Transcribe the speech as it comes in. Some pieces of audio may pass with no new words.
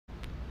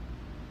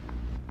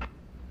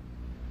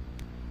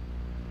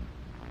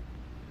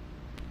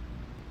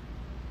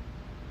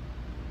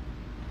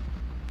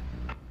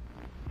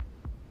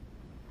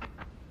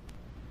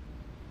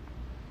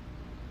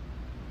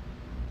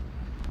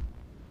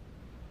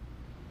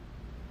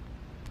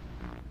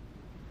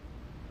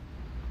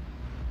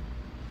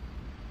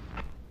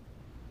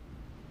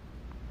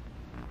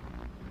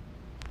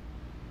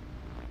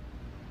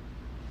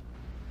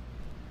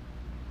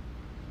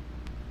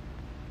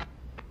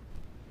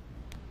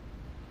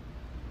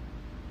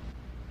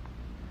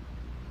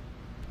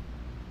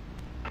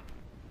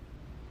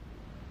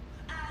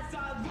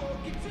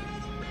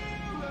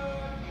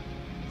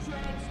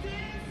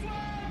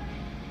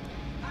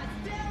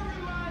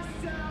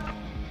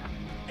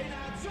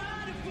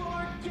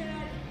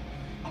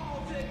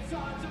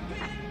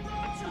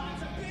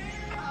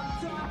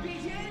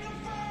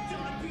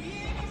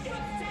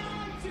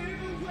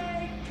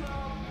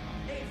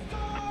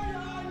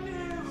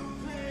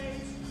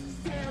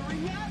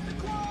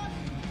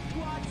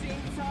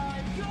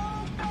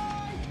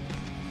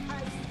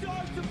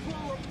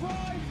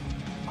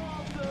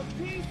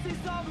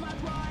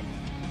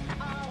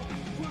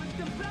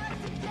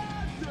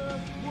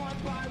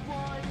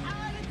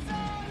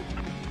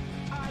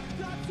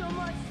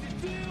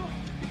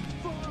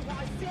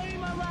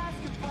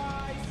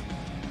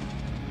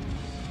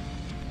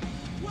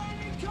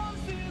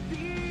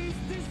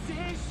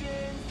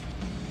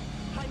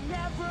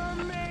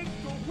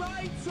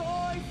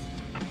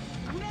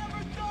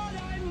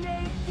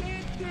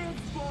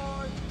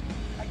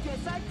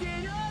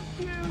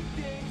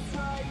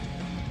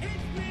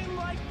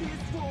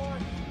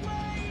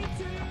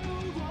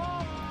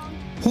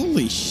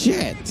Holy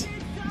shit.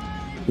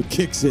 Who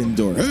kicks in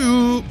door?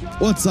 Hey,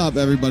 what's up,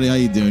 everybody? How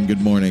you doing?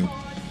 Good morning.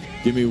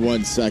 Give me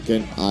 1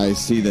 second. I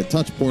see that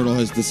Touch Portal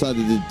has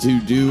decided to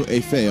do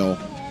a fail.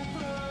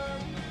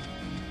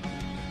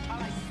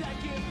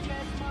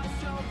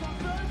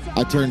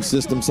 I turned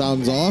system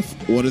sounds off.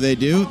 What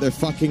do? They're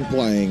fucking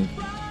playing.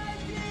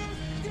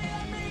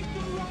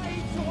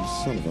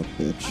 Oh, son of a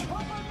bitch.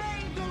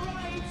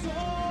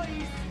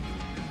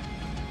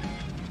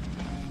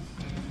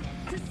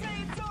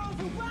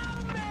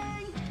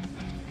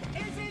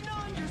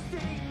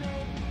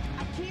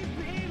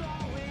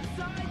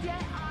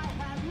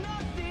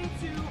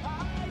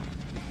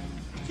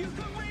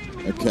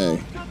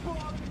 Okay.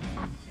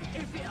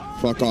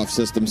 Fuck off,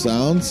 system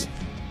sounds.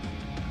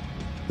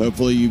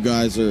 Hopefully you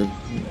guys are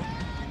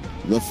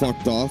the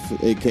fucked off,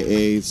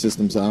 aka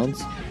system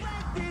sounds.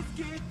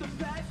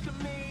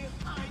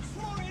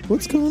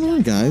 What's going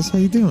on, guys? How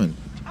you doing?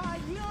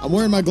 I'm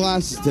wearing my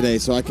glasses today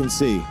so I can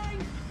see,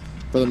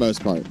 for the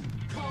most part.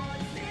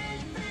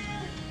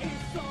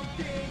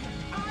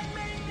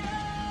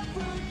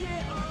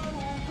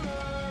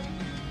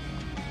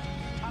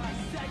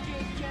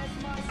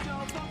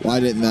 Why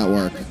didn't that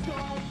work?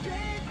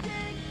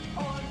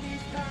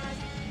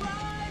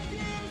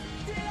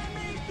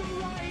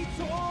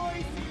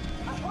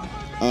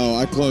 Oh,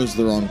 I closed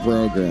the wrong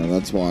program.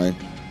 That's why.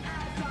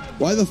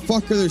 Why the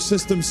fuck are there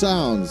system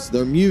sounds?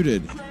 They're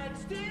muted.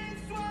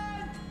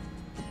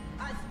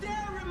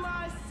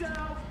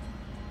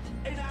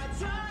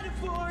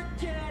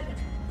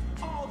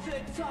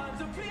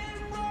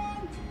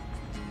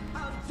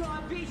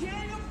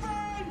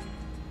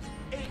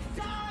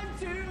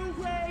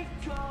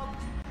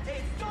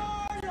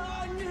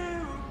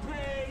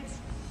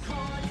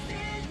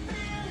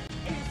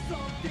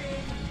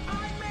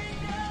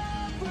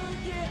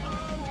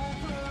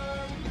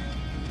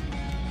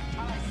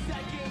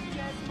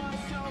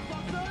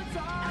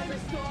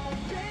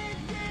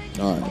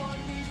 All right.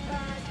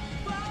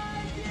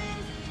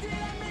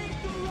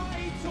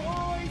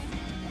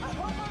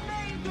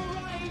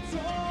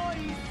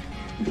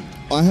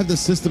 I have the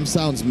system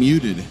sounds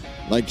muted,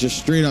 like just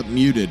straight up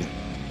muted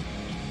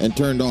and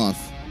turned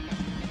off.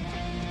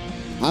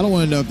 I don't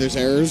want to know if there's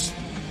errors.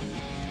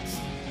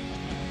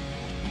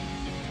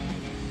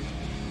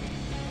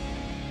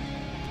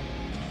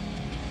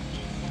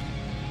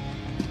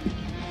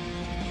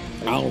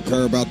 I don't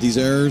care about these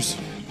errors.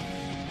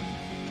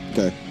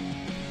 Okay.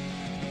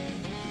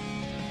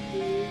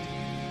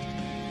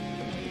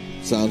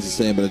 Sounds the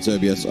same, but it's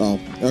OBS. Oh,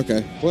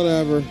 okay.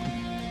 Whatever.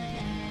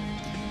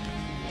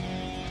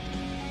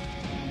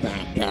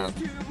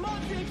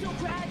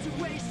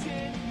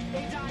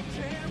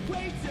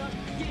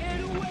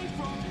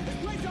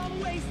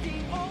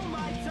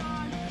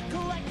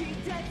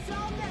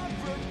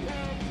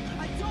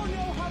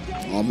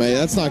 Oh, man,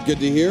 that's not good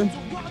to hear.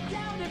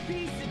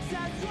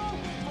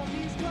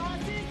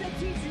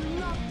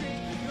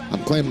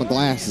 I'm cleaning my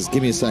glasses.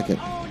 Give me a second.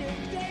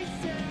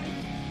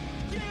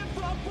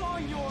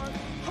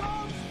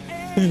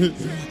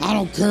 I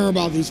don't care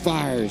about these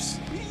fires.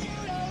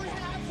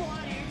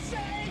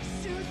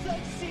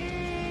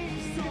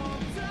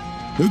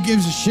 Who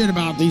gives a shit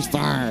about these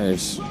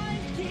fires?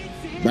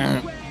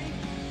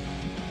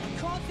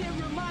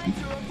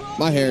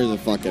 My hair is a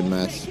fucking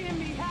mess.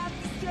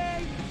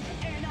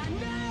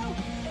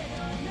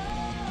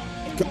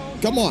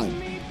 Come on.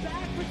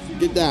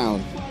 Get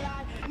down.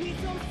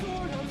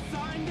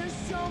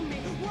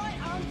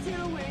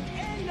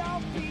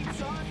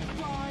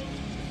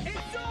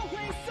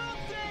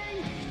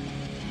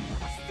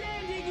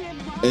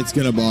 It's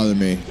gonna bother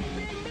me.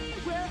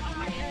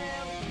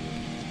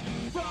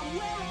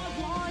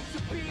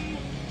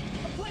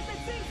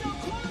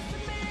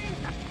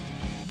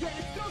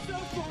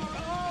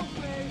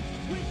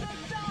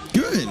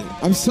 Good.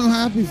 I'm so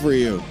happy for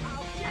you.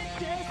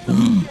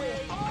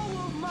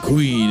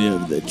 Queen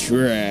of the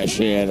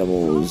trash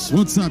animals.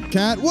 What's up,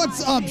 Kat?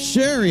 What's up,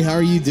 Sherry? How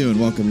are you doing?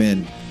 Welcome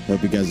in.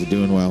 Hope you guys are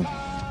doing well.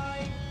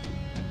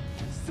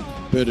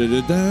 Okay.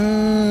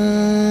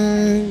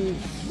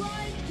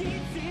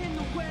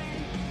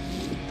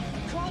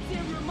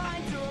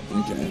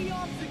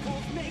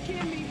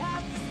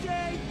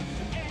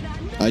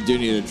 I do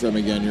need a trim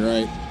again, you're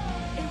right.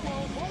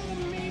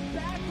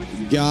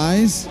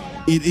 Guys,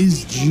 it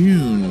is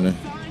June,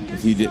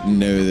 if you didn't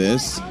know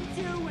this.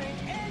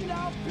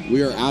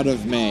 We are out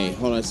of May.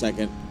 Hold on a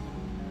second.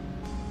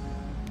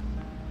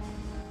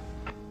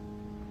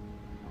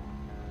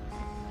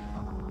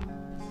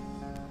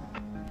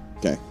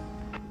 Okay.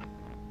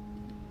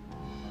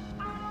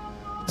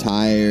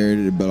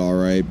 Tired, but all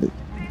right. But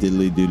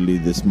diddly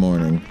doodly this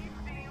morning.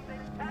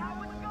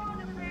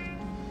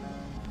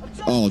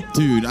 Oh,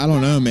 dude, I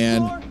don't know,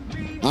 man.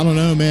 I don't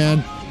know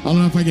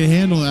if I can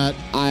handle that.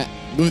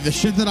 With the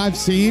shit that I've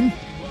seen,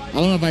 I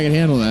don't know if I can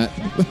handle that.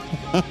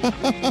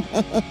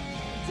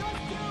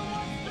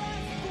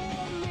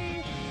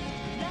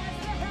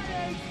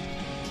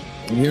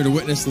 I'm here to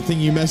witness the thing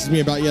you messaged me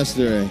about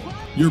yesterday.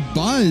 You're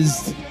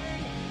buzzed.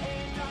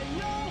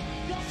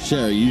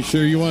 Sherry, you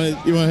sure you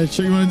want to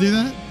do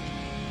that?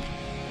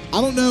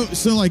 I don't know.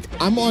 So like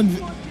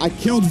I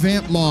killed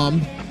Vamp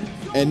Mom,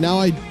 and now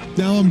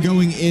I'm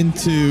going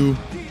into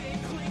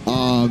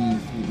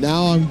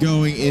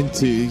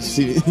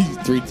see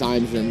 3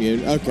 times you're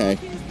immune. Okay.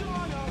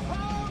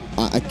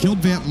 I killed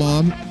Vamp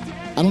Mom.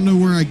 I don't know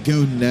where I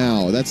go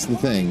now. That's the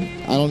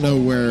thing. I don't know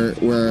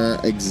where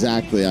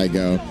exactly I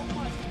go.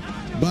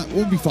 But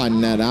we'll be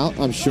finding that out,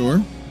 I'm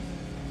sure.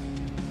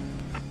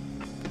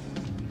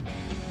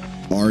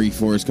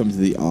 RE4 has come to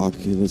the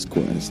Oculus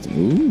Quest.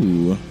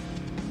 Ooh.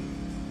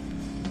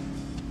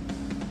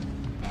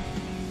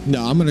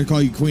 No, I'm going to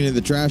call you Queen of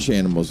the Trash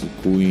Animals.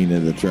 Queen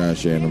of the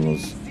Trash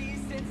Animals.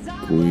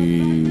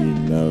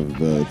 Queen of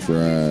the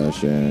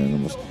Trash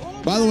Animals.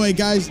 By the way,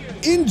 guys,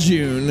 in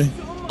June,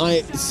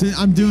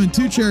 I'm doing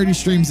 2 charity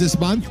streams this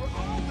month.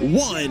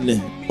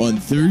 One on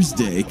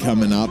Thursday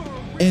coming up,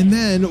 and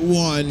then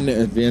one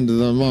at the end of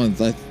the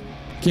month. I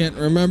can't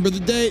remember the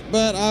date,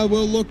 but I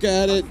will look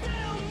at it.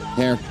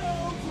 Here.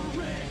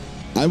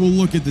 I will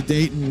look at the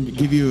date and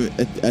give you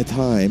a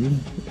time.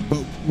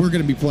 But we're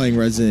going to be playing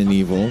Resident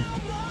Evil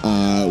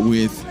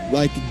with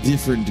like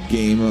different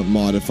game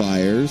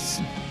modifiers.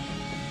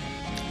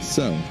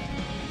 So,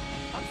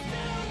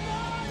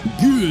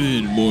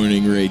 good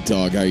morning, Raid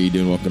Talk. How are you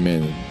doing? Welcome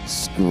in,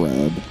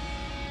 Scrub.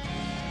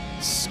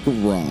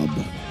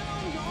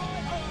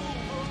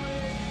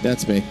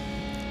 That's me.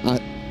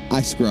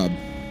 I scrub.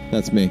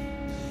 That's me.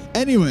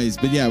 Anyways,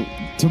 but yeah,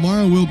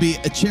 tomorrow will be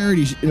a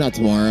charity. Not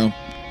tomorrow.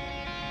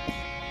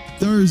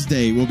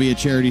 Thursday will be a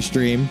charity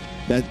stream.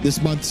 That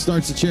this month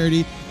starts a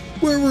charity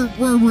where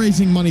we're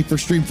raising money for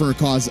Stream for a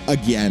Cause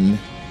again.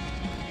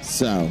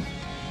 So,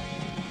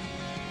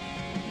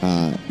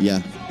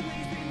 yeah,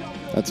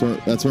 that's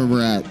where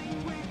we're at.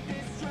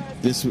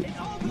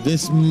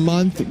 This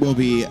month will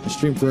be a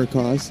Stream for a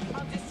Cause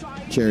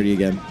charity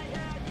again.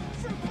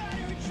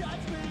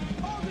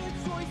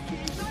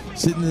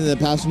 Sitting in the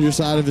passenger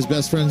side of his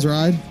best friend's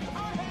ride.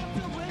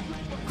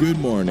 Good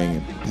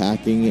morning.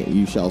 Packing,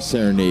 you shall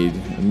serenade.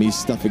 Me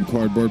stuffing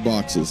cardboard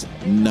boxes.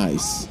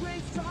 Nice.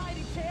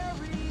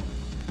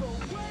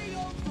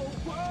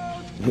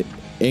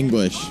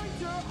 English.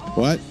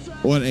 What?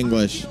 What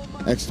English?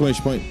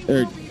 Exclamation point.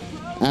 Or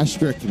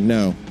asterisk.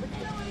 No.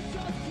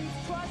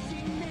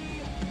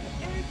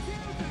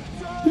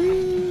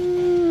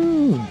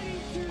 Woo.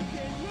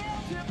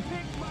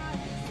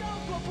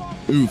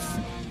 Oof.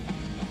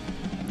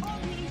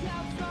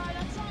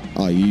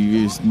 Oh, you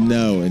used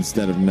no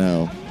instead of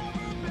no.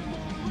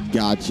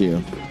 Got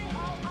you.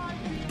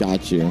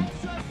 Got you.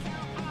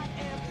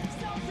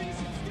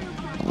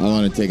 I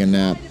want to take a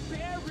nap.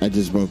 I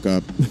just woke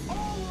up.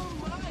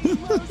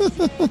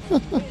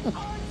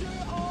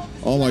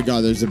 Oh my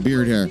God, there's a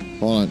beard hair.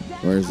 Hold on.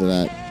 Where is it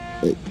at?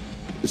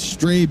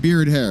 Stray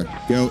beard hair.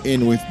 Go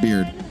in with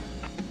beard.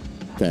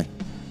 Okay.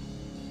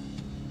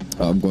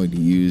 I'm going to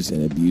use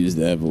and abuse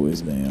that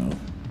voice now.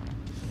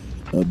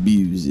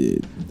 Abuse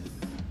it.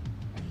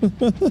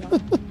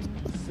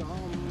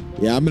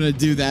 Yeah, I'm gonna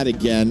do that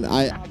again.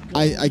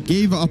 I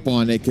gave up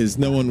on it because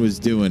no one was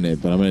doing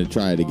it, but I'm gonna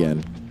try it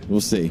again.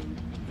 We'll see.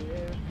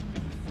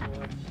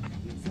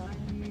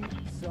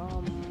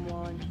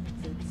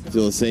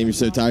 Feel the same? You're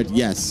so tired?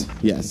 Yes.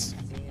 Yes.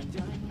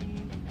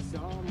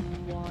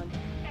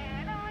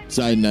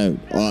 Side note,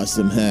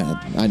 awesome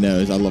hat. I know,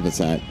 I love his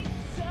hat.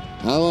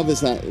 I love his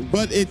hat.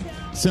 But it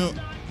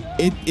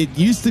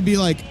used to be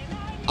like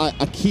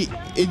a key.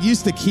 It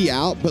used to key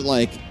out, but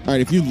like, all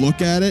right, if you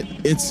look at it,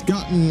 it's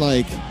gotten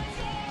like,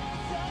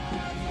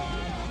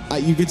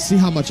 you can see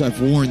how much I've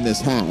worn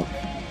this hat.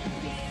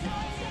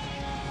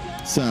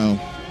 So,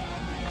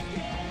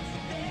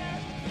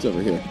 it's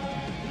over here.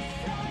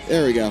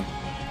 There we go.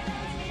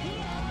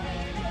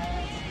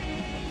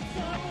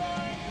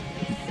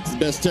 It's the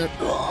best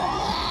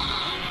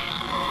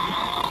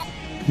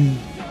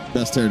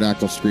best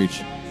pterodactyl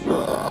screech.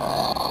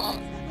 All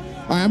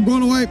right, I'm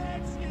going away.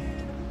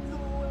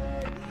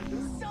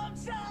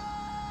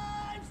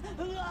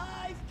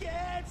 Life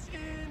gets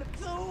in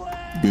the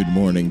way. Good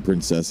morning,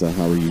 Princessa.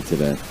 How are you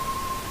today?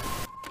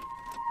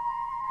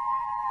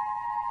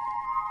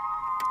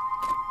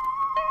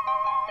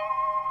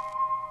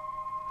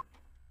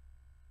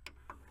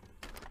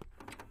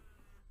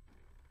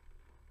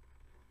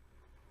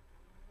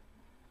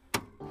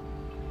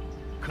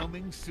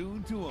 Coming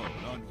soon to own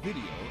on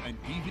video and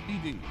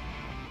DVD.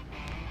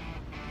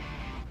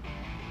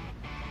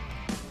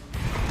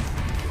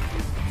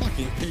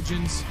 Fucking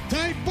pigeons.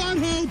 Tight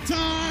butthole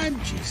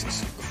time!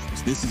 Jesus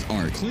Christ, this is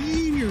art.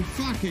 Clean your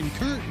fucking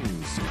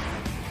curtains.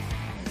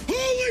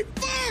 Holy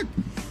fuck!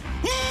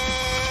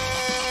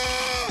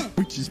 Ah!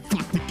 Which is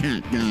fuck the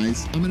cat,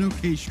 guys. I'm an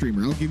okay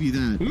streamer, I'll give you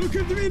that. Look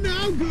at me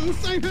now,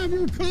 Ghost! I have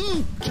your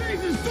call!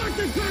 Jesus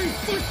fucking Christ!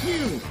 Fuck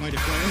you! Might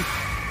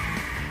have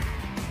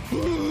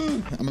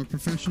I'm a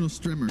professional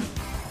streamer.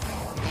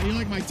 How do you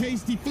like my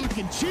tasty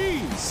fucking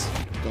cheese?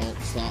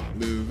 Don't stop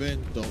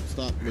moving. Don't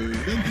stop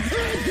moving.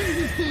 Oh,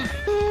 Jesus fuck!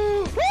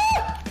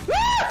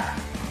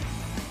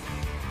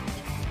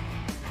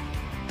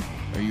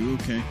 Are you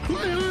okay?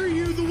 Why are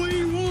you the way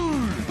you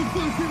are? The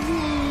fucking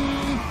wall!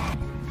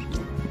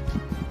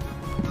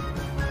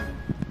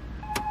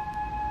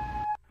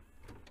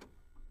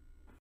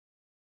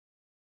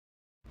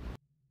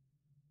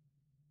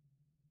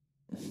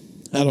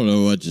 I don't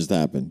know what just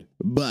happened,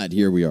 but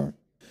here we are.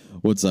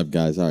 What's up,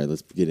 guys? All right,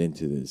 let's get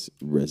into this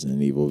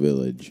Resident Evil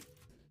Village.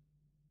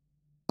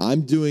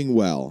 I'm doing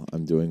well.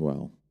 I'm doing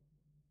well.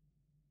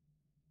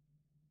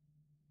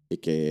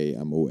 AKA,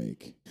 I'm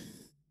awake.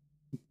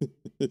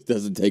 It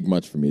doesn't take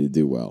much for me to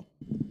do well.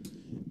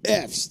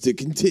 F's to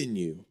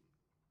continue.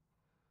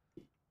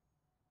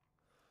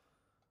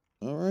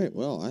 All right,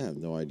 well, I have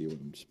no idea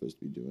what I'm supposed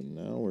to be doing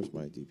now. Where's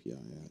my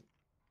DPI at?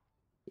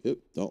 Yep,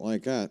 don't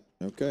like that.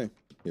 Okay,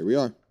 here we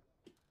are.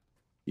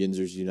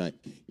 Yinzers unite.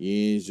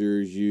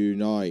 Yinzers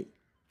unite.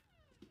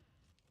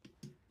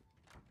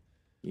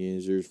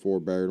 Yinzers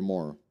for better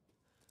tomorrow.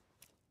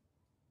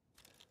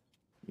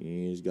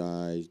 These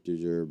guys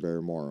deserve better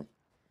tomorrow.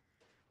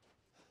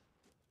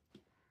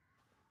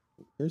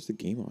 Where's the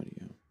game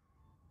audio?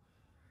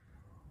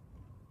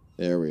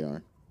 There we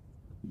are.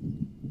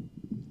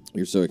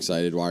 You're so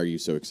excited. Why are you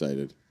so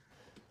excited?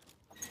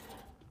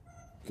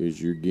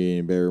 Because you're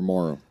getting better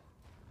tomorrow.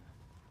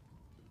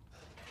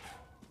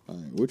 All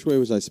right, which way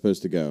was I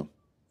supposed to go?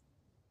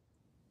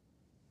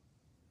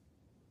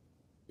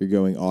 You're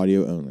going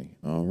audio only.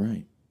 All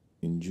right.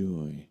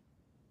 Enjoy.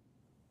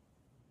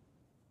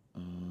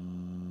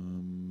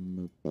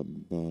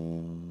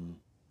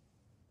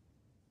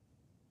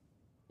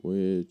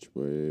 Which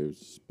way was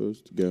I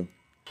supposed to go?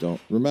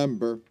 Don't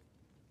remember.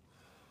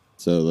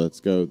 So let's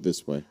go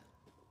this way.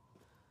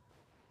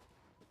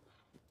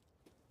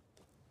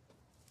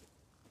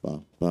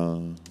 Ba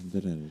ba da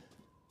da da.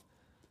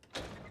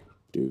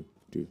 Do.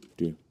 Do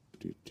do do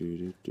do do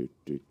do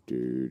do do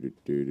do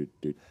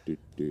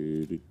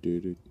do do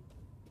do.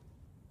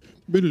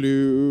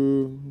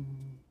 Biddaloo,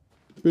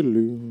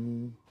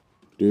 biddaloo,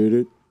 did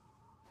it.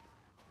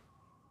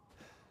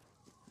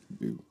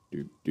 Do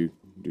do do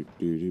do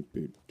do do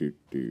do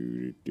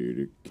do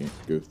do.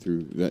 Can't go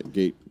through that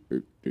gate.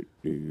 Do do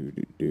do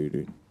do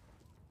do.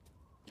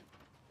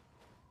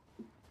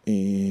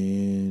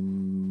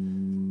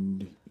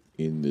 And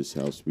in this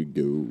house we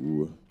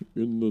go.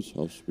 In this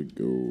house we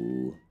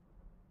go.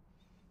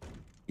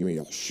 Give me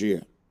your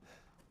shit.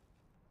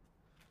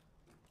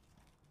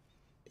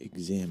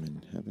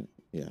 Examine. Haven't?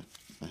 Yeah,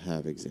 I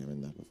have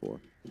examined that before.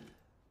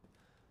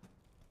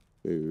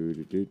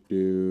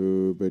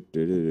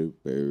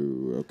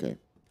 Okay.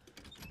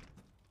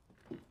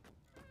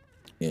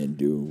 And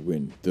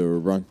doing the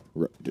run.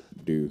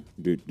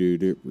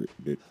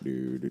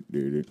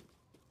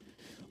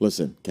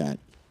 Listen, cat.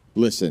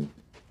 Listen.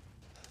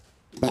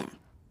 Bah.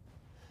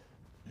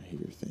 I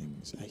hear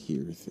things. I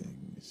hear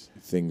things.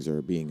 Things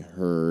are being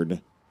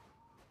heard.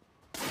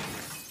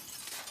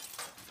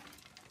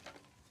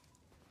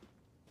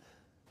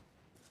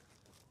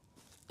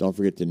 Don't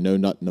forget to no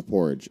nut in the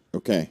porridge.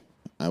 Okay.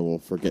 I will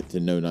forget to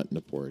no nut in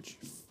the porridge.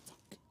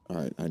 Fuck.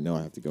 Alright, I know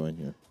I have to go in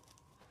here.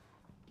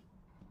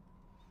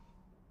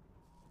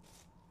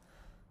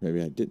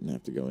 Maybe I didn't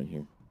have to go in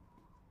here.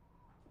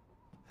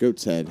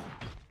 Goat's head.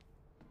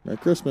 Merry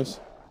Christmas.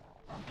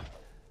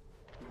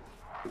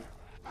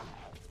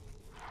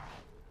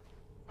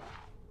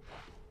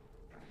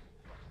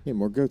 Yeah,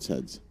 more goat's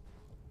heads.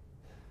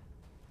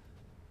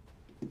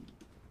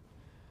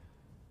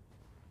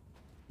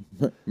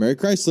 Merry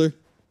Chrysler.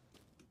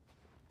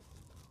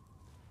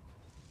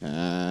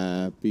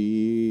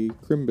 Happy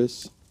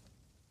Crimbus.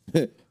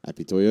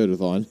 Happy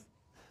Toyota-thon.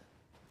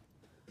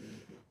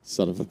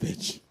 Son of a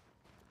bitch.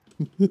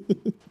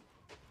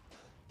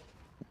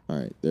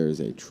 Alright, there is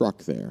a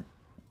truck there.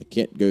 I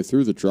can't go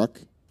through the truck.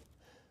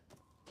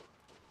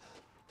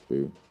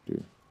 Boo,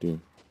 do,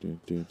 do, do,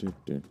 do, do,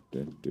 do,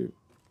 do, do.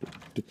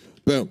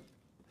 Boom.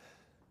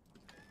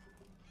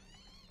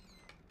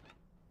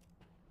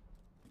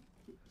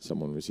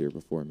 Someone was here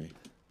before me.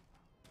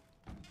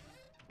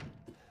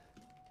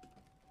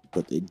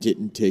 But they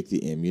didn't take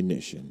the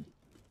ammunition.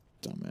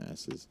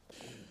 Dumbasses.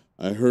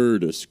 I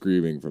heard a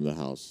screaming from the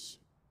house.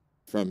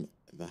 From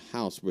the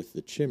house with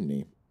the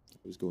chimney.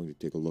 I was going to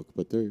take a look,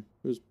 but there it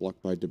was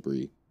blocked by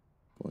debris.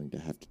 Going to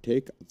have to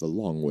take the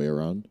long way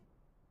around.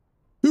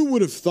 Who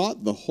would have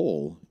thought the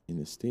hole in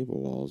the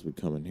stable walls would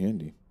come in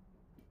handy?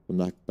 I'm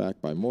knocked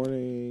back by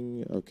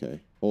morning.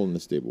 Okay, hole in the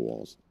stable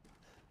walls.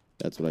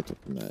 That's what I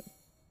took from that.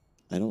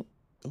 I don't...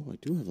 Oh, I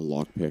do have a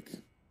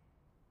lockpick.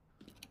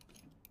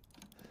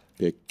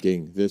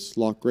 Picking this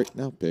lock right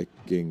now.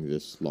 Picking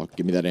this lock.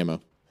 Give me that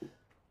ammo.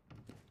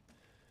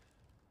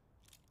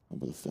 Oh,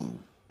 with a flower.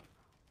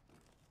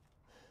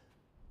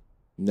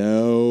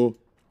 No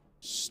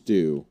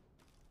stew.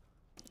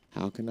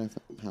 How can I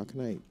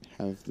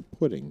have the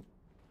pudding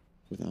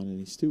without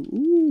any stew?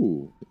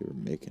 Ooh, they were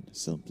making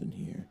something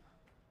here.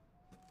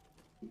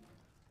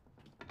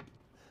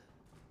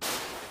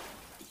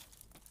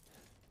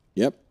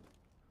 Yep.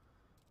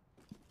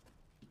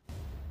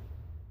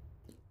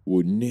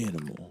 Wooden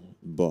animal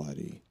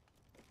body.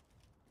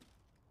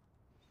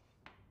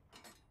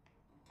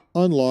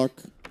 Unlock.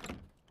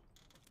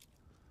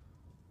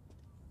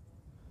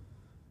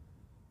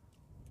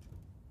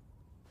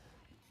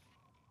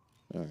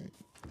 All right.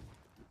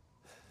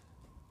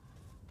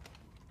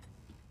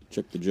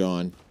 Check the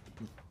John.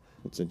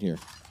 What's in here?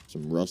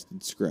 Some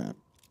rusted scrap.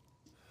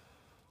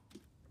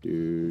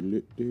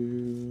 Do.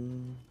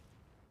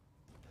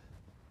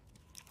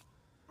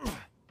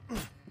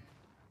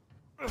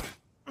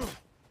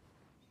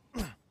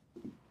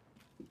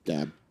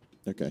 Dab.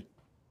 Okay.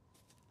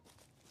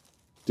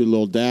 Do a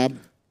little dab.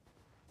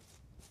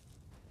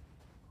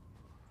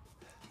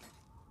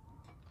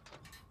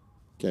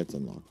 Okay, it's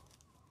unlocked.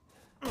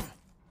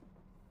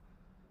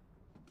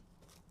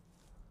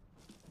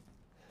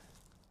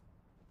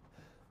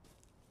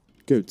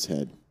 Goat's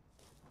head.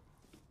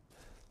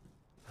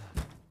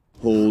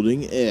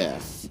 Holding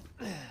F.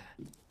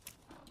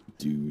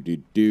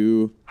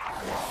 Do.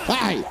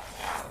 Hi!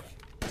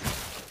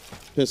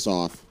 Piss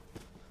off.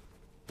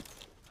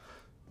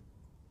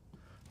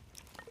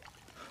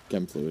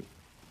 Chem fluid.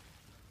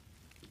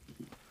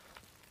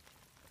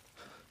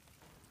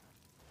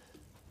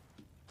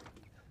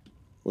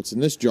 What's in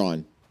this,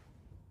 John?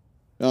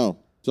 Oh,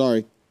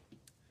 sorry.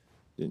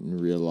 Didn't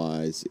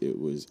realize it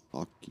was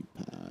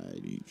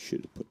occupied. You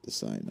should have put the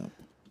sign up.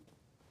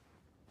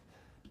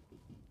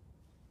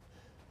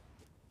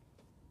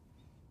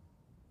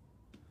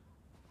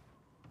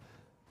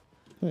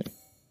 Hey.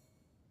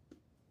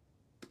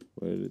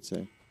 What did it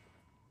say?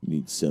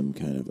 Need some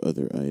kind of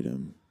other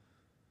item.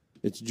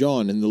 It's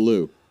John in the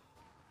loo.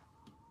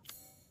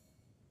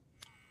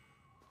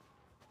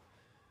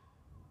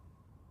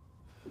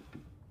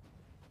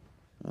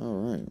 All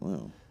right,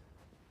 wow.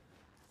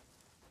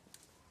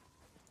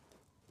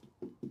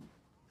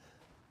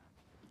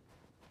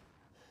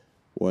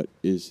 What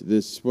is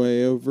this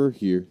way over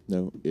here?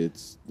 No,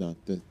 it's not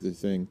the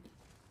thing.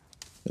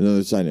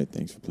 Another side note.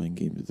 Thanks for playing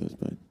games with us,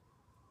 bud.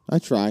 I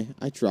try.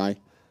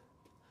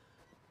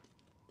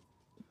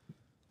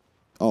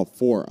 Oh,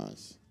 for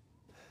us.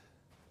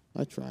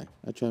 I try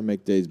to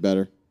make days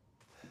better.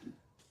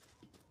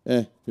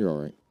 You're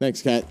all right.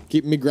 Thanks, Cat.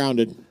 Keeping me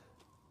grounded.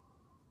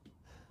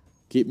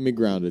 Keeping me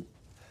grounded.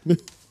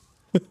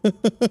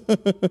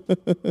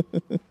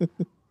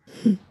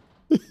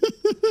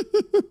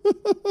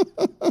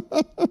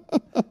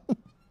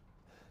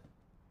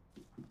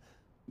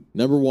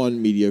 Number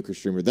one mediocre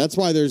streamer. That's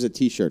why there's a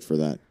t-shirt for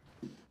that.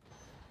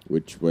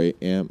 Which way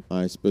am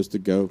I supposed to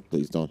go?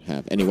 Please don't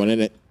have anyone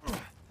in it.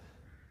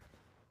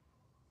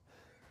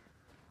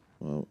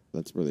 Well,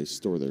 that's where they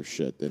store their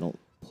shit. They don't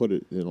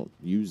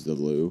use the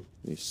loo.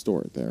 They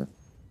store it there.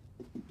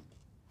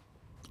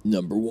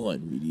 Number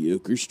one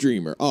mediocre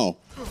streamer. Oh,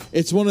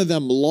 it's one of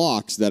them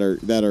locks that are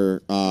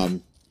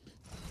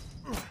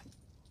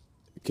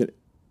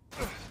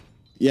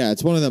yeah,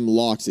 it's one of them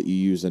locks that you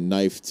use a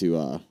knife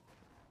to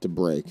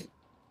break.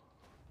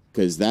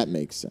 Because that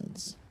makes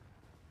sense.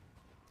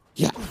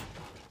 Yeah.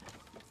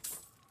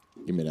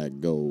 Give me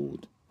that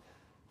gold.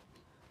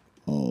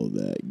 All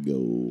that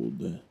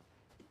gold.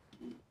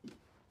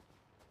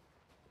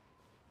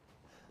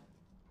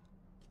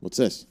 What's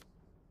this?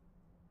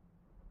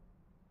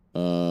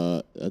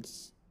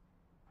 That's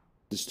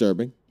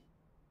disturbing.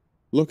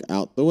 Look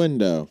out the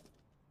window.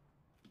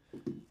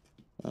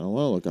 I don't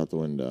want to look out the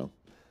window.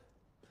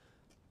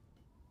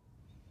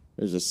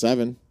 There's a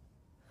 7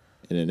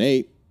 and an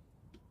 8.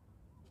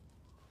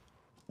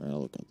 All right,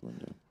 I'll look out the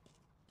window.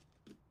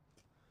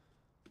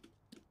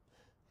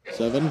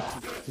 7.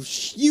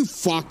 You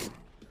fuck.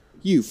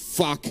 You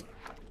fuck.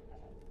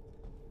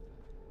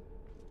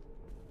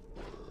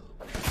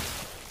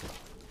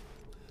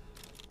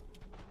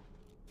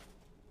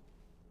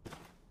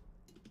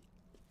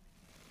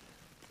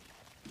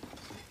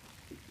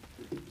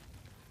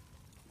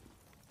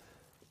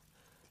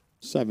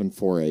 Seven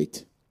 4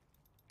 8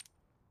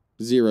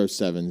 0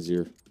 7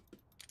 0.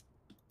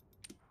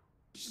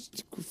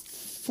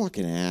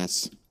 Fucking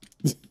ass.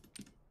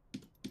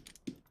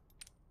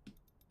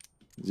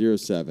 0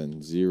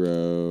 7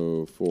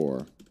 0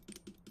 4.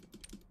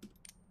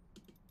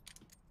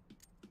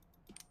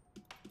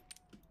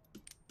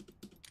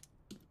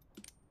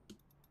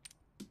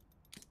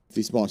 If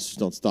these monsters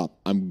don't stop,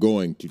 I'm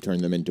going to turn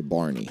them into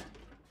Barney.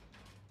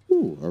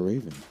 Ooh, a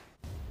raven.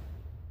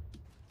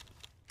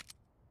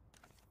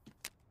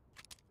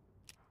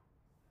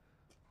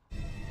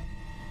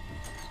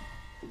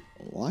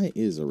 Why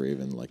is a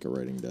raven like a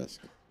writing desk?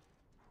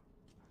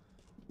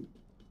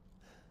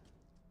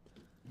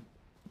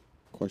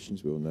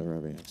 Questions we will never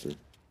have answered.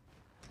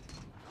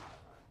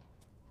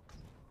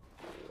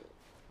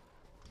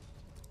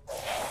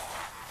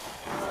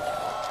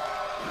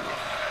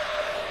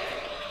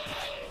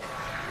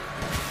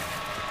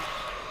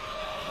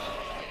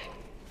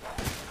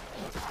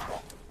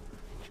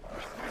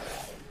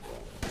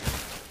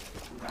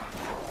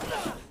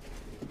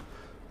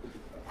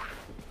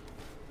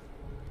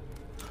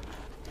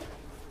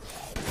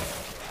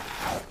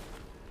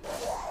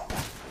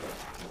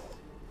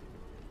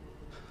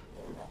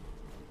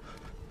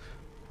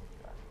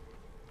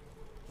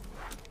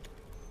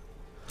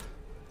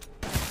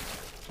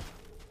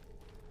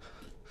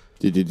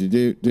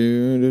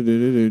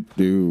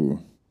 Do.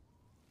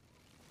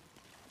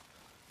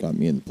 Got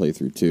me in the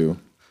playthrough too.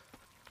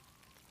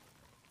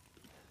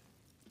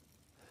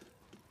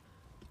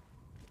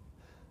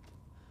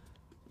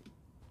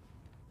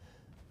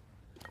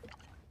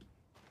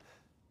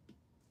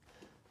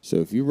 So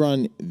if you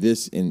run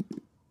this in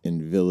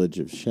Village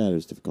of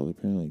Shadows difficulty,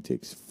 apparently it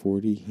takes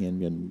 40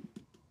 handgun.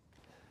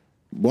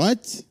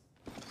 What?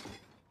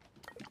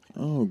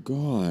 Oh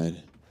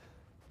God.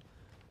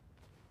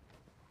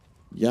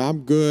 Yeah, I'm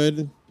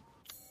good.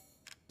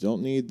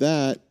 Don't need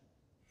that.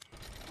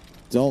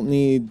 Don't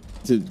need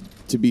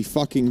to be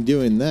fucking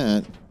doing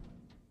that.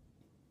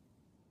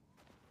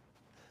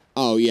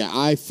 Oh, yeah,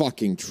 I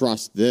fucking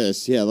trust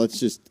this. Yeah, let's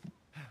just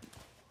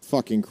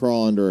fucking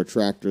crawl under a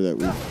tractor that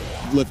we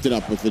lifted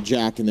up with the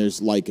jack and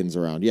there's lichens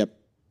around. Yep.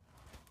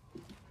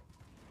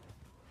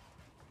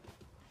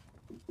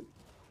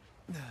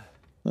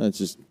 Let's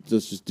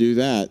just do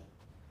that.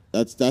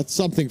 That's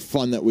something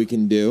fun that we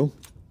can do.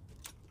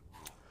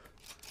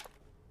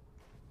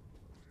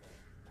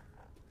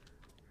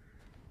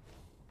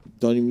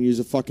 Don't even use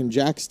a fucking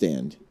jack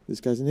stand.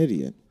 This guy's an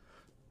idiot.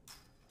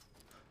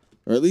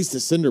 Or at least a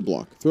cinder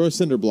block. Throw a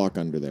cinder block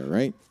under there,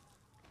 right?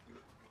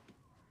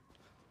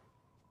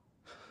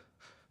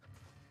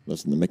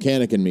 Listen, the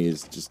mechanic in me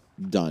is just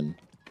done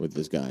with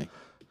this guy.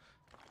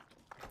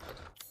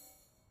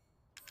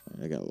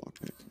 I got a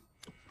lockpick.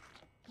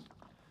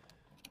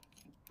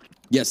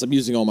 Yes, I'm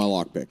using all my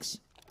lockpicks.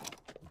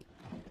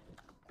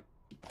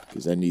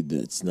 Because I need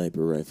that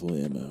sniper rifle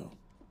ammo.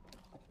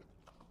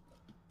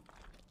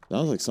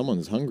 Sounds like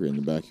someone's hungry in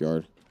the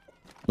backyard.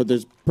 But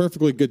there's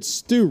perfectly good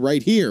stew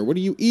right here. What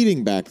are you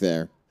eating back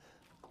there?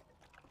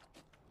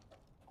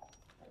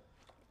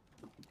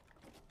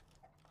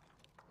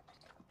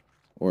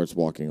 Or it's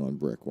walking on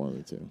brick, one of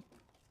the two.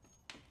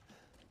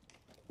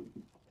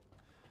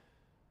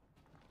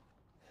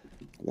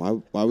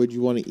 Why would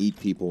you want to eat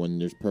people when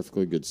there's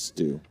perfectly good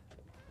stew?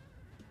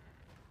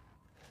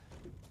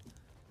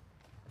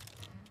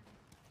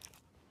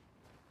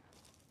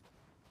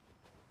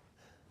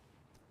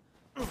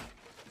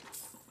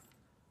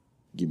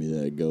 Give me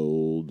that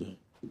gold.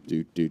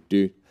 Do do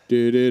do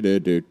do do do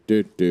do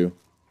do do.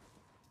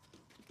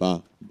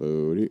 Ba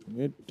bo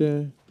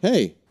do.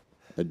 Hey,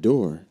 a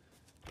door.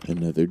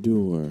 Another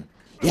door.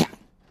 Yeah.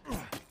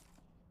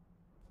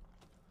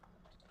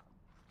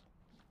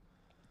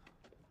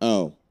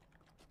 Oh,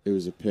 it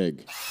was a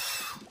pig.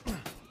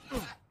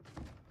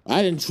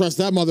 I didn't trust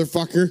that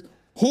motherfucker.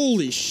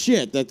 Holy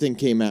shit, that thing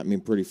came at me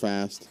pretty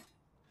fast.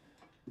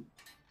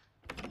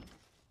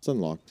 It's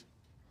unlocked.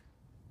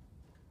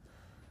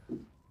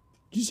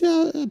 Did you see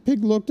how that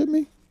pig looked at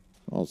me?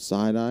 All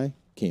side-eye.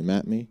 Came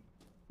at me.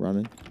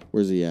 Running.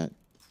 Where's he at?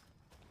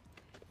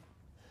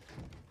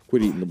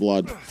 Quit eating the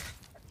blood.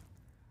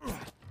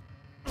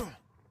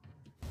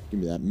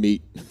 Give me that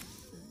meat.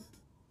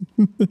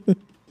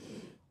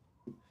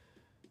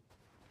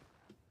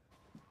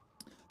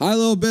 Hi,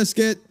 little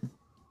biscuit.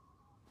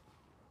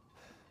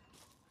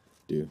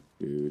 Do,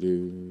 do,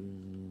 do,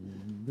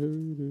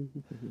 do,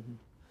 do.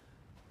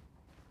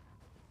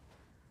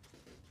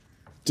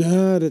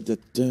 Da, da, da,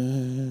 da.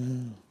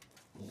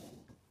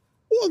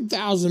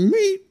 1,000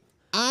 meat?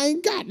 I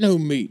ain't got no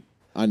meat.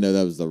 I know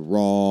that was the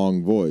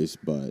wrong voice,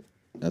 but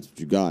that's what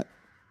you got.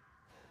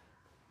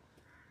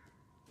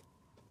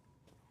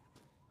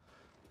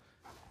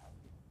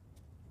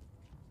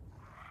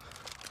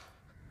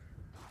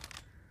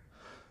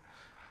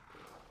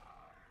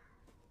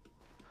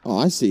 Oh,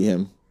 I see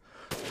him.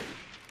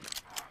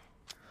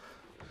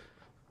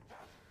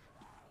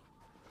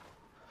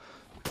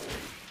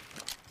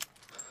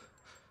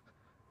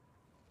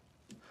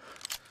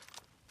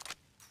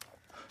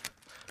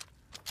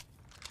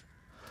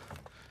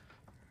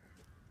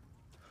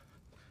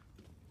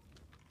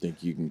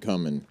 Think you can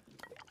come and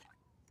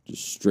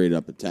just straight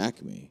up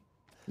attack me?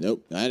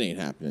 Nope, that ain't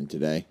happening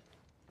today.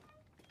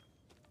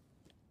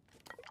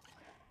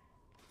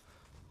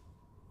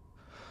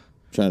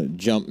 Trying to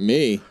jump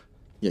me?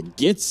 You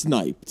get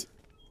sniped.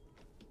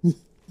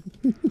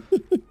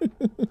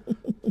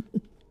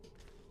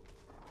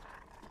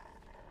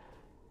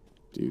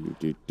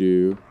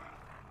 do.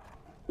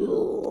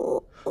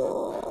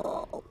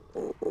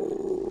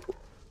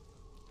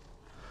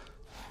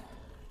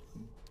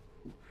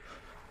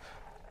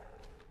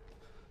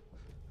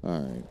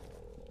 Alright.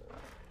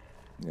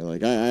 You're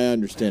like, I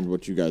understand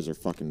what you guys are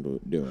fucking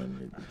doing.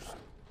 You're just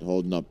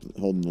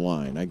holding the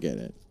line. I get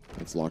it.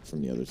 It's locked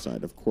from the other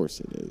side. Of course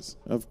it is.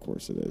 Of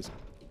course it is.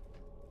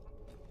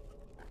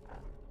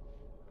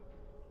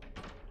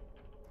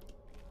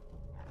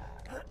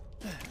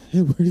 Hey,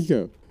 where'd he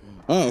go?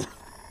 Oh.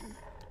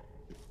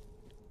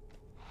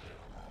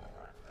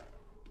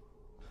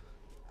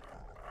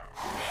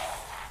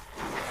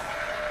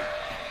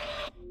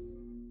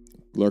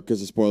 Lurk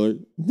is a spoiler.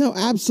 No,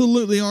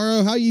 absolutely,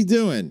 Aro. How you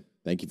doing?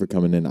 Thank you for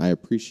coming in. I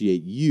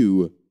appreciate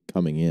you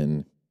coming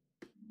in.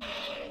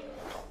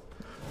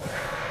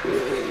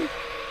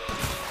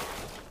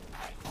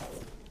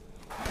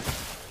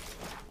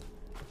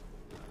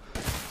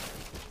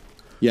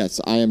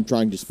 Yes, I am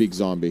trying to speak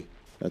zombie.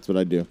 That's what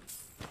I do.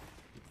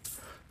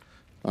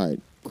 All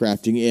right,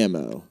 crafting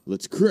ammo.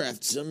 Let's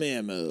craft some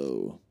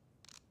ammo.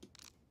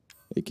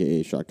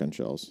 AKA shotgun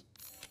shells.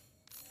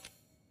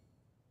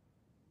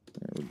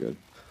 All right, we're good.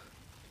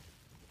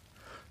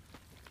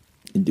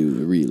 And do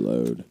the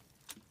reload.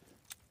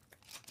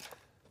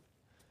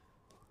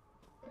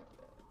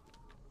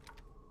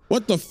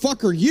 What the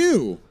fuck are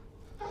you?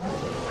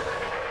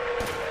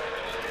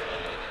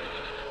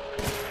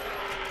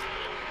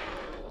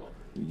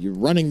 You're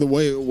running the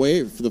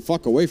way for the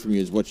fuck away from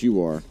you is what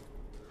you are.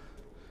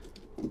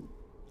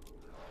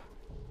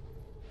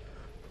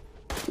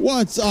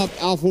 What's up,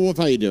 Alpha Wolf?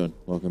 How you doing?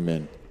 Welcome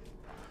in.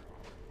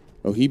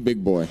 Oh, he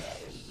big boy.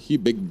 He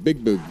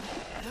big boob.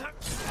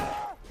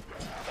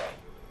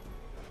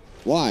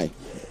 Why?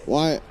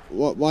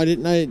 Why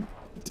didn't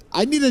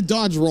I need a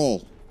dodge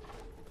roll.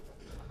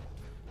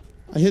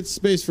 I hit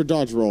space for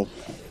dodge roll.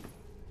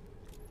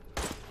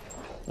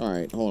 All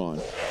right, hold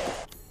on.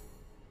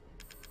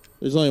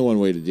 There's only one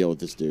way to deal with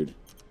this dude.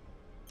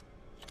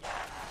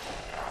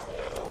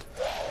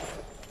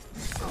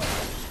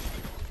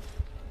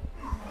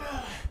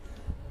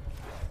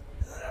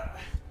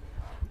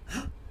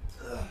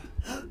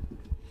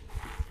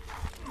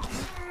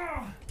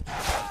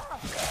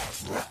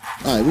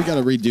 All right, we got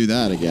to redo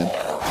that again.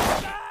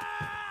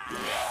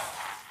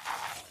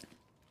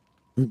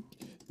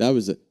 That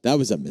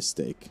was a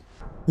mistake.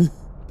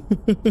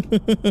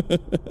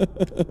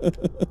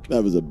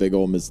 That was a big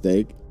old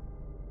mistake.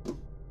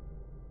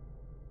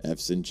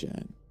 F's in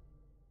chat.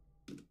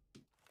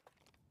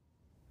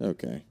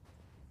 Okay.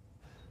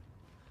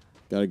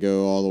 Gotta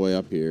go all the way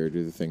up here,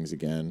 do the things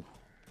again.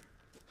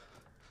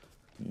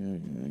 Yeah,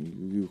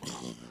 you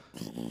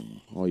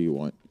all you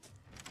want.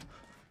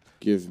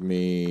 Give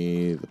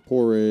me the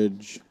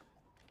porridge.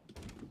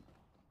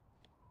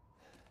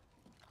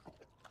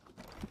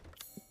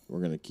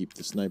 We're gonna keep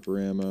the sniper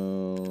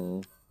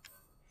ammo.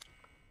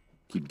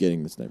 Keep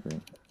getting the sniper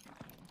ammo.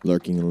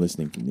 Lurking and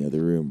listening from the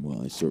other room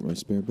while I sort my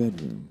spare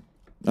bedroom.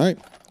 All right.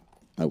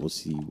 I will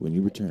see you when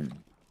you return.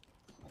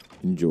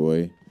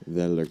 Enjoy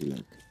the lurky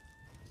lurk.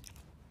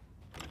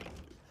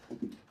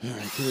 All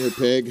right, come here,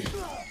 pig.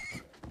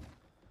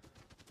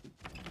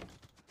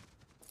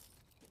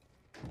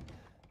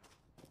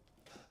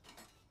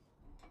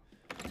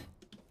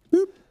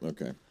 Boop.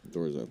 Okay,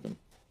 door's open.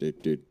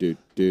 Hit the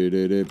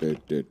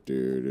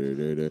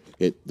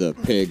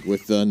pig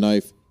with the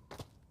knife.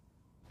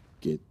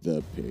 Get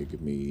the pig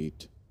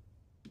meat.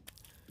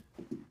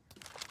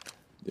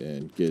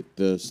 Then get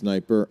the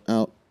sniper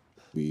out.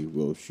 We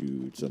will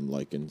shoot some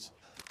lichens.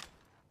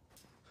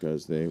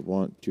 Because they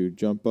want to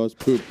jump us.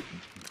 Poop.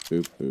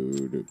 Poop.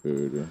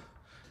 Poop.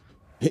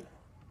 Hey.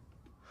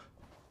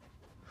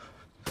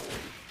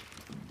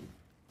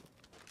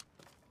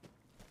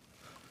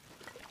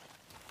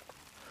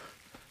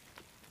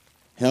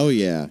 Hell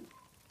yeah.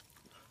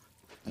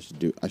 I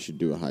should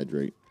do a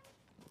hydrate.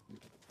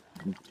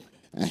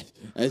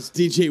 As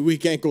DJ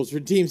Weak Ankles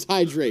redeems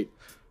hydrate.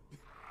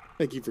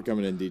 Thank you for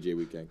coming in, DJ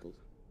Weak Ankles.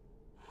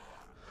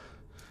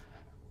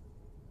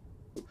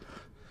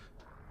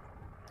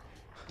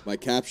 My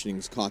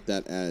captionings caught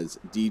that as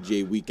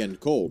DJ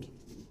Weekend Cold.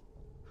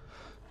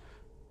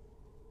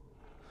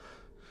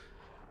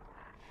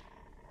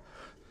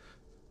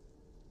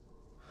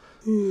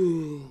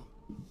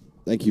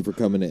 Thank you for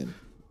coming in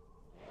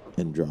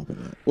and dropping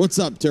it. What's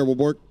up, Terrible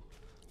Bork?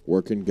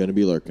 Working, gonna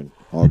be lurking.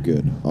 All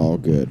good, all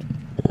good.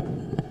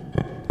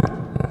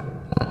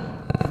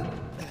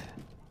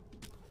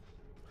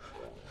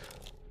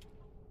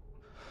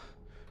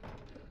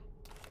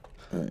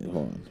 All right,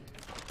 hold on.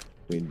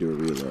 We can do a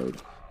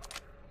reload.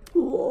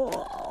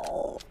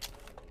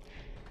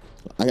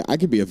 I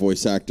could be a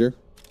voice actor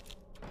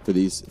for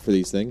these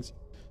things.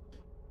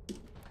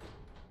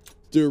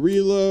 Do a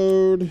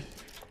reload.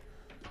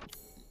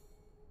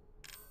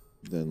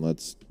 Then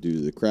let's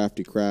do the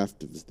crafty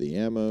craft of the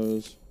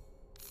ammos.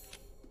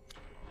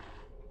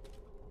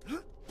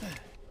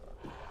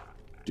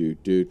 Do.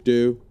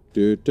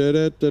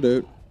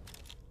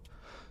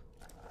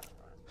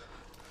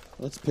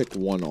 Let's pick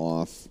one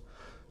off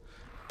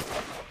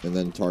and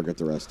then target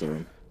the rest of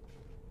them.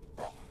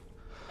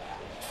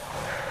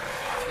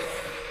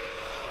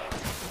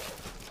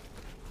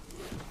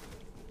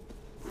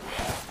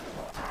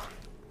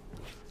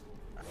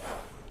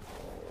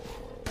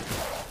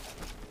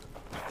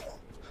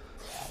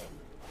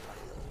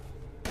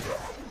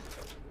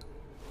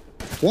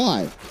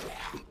 Why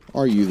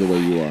are you the way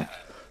you are?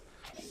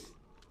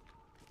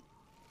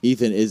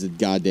 Ethan is a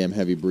goddamn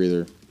heavy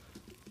breather.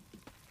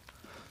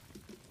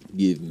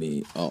 Give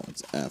me... Oh,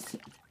 it's F.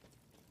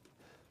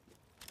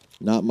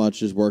 Not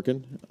much is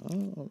working.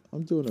 Oh,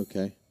 I'm doing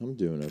okay. I'm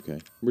doing okay.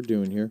 We're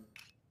doing here.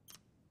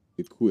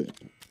 Equip.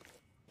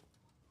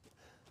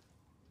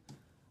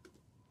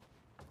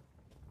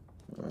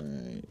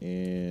 Alright,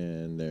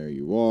 and there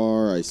you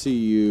are. I see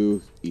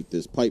you. Eat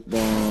this pipe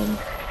bomb.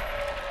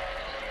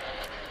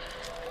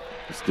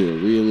 Let's do a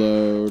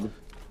reload.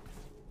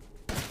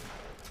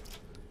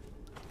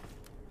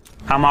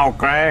 I'm out,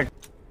 Greg.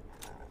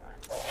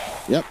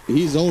 Yep,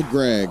 he's old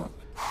Greg.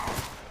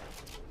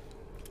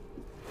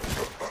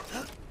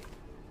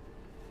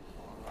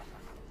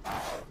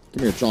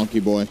 Come here,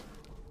 chonky boy.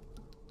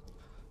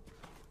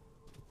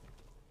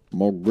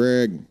 I'm old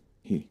Greg.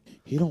 He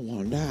don't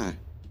want to die.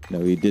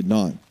 No, he did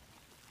not.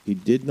 He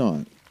did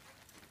not.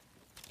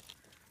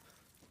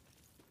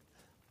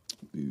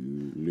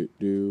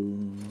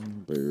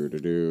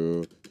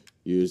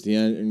 Use the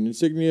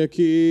insignia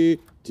key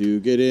to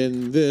get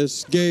in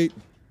this gate.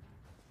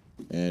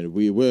 And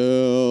we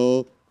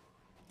will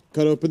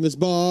cut open this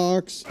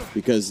box.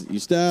 Because you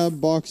stab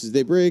boxes,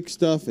 they break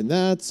stuff, and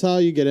that's how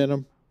you get in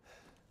them.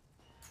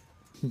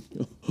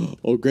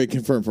 Oh, great.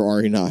 Confirmed for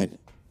RE9.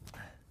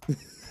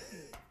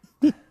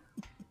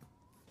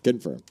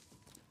 Confirmed.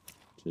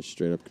 Just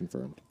straight up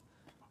confirmed.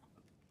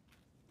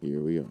 Here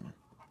we are.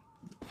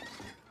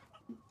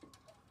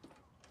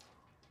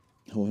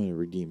 I wanted to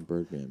redeem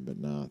Birdman, but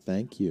nah,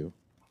 thank you.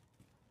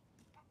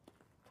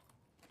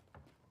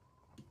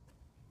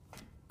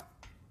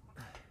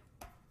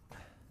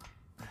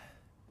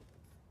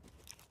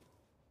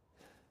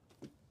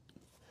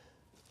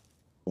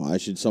 Why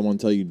should someone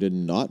tell you to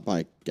not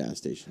buy gas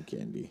station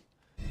candy?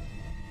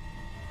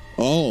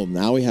 Oh,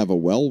 now we have a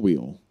well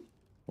wheel.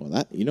 Well,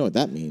 that, you know what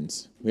that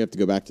means. We have to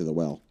go back to the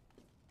well.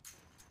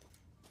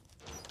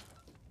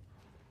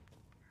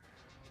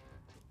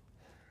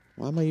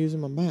 Why am I using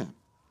my map?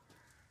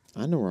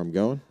 I know where I'm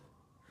going.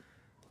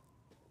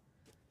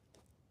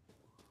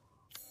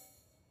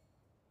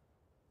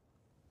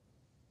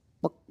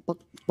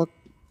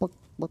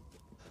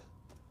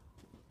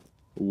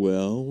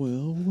 Well,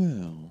 well,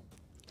 well.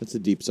 That's a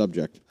deep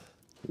subject.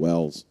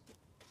 Wells.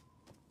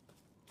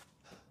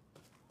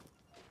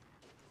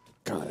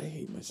 God, I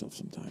hate myself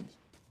sometimes.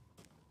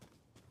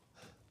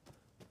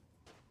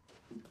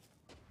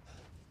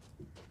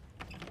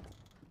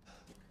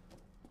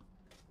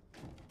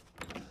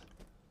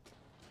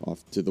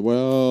 Off to the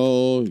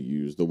well,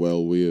 use the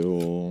well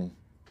wheel,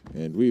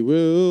 and we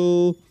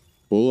will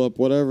pull up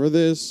whatever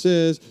this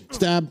is.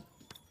 Stab!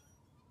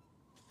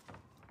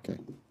 Okay.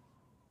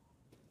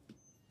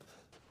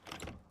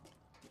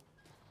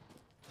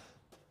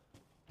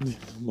 Oh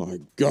my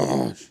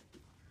gosh.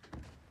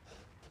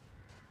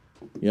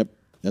 Yep,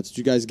 that's what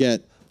you guys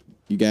get.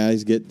 You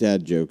guys get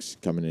dad jokes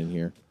coming in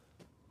here.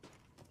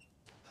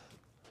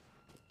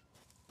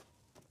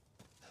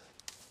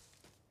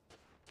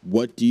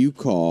 What do you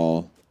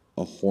call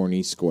a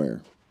horny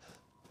square?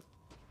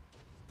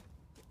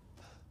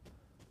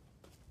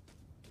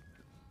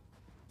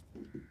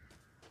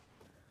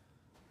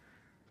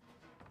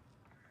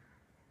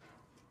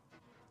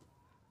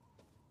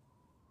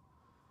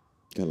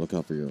 Gotta look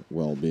out for your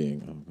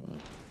well-being. Oh,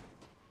 God.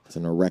 It's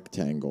in a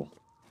rectangle.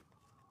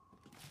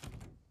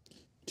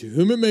 To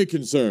whom it may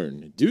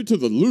concern, due to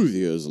the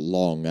Luthier's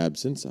long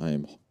absence, I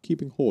am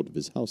keeping hold of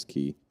his house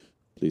key.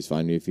 Please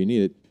find me if you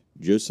need it.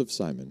 Joseph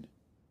Simon.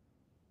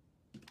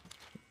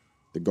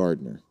 The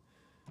gardener.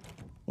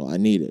 Well, I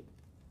need it.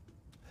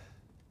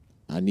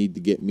 I need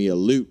to get me a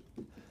loot.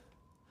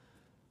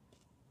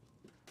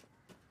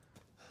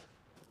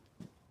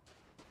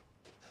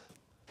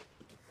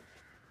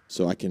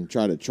 So I can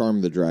try to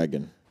charm the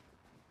dragon.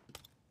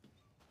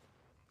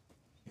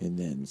 And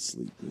then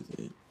sleep with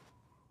it.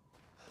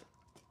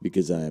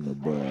 Because I am a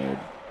bird.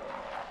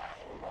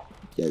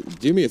 Yeah,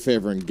 do me a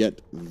favor and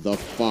get the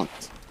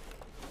fucked.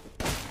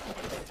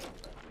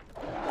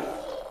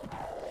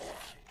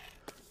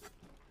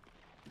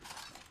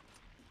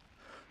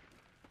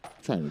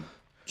 Trying to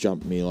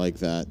jump me like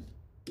that.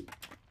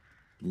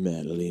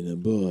 Madalena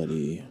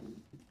body.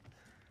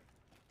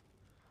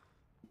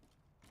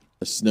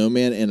 A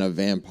snowman and a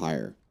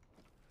vampire.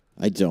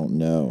 I don't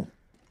know.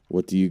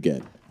 What do you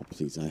get? Oh,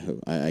 please, I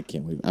hope. I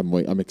can't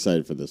wait. I'm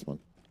excited for this one.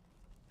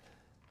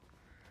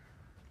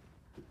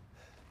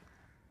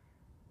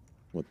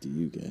 What do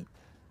you get?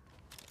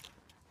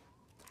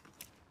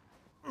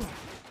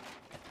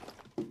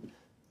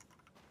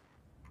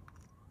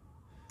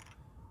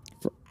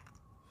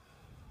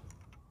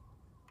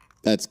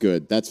 That's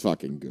good. That's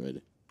fucking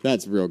good.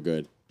 That's real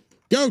good.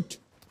 Goat!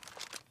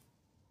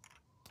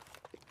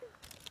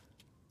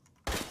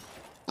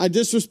 I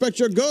disrespect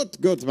your goat,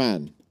 goat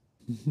man.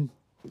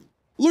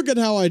 Look at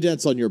how I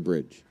dance on your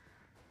bridge.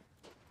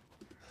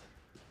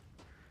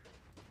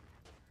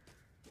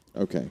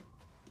 Okay.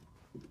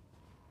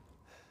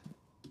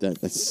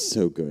 That's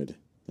so good.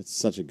 That's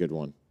such a good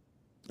one.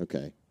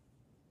 Okay.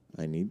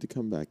 I need to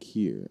come back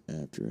here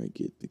after I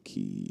get the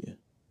key.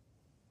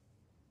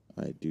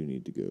 I do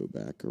need to go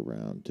back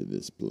around to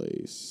this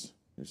place.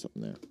 There's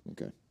something there.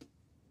 Okay.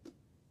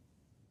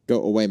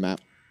 Go away,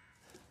 map.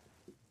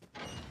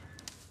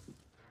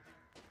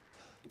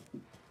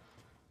 Is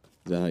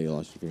that how you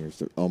lost your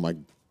fingers? Oh my...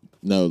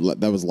 No,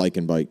 that was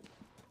Lichen Bite.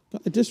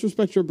 I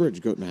disrespect your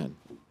bridge, goat man.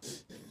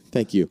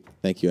 Thank you.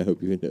 Thank you. I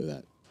hope you know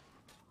that.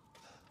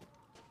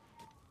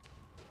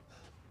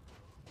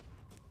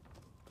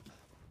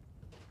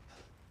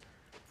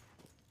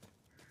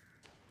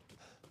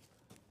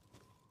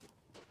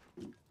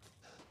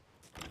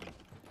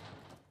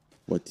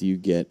 What do you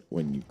get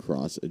when you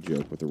cross a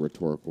joke with a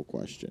rhetorical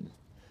question?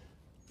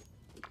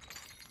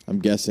 I'm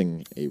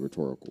guessing a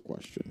rhetorical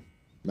question.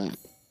 Map.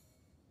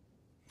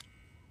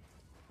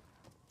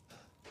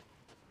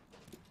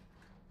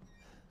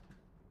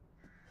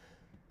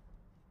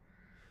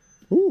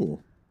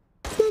 Ooh.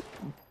 Boop.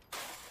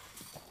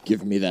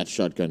 Give me that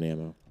shotgun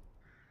ammo.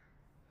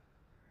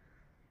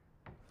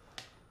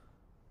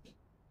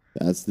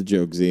 That's the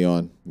joke,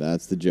 Xeon.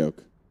 That's the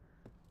joke.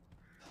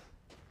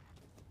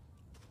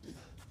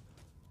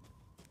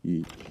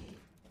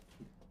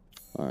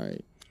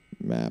 Alright.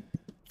 Map.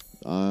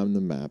 I'm the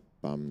map.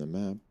 I'm the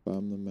map.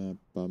 I'm the map.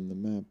 I'm the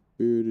map.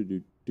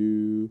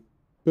 Boo-doo-doo-doo.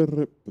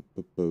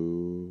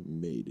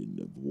 Maiden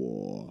of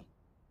War.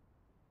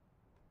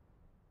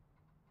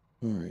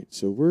 Alright,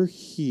 so we're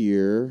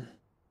here.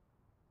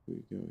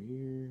 We go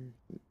here.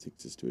 That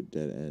takes us to a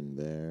dead end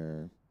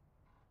there.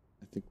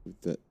 I think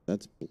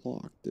that's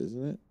blocked,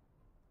 isn't it?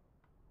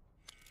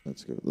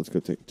 Let's go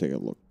take a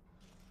look.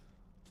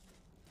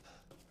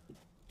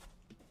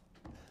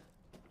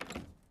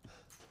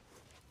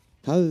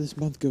 How did this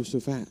month go so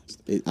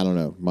fast? I don't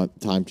know.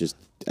 Time just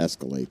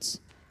escalates.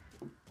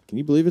 Can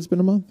you believe it's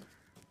been a month?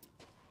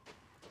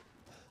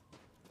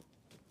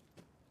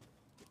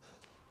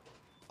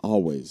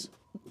 Always.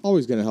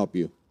 Always going to help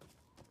you.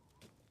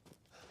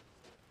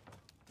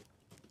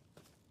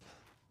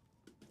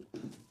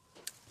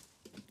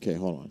 Okay,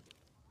 hold on.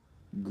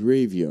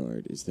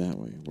 Graveyard is that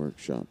way.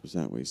 Workshop is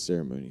that way.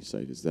 Ceremony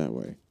site is that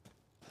way.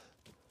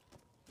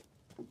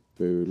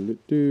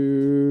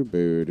 Boodle-doo,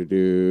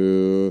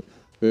 boodle-doo.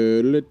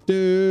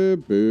 Boodle-doo,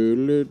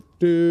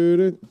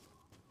 boodle-doo.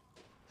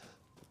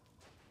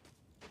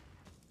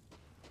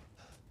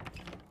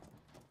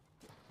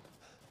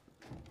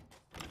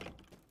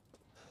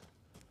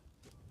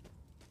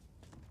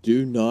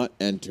 Do not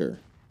enter.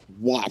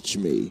 Watch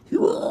me.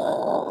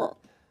 God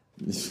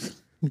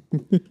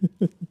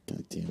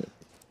damn it.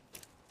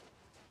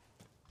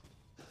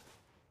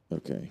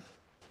 Okay.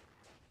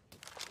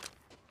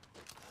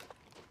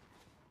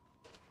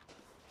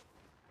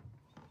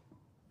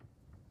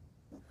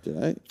 Did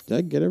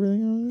I get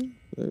everything out of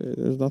there?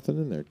 There's nothing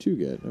in there to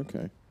get.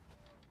 Okay.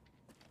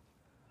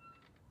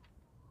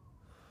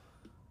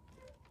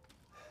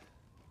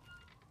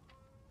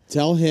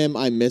 Tell him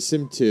I miss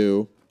him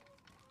too.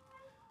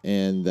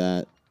 And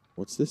that...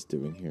 What's this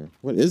doing here?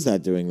 What is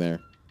that doing there?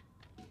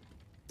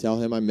 Tell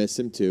him I miss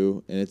him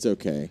too, and it's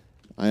okay.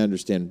 I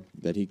understand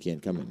that he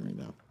can't come in right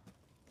now.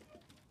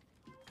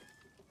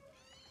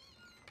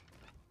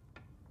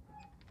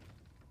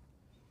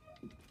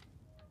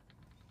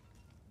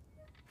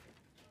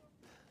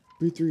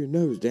 Breathe through your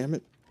nose, damn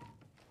it.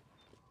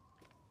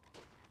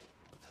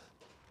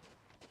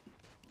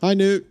 Hi,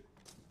 Newt.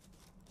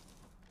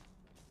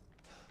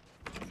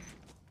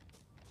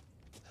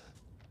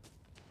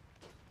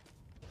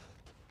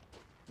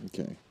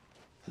 Okay.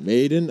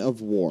 Maiden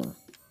of War.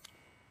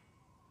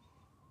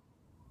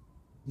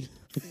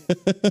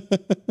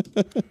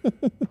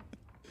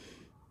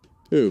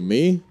 Who,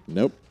 me?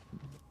 Nope.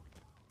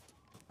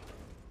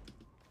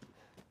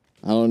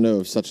 I don't know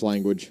of such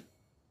language.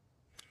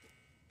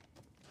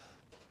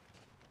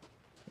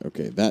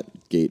 Okay,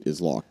 that gate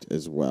is locked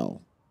as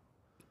well.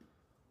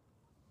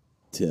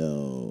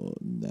 Till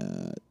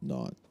that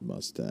not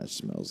mustache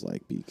smells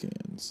like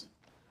pecans.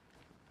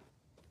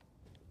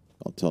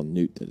 I'll tell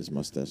Newt that his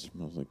mustache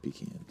smells like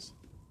pecans.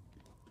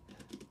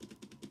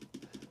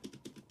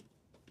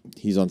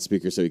 He's on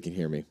speaker so he can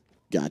hear me.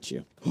 Got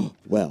you.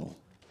 Well,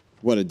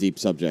 what a deep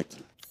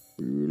subject.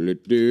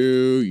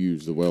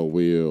 Use the well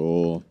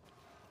wheel.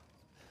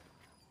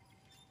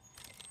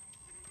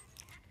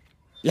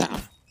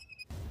 Yeah.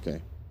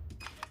 Okay.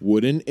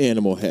 Wooden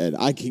animal head.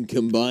 I can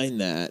combine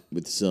that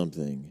with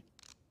something.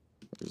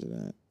 Where's it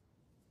at?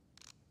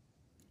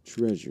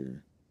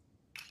 Treasure.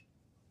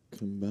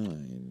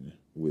 Combine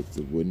with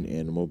the wooden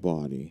animal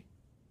body.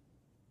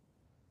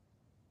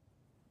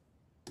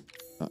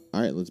 All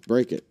right, let's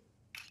break it.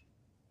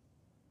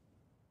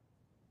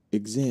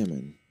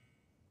 Examine.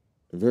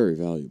 Very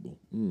valuable.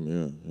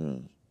 Yeah.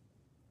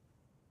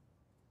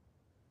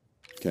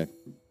 Okay.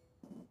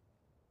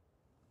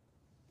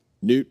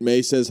 Newt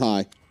May says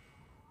hi.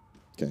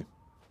 Okay.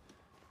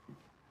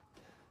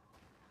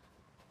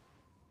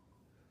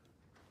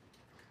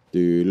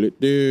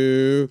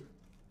 Do.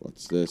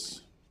 What's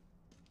this?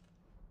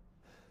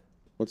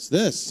 What's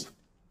this?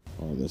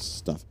 All this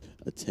stuff.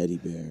 A teddy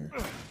bear.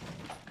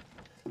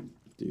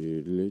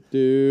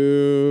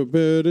 Doodly-doo,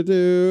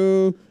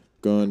 boo-doo-doo.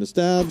 Gonna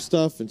stab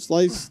stuff and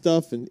slice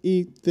stuff and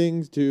eat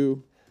things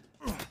too.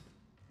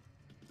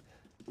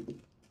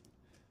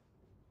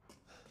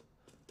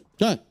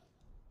 Ah.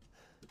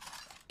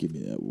 Give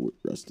me that wood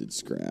rusted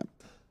scrap.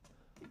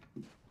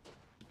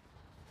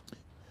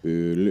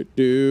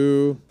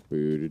 Boo-doo-doo,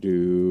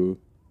 boo-doo-doo.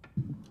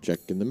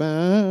 Checking the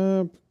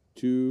map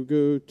to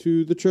go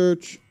to the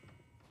church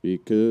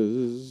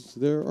because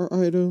there are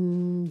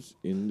items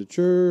in the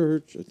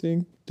church. I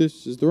think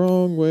this is the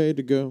wrong way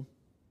to go.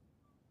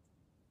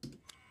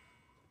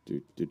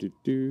 Do.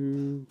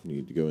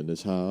 Need to go in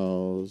this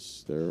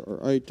house. There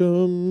are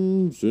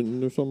items in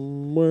there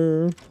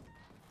somewhere.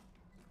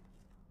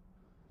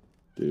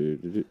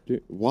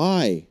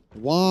 Why?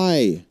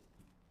 Why?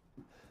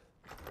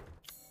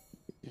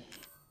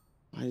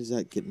 Why does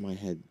that get in my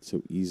head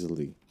so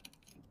easily?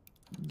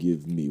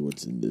 Give me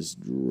what's in this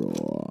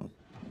drawer.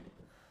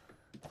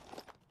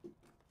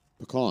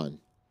 Pecan.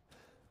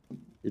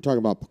 You're talking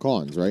about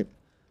pecans, right?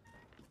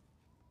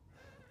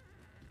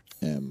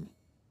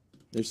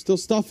 There's still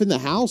stuff in the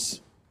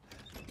house?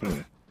 Come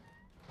here.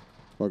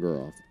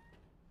 Bugger off.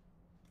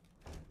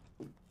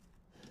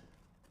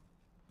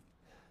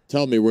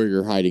 Tell me where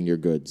you're hiding your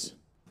goods.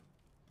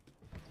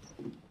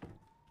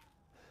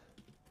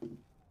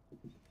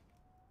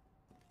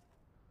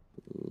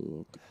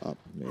 Look up,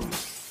 maybe.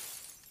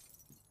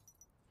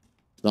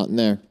 Not in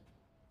there.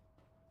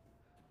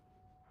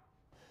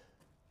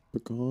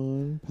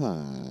 Pecan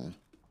pie.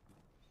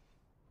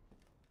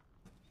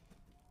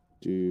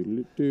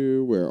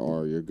 Doodle-doo. Where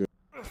are your goods?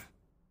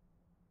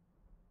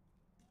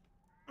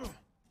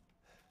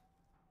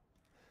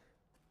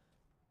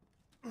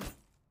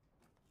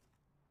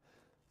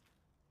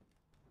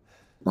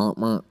 All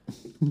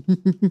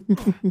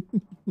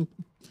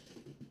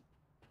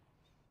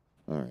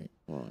right,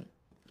 hold on.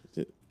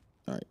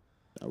 All right,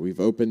 now we've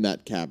opened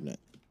that cabinet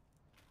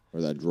or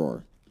that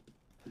drawer.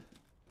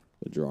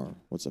 The drawer.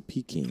 What's a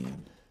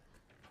pecan?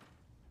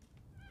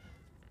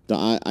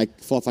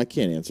 Fluff, I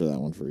can't answer that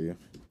one for you.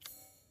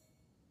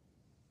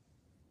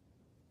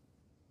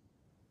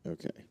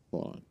 Okay,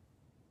 hold on.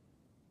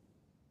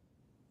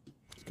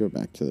 Let's go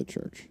back to the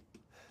church.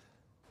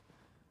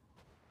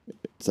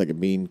 It's like a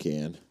bean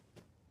can.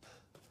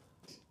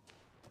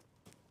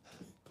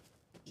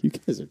 You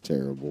guys are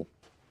terrible.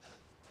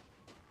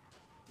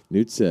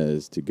 Newt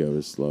says to go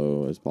as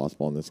slow as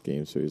possible in this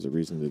game so he has a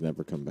reason to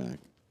never come back.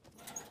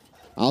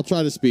 I'll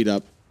try to speed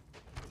up.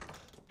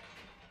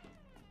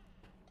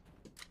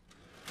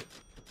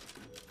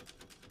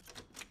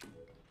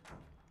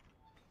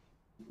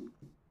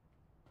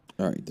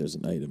 All right, there's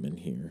an item in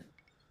here.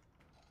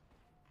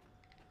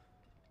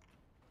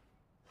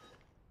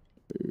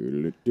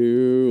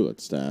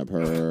 Let's stab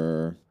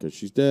her because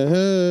she's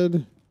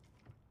dead.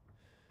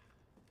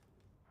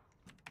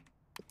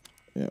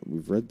 Yeah,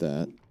 we've read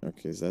that.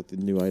 Okay, is that the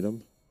new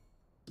item?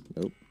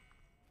 Nope.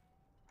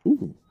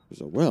 Ooh,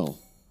 there's a well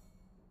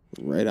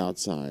right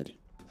outside.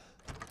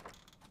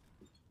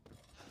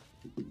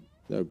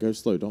 No, go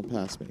slow. Don't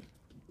pass me.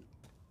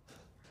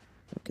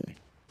 Okay.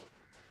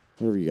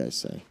 Whatever you guys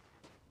say.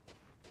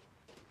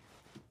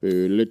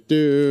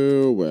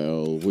 Boo-doo,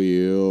 well,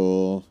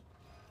 we'll...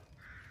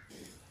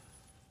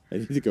 I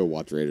need to go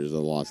watch Raiders of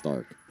the Lost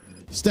Ark.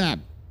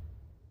 Stab!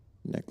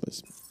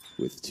 Necklace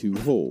with 2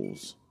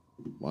 holes.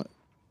 What?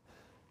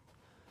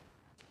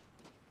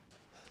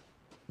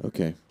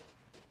 Okay.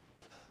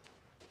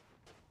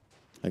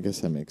 I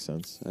guess that makes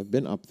sense. I've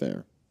been up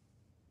there.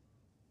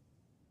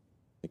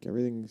 Like,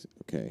 everything's...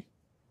 Okay.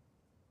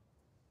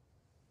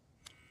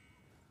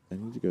 I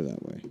need to go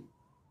that way.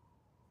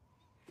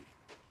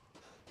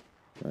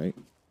 Right?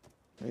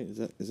 Right?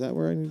 Is that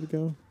where I need to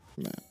go?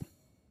 Map.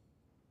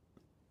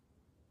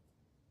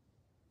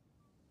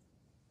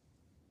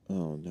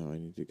 Oh, no, I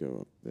need to go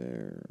up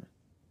there.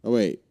 Oh,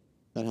 wait.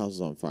 That house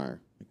is on fire.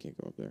 I can't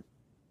go up there.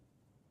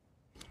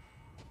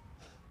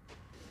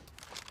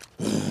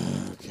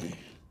 Okay.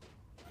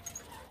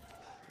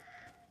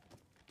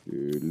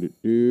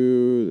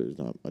 There's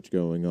not much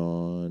going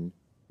on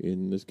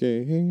in this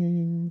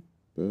game.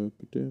 How do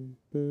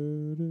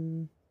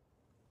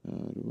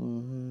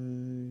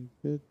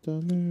I get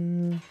down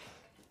there?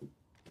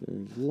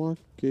 There's a lock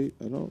gate.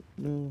 I don't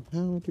know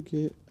how to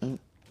get out.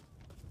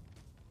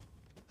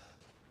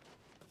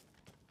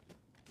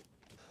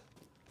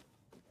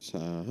 This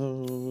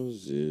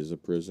house is a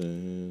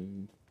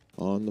prison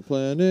on the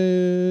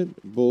planet.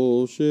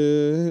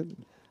 Bullshit.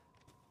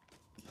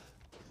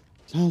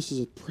 This house is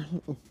a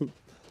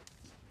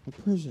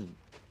prison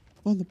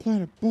on the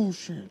planet.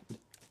 Bullshit.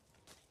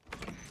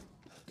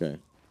 Okay.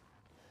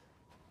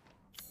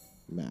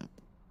 Map.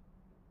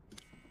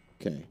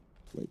 Okay.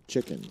 Wait,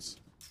 chickens.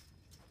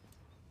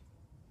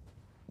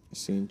 I've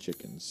seen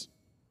chickens.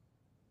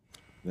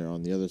 They're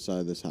on the other side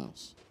of this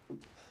house.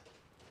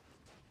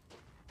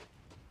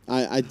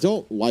 I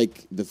don't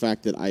like the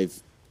fact that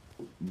I've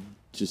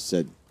just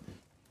said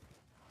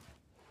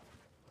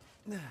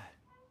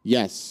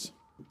yes.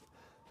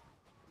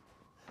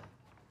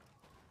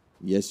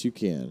 Yes, you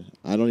can.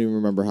 I don't even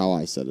remember how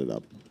I set it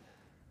up.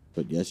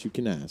 But yes, you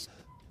can ask.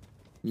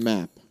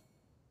 Map.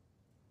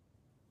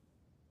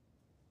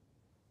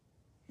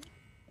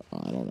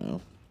 I don't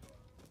know.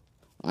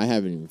 I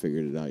haven't even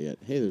figured it out yet.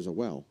 Hey, there's a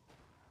well.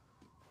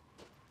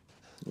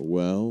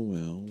 Well.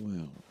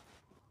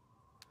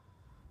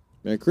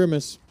 Merry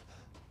Christmas.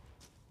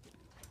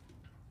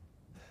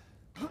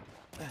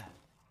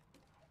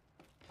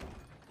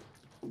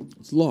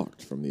 It's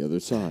locked from the other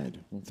side.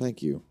 Well,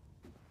 thank you.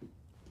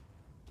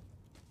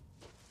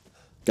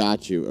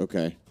 Got you.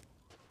 Okay.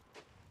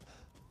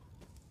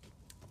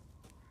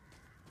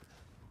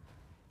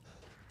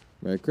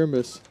 Merry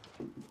Christmas.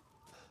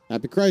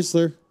 Happy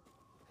Chrysler.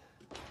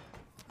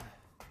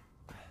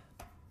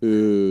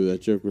 Ooh,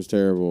 that joke was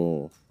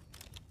terrible.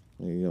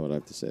 You know what I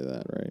have to say to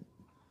that, right?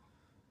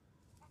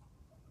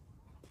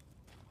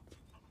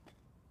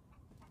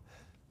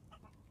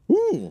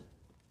 Ooh.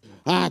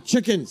 Ah,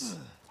 chickens.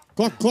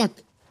 Cluck, cluck.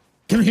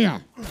 Come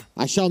here.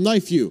 I shall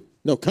knife you.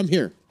 No, come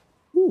here.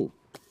 Ooh.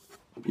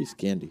 Piece of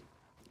candy.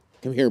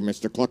 Come here,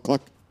 Mr. Cluck,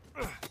 cluck.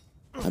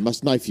 I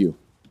must knife you.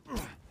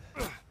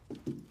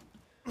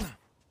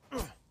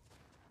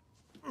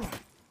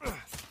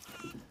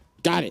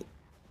 Got it.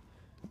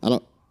 I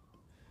don't...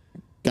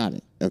 Got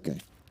it. Okay.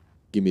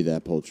 Give me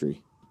that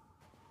poultry.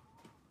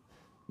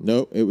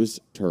 No, it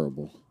was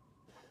terrible.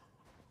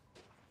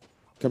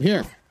 Come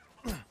here.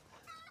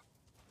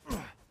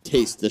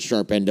 Taste the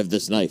sharp end of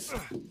this knife.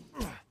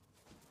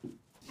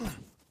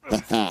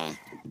 Ha ha.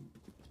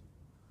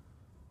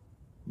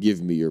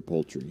 Give me your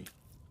poultry.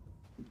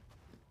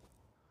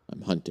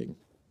 I'm hunting.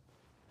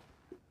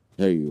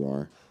 There you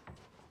are.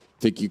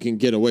 Think you can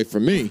get away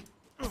from me?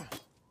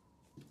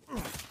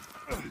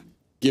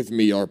 Give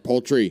me your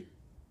poultry,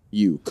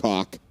 you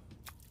cock.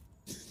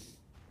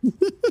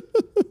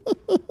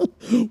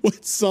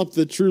 What's up,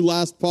 the true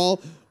last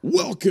Paul?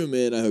 Welcome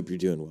in. I hope you're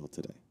doing well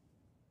today.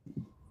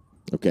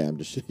 Okay, I'm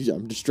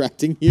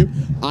distracting you.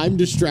 I'm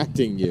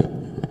distracting you.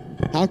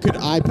 How could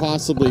I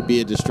possibly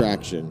be a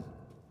distraction?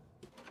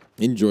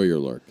 Enjoy your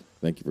lurk.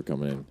 Thank you for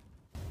coming in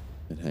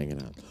and hanging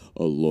out.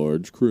 A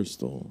large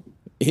crystal.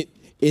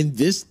 In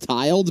this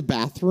tiled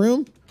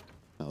bathroom?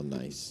 How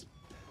nice.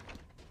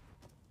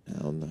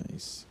 How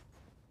nice.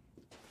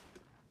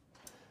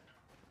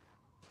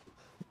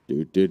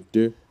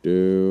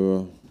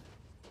 Do.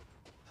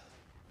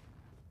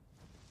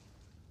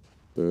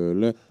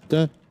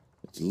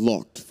 It's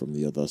locked from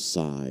the other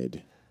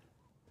side.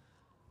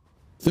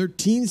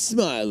 13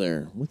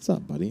 Smiler. What's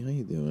up, buddy? How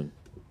you doing?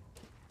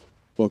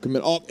 Welcome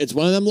in. Oh, it's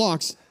one of them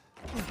locks.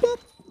 Boop.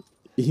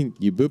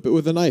 You boop it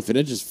with a knife, and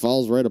it just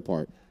falls right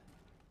apart.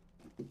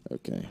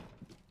 Okay.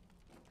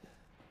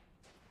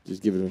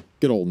 Just give it a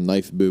good old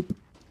knife boop.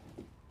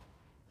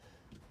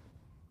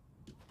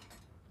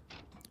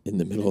 In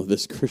the middle of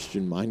this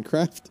Christian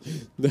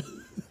Minecraft?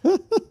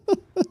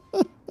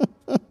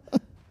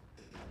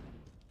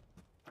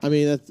 I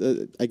mean, that's,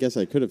 I guess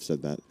I could have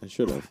said that. I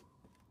should have.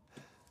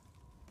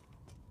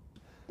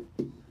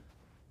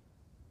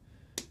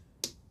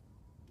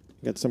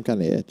 Got some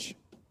kind of itch.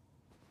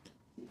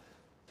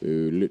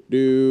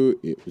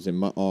 It was in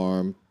my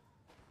arm.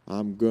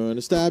 I'm gonna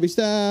stabby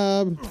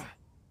stab.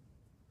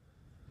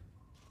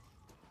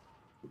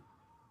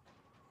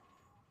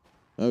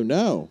 Oh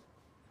no.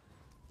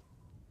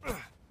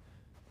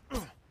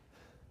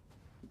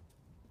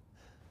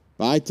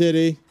 Bye,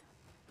 titty.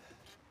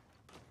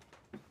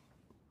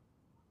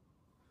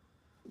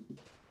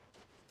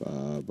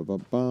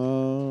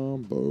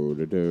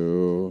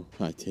 Bo-da-do.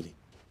 Hi, titty.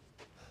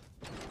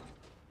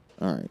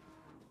 All right.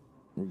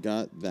 We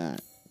got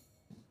that.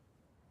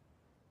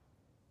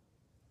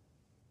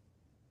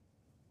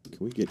 Can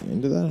we get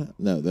into that?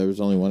 No, there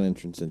was only one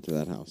entrance into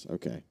that house.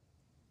 Okay.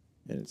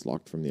 And it's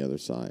locked from the other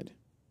side.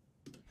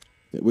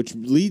 Which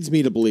leads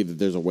me to believe that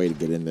there's a way to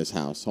get in this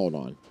house. Hold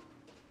on.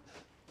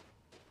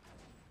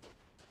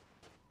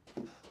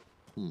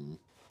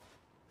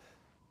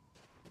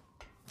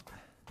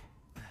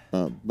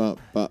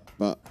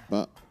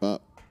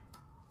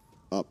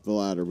 Up the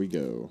ladder we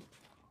go.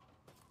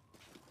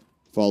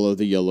 Follow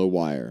the yellow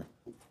wire.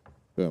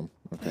 Boom.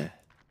 Okay.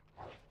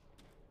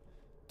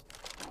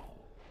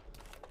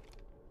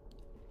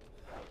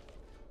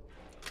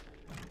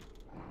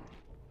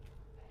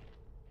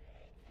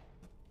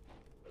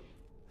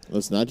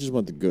 Listen, I just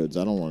want the goods.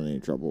 I don't want any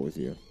trouble with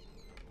you.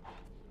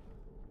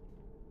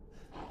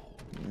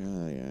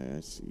 Yeah,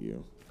 I see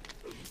you.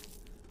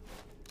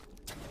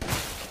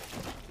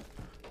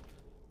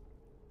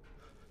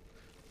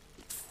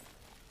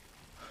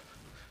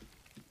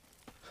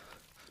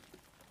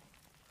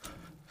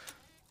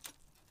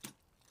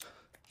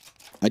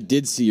 I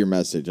did see your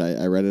message.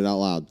 I read it out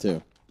loud,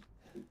 too.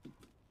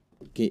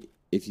 Okay,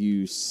 if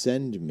you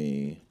send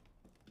me,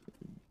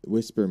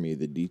 whisper me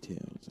the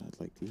details. I'd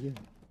like to hear.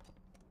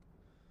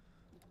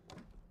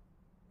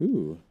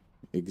 Ooh,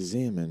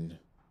 examine.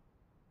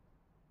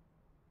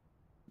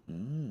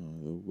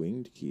 Oh, the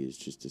winged key is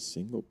just a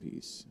single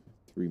piece.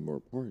 3 more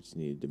parts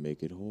needed to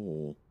make it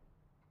whole.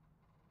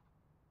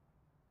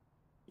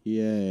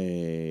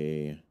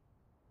 Yay.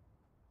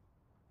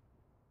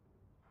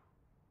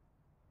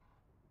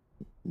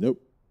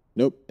 Nope.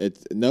 Nope.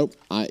 Nope.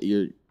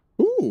 You're.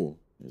 Ooh,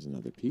 there's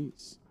another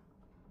piece.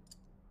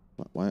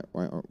 Why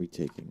aren't we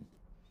taking?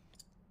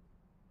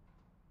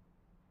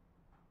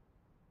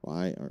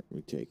 Why aren't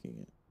we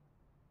taking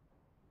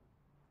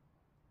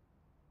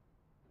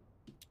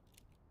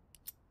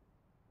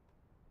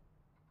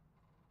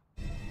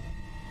it?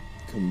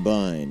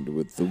 Combined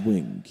with the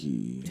wing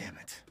key. Damn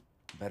it.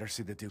 Better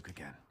see the Duke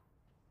again.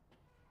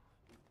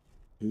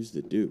 Who's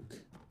the Duke?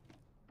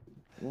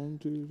 1,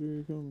 2,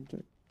 3, come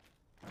take.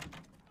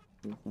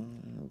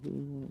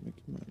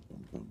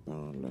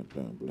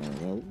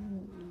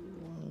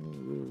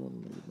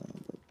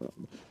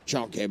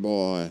 Chunky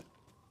boy.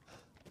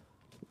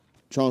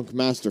 Chunk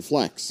Master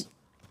Flex.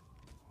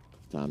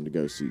 Time to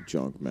go see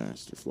Chunk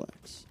Master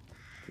Flex.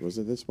 Was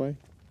it this way?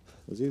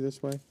 Was he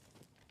this way?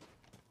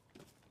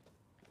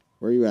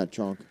 Where are you at,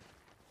 Chunk?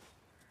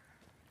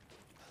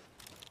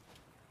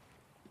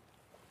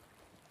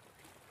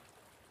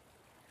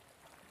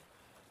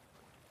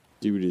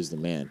 Dude is the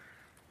man.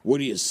 What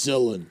are you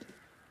selling?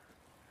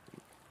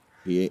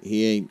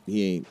 He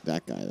ain't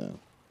that guy though.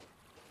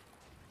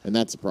 And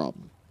that's a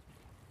problem.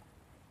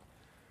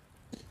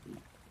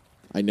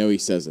 I know he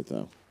says it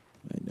though.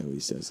 I know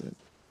he says it.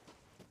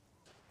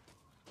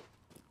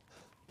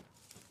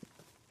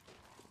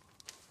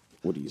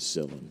 What are you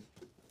selling?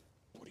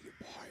 What are you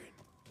buying?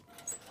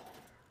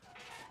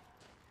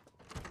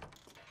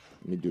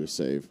 Let me do a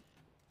save.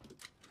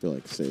 I feel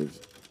like save.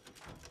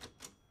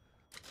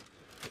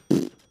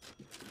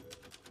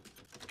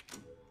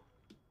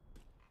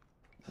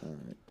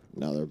 Alright.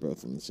 Now they're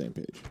both on the same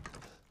page.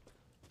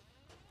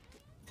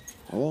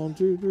 1,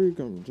 2, 3,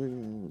 come take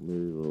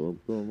me. Look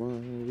so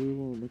fine, we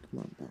won't make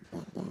my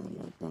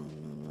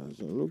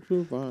look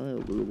so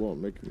fine, we won't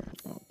make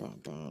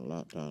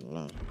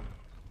my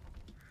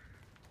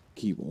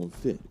Key won't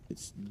fit.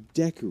 It's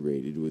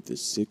decorated with a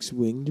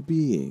 6-winged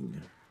being.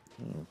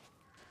 Oh.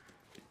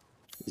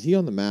 Is he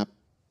on the map?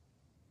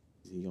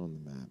 Is he on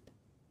the map?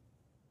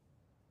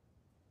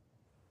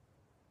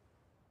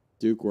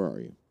 Duke, where are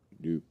you?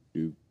 Duke,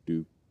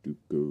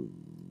 go.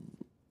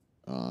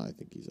 I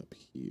think he's up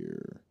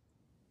here.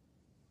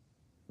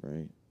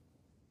 Right?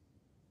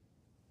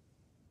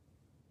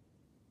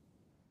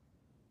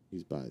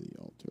 He's by the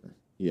altar.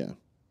 Yeah.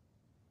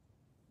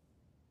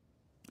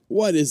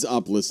 What is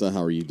up, Lissa?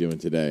 How are you doing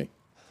today?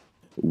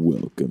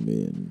 Welcome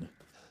in.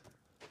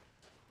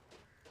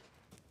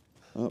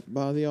 Up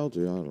by the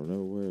altar. I don't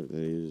know where that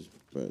is,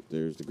 but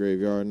there's the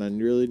graveyard, and I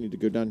really need to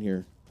go down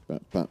here.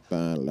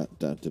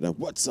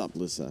 What's up,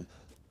 Lissa?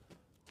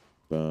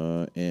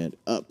 And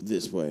up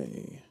this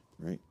way.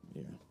 Right?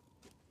 Yeah.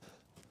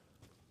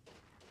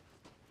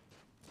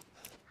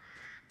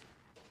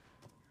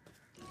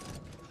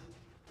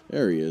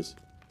 There he is.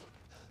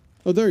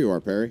 Oh, there you are,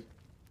 Perry.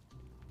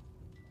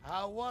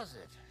 How was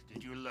it?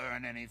 Did you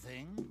learn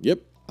anything? Yep,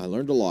 I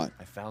learned a lot.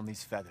 I found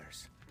these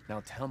feathers.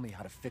 Now tell me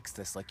how to fix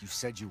this like you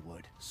said you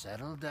would.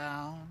 Settle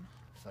down.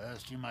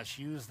 First, you must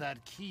use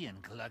that key and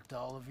collect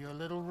all of your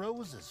little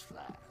roses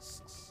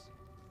flasks.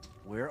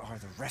 Where are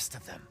the rest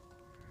of them?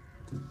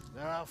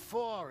 There are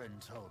 4 in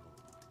total.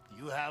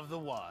 You have the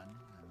one,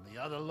 and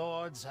the other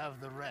lords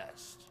have the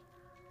rest.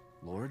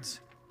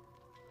 Lords?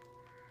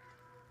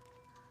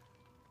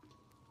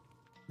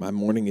 My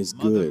morning is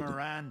Mother good.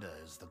 Miranda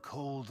is the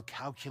cold,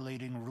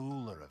 calculating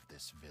ruler of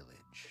this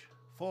village.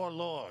 4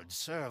 lords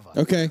serve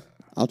under Okay, her.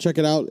 I'll check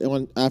it out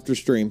after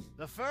stream.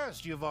 The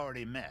first you've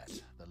already met,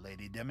 the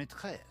Lady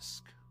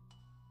Dimitrescu.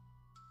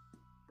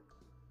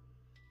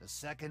 The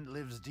second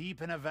lives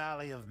deep in a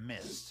valley of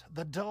mist,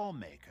 the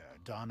doll-maker,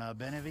 Donna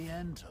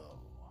Beneviento.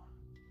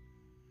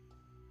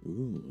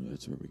 Ooh,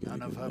 that's where we gotta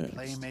None of go her next.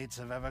 playmates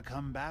have ever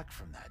come back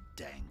from that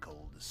dank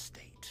old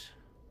estate.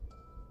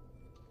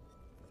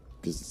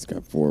 Because it's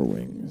got 4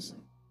 wings.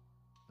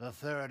 The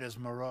third is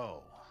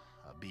Moreau,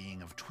 a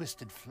being of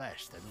twisted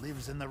flesh that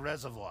lives in the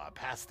reservoir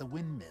past the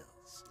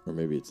windmills. Or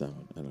maybe it's that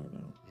one. I don't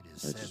know. It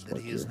is I said just that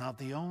work he is here. not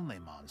the only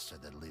monster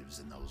that lives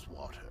in those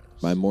waters.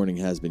 My morning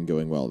has been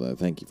going well, though.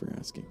 Thank you for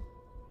asking.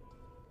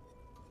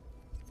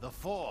 The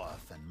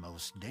fourth and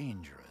most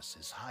dangerous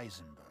is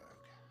Heisenberg.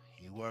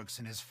 He works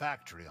in his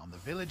factory on the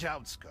village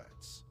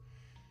outskirts.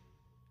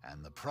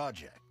 And the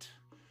project.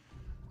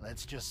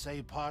 Let's just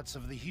say parts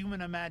of the human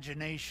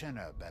imagination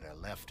are better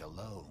left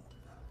alone.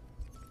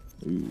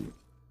 Ooh.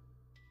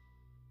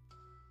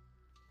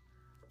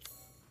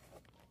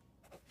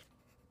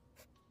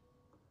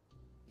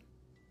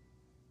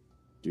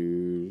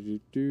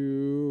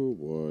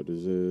 What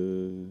is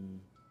it?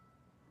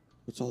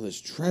 What's all this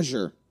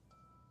treasure?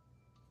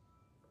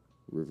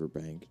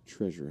 Riverbank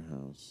Treasure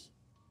House.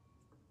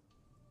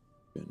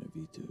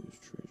 Benevito's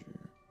treasure.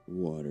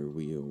 Water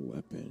wheel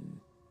weapon.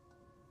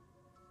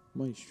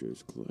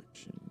 Maestro's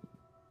collection.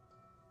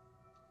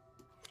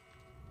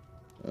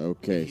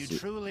 Okay, If you so,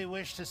 truly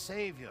wish to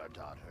save your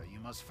daughter, you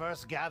must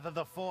first gather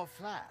the 4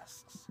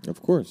 flasks.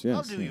 of course, yes.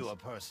 I'll do you yes. a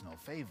personal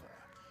favor.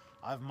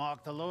 I've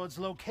marked the Lord's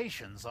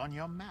locations on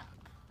your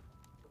map.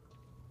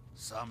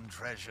 Some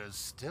treasures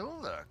still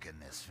lurk in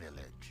this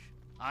village.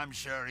 I'm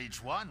sure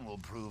each one will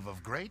prove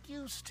of great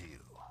use to you.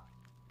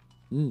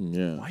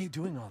 Yeah. Why are you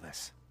doing all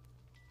this?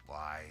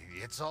 Why,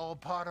 it's all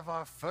part of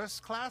our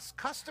first-class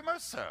customer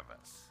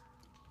service.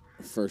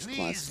 First class.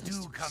 Please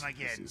do customers, come as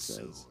again he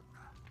soon. says.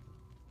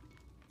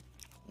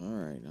 All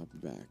right, I'll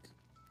be back.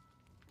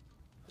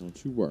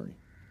 Don't you worry.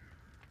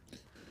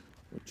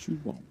 What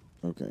you want?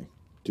 Okay.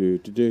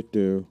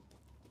 Do.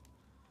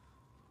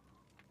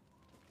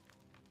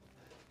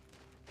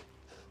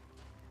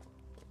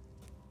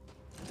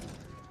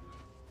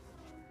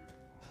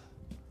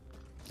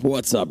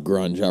 What's up,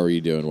 Grunge? How are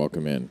you doing?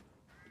 Welcome in.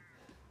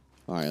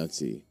 All right, let's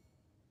see.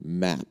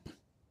 Map.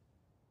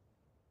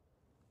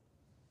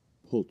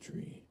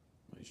 Poultry.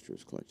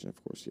 Maestro's collection,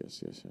 of course.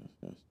 Yes.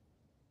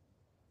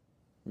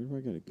 Where do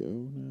I gotta go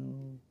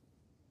now?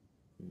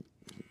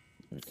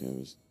 Okay, I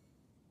was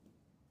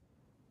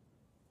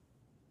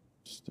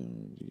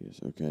Stone. Yes.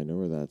 Okay, I know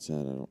where that's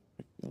at. I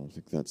don't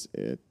think that's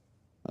it.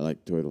 I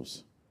like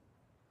turtles.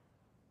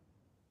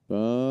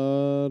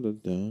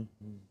 Ba-da-dum,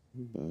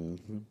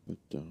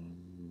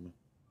 ba-dum-ba-dum.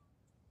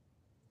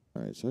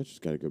 All right, so I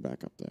just got to go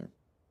back up there.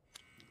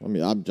 I'm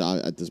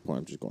at this point.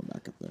 I'm just going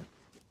back up there.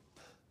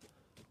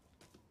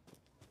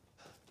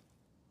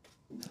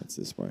 That's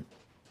this way.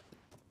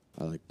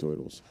 I like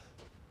turtles.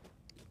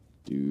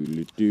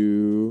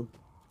 Do-do-do.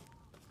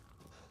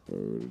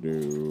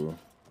 Do-do-do.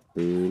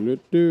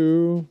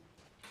 Do-do-do.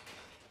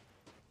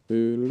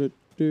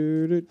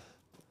 Do-do-do.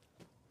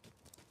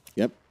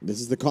 Yep,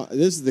 this is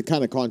the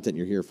kind of content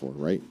you're here for,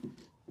 right?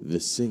 The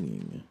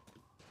singing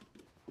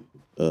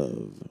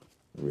of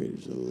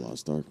Raiders of the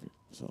Lost Ark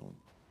song.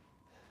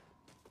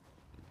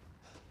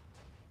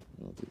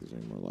 I don't think there's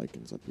any more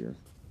lichens up here.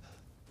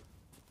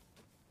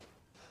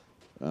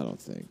 I don't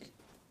think.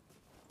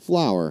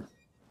 Flower.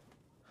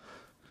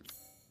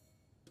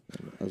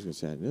 I was gonna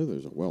say I know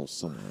there's a well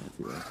somewhere up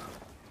here.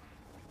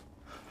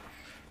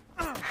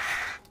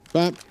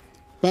 Bop,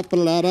 bop,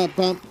 la da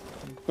bop,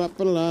 bop,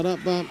 la da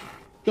bop.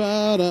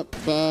 Da da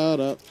ba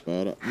da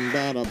ba da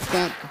ba da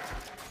bop,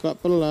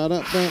 bop la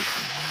da bop,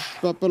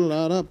 bop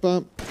la da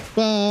bop,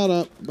 ba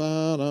da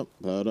ba da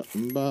ba da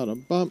ba da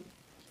bop,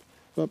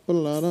 bop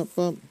la da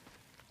bop,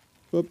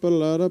 bop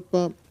la da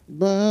bop,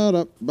 ba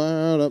da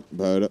ba da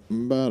ba da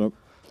ba da.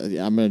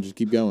 Yeah, I'm gonna just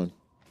keep going.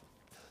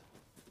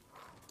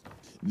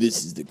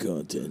 This is the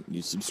content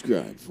you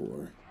subscribe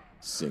for.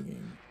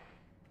 Singing.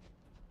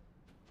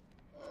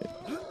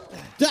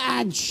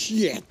 Ah,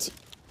 shit!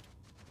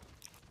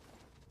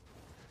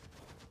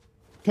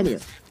 Come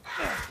here.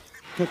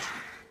 Touch.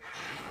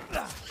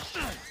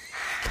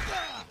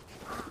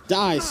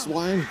 Die,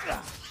 swine.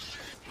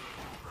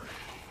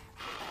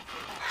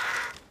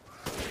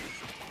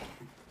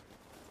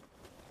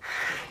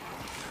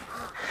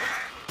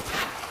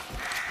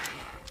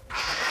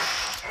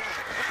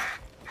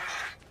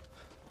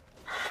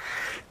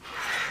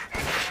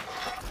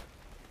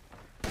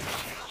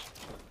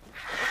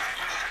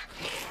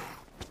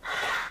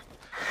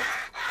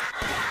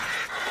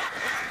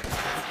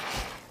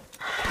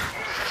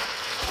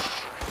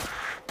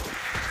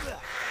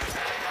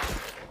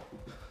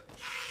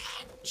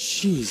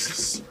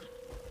 Jesus.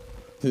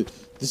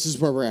 This is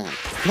where we're at.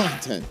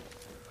 Content.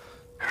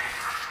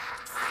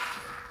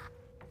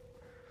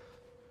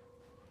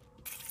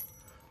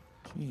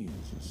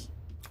 Jesus.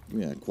 Give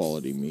me that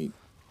quality meat.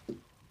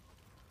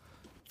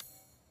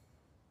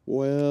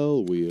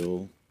 Well.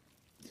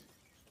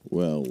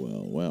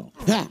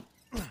 Ha!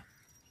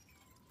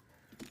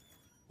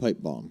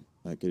 Pipe bomb.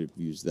 I could have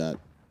used that.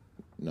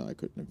 No, I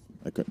couldn't have.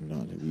 I could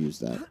not have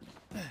used that.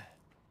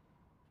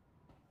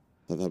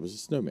 Thought that was a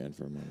snowman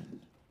for a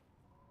moment.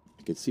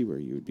 I could see where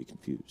you would be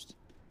confused.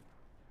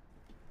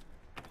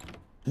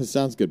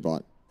 Sounds good,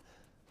 bot.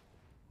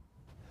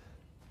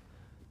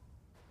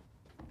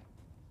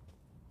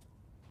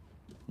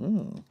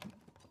 Oh.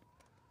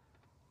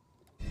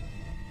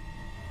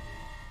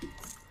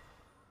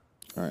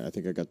 Alright, I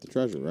think I got the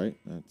treasure, right?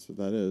 That's what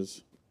that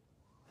is.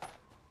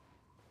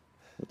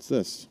 What's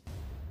this?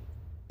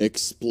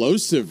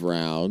 Explosive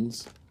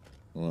rounds?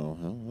 Well,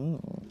 hello.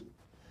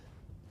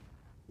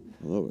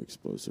 Hello,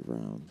 explosive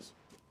rounds.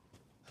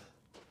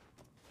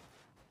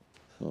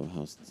 Oh,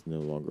 house that's no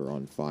longer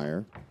on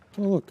fire.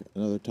 Oh, look,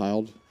 another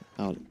tiled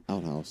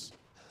outhouse.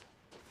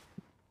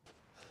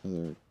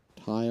 Another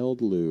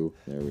tiled loo.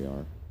 There we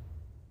are.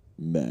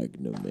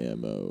 Magnum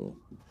ammo.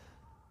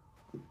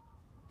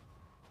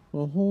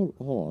 Well, hold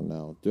on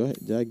now.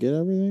 Did I get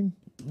everything?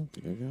 I don't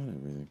think I got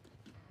everything.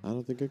 I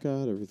don't think I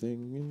got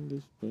everything in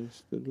this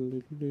place.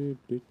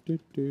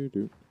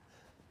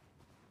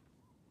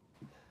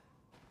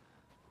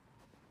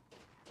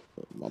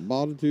 My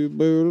body too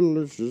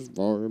delicious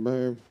for you,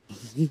 babe.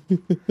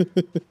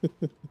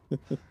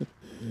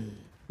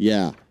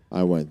 Yeah,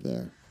 I went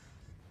there.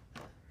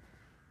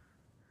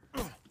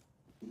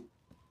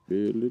 I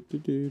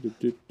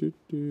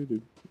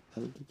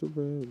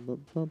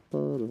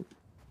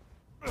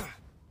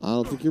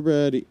don't think you're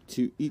ready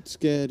to eat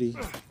scatty.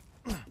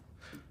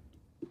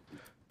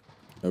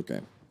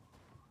 Okay.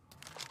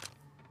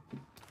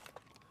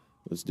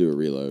 Let's do a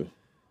reload.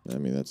 I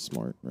mean, that's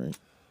smart, right?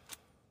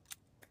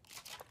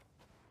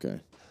 Okay.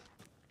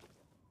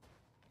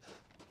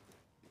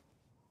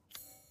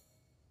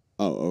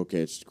 Oh, okay.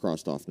 It's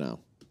crossed off now.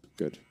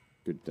 Good.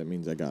 Good. That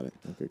means I got it.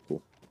 Okay,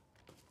 cool.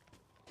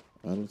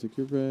 I don't think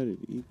you're ready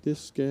to eat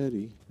this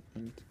scatty. I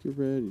don't think you're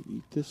ready to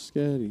eat this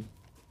scatty.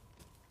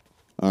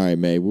 All right,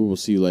 May. We will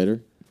see you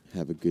later.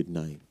 Have a good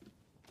night.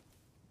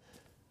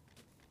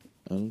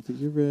 I don't think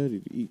you're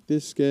ready to eat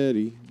this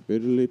scatty.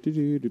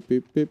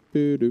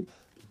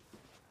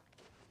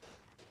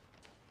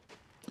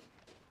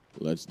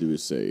 Let's do a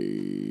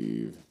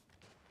save.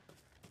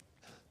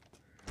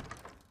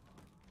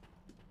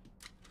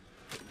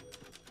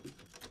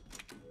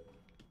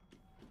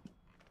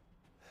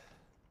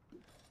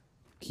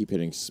 Keep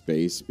hitting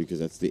space because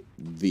that's the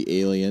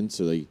alien,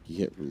 so like you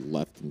hit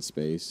left in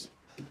space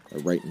or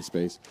right in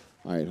space.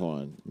 All right, hold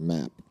on.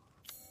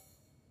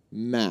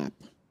 Map.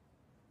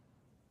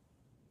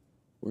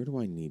 Where do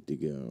I need to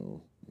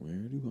go?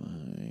 Where do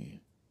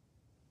I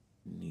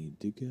need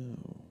to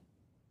go?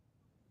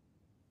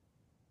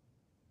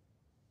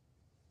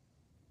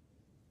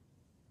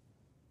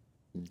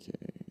 Okay,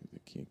 I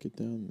can't get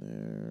down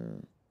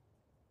there.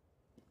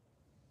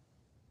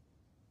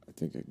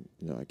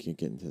 I can't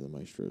get into the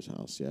maestro's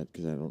house yet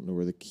because I don't know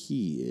where the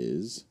key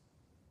is.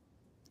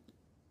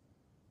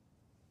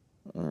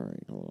 All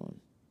right, hold on.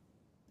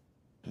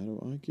 How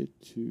do I get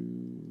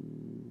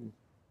to...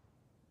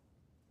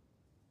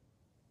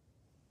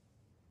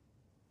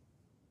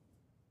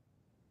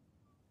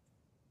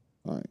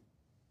 All right.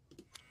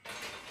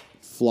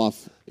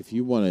 Fluff, if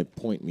you want to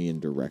point me in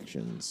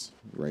directions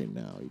right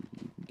now, you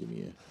can give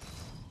me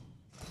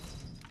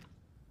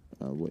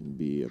a... I wouldn't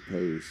be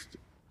opposed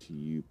to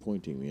you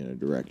pointing me in a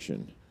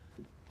direction.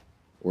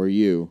 Or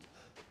you,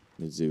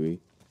 Mizui.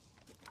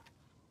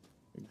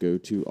 Go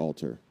to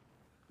altar.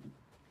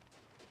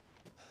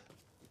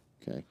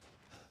 Okay.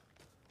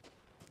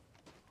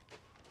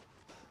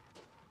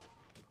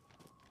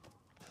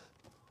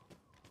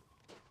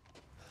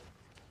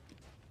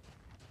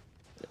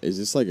 Is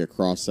this like a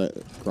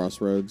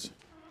crossroads?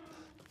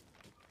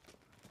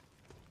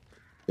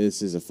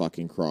 This is a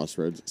fucking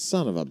crossroads.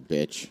 Son of a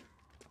bitch.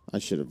 I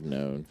should have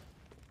known.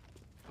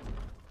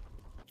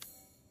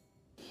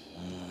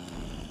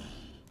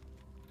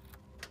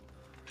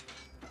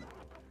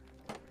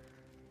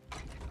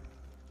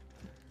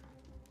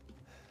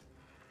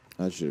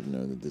 I should have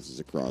known that this is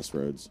a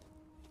crossroads.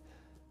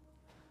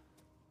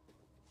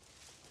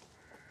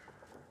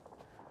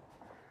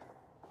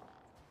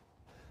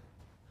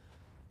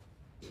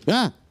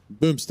 Ah!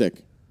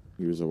 Boomstick.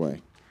 He was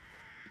away.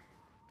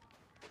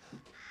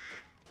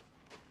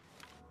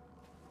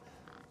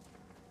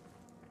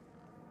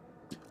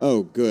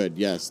 Oh, good.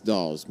 Yes,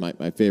 dolls.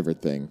 My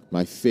favorite thing.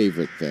 My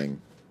favorite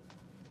thing.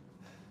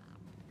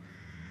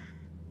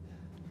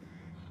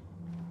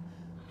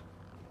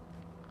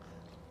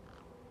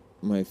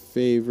 My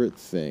favorite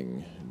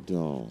thing.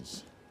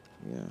 Dolls.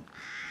 Yeah.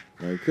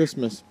 Merry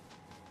Christmas.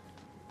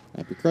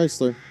 Happy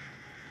Chrysler.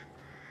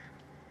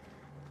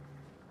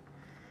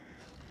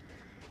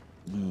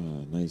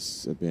 Oh,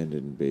 nice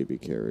abandoned baby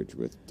carriage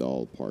with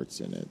doll parts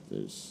in it.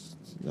 There's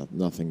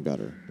nothing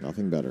better.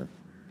 Nothing better.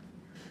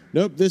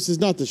 Nope, this is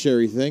not the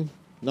Sherry thing.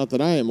 Not that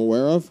I am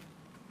aware of.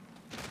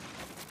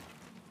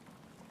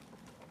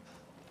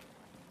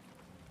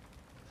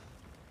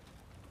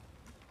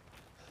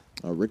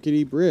 A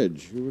rickety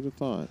bridge. Who would have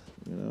thought,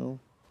 you know?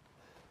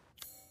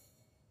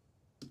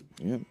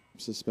 Yep,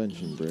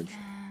 suspension bridge.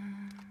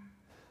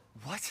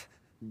 What?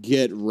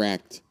 Get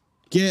wrecked.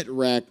 Get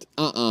wrecked.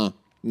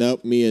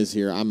 Nope, Mia's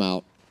here. I'm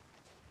out.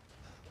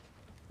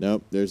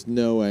 Nope, there's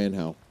no way in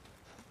hell.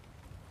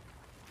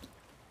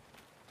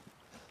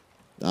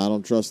 I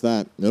don't trust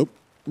that. Nope.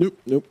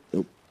 Nope.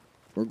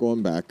 We're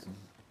going back.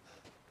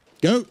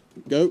 Goat.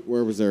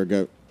 Where was there a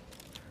goat?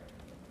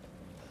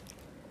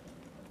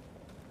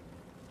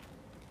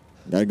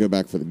 Gotta go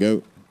back for the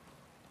goat.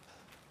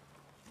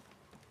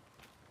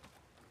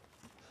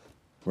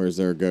 Where's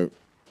there a goat?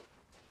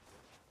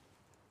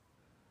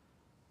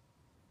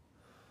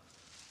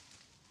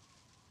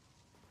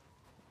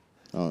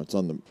 Oh, it's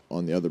on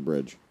the other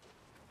bridge.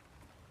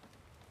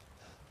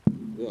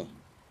 Ugh.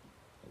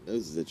 My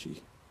nose is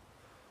itchy.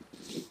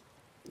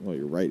 Well,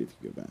 you're right if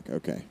you go back.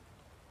 Okay.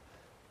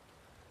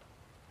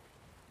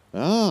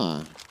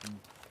 Ah.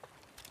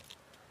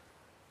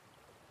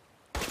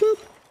 Boop.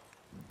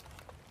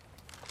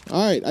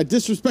 All right, I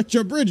disrespect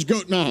your bridge,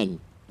 goat man.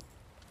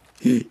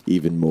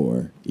 Even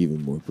more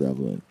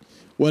prevalent.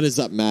 What is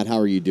up, Matt? How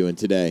are you doing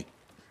today?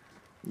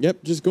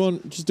 Yep, just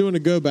doing a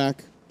go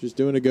back.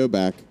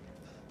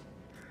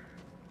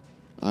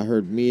 I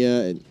heard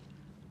Mia and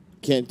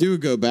can't do a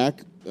go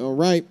back. All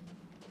right.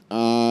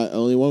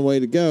 Only one way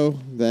to go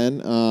then,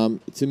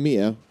 to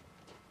Mia.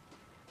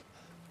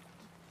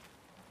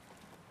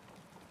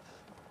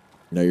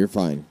 No, you're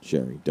fine,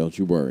 Sherry. Don't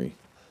you worry.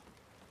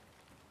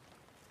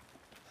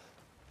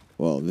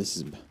 Well,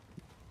 this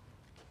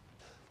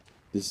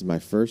is my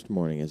first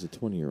morning as a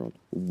 20-year-old.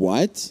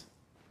 What?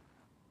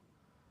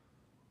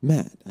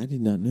 Matt, I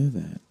did not know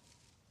that.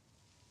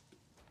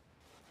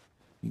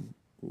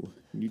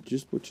 You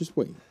just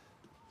wait.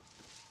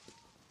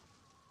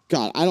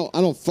 God, I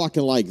don't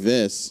fucking like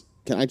this.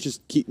 Can I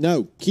just keep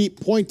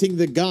pointing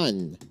the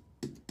gun.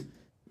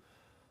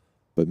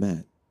 But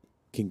Matt,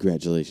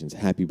 congratulations.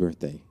 Happy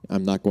birthday.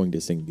 I'm not going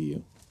to sing to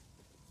you.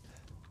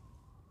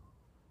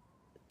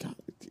 God,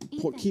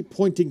 keep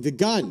pointing the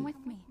gun. Come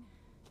with me.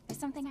 There's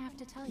something I have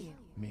to tell you.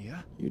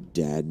 Mia? Your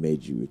dad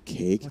made you a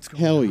cake? What's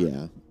going Hell on?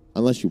 yeah.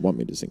 Unless you want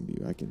me to sing to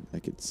you. I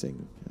could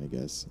sing, I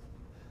guess.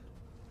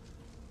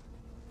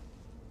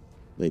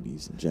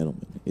 Ladies and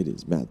gentlemen, it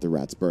is Matt the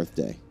Rat's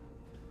birthday.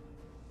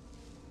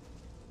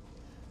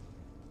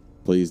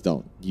 Please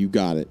don't. You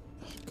got it.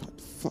 Oh,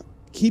 God, fuck.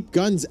 Keep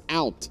guns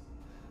out.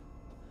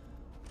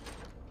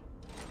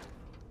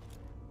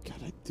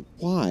 God,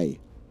 why?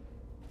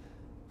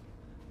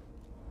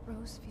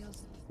 Rose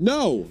feels...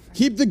 No!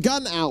 Keep the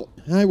gun out.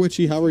 Hi,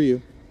 Witchy. How are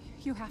you?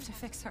 You have to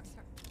fix her.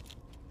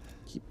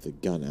 Keep the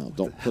gun out.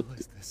 Don't What put... the hell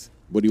is this?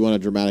 What do you want a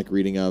dramatic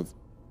reading of?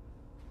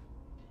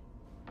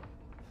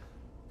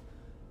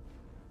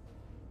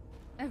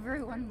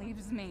 Everyone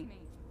leaves me.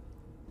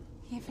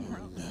 Even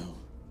Rose. No.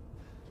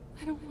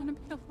 I don't want to be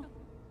alone.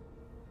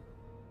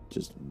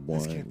 Just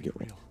This can't one. be Get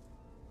real.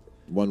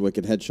 one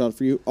wicked headshot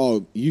for you.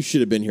 Oh, you should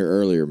have been here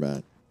earlier,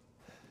 Matt.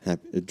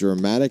 A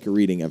dramatic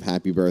reading of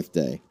Happy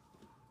Birthday.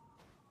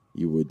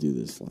 You would do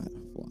this fluff.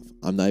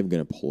 I'm not even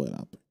gonna pull it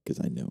up because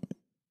I know it,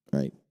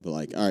 right? But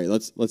like, all right,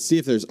 let's see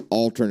if there's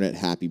alternate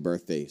Happy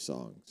Birthday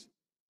songs,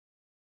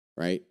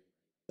 right?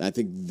 I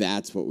think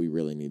that's what we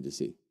really need to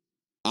see.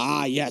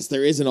 Ah, yes,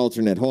 there is an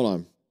alternate. Hold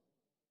on.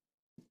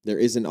 There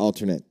is an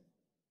alternate.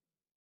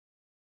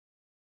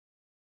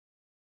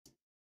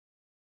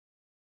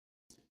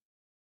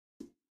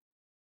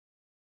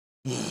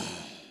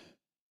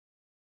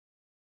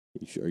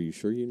 Are you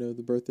sure you know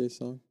the birthday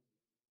song?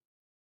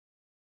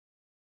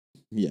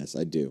 Yes,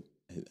 I do.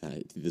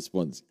 This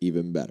one's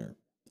even better.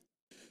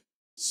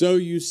 So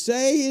you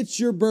say it's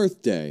your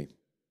birthday.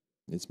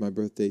 It's my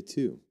birthday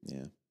too.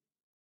 Yeah.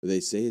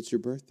 They say it's your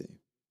birthday.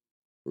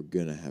 We're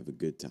gonna have a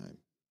good time.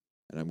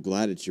 And I'm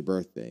glad it's your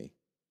birthday.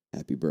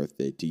 Happy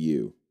birthday to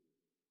you.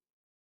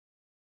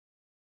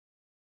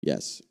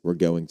 Yes, we're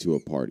going to a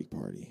party.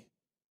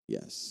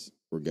 Yes,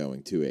 we're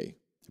going to a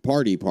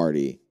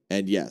party.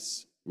 And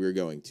yes, we're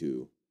going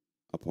to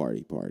a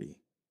party.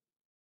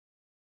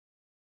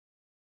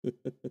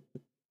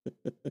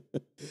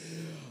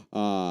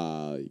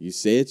 You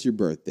say it's your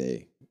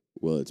birthday.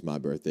 Well, it's my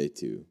birthday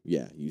too.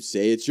 Yeah, you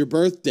say it's your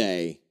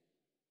birthday.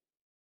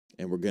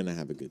 And we're going to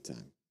have a good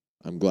time.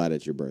 I'm glad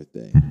it's your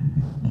birthday.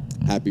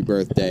 Happy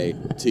birthday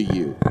to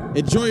you.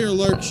 Enjoy your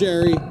lurk,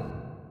 Sherry.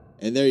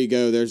 And there you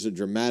go. There's a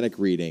dramatic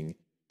reading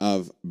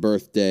of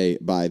Birthday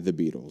by the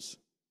Beatles.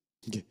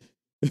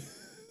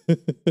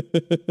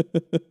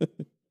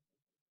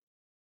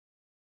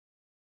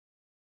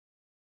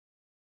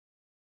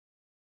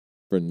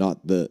 For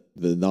not the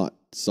not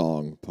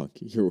song,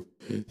 Punky.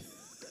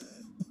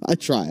 I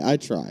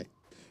try.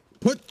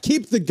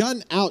 Keep the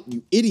gun out,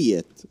 you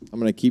idiot. I'm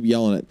gonna keep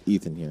yelling at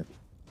Ethan here.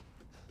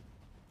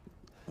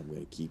 I'm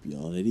gonna keep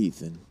yelling at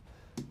Ethan.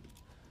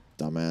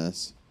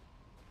 Dumbass.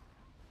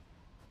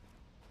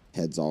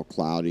 Head's all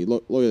cloudy.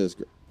 Look at this.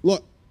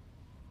 Look.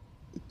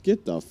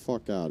 Get the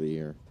fuck out of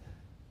here.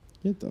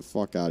 Get the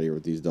fuck out of here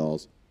with these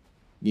dolls.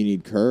 You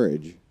need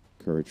courage.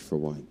 Courage for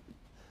what?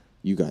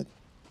 You got...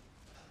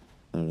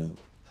 I don't know.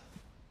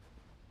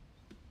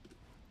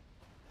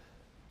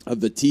 Of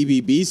the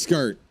TBB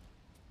skirt.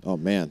 Oh,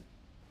 man.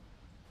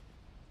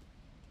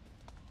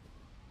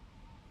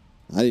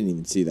 I didn't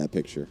even see that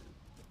picture.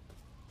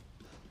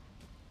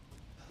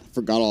 I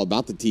forgot all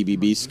about the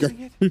TBB skirt.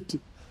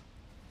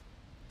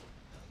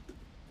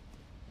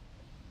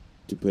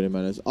 To put in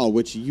my nose. Oh,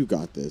 Witchy, you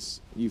got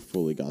this. You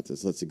fully got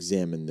this. Let's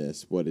examine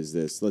this. What is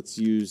this? Let's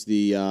use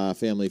the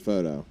family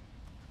photo.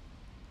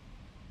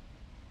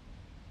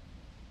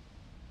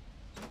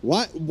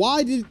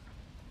 Why did...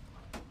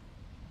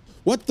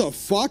 What the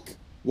fuck?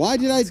 Why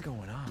did What's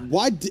going on?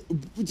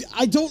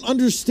 I don't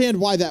understand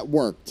why that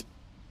worked.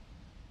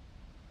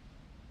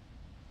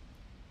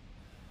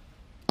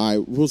 All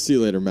right, we'll see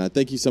you later, Matt.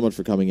 Thank you so much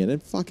for coming in.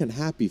 And fucking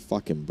happy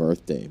fucking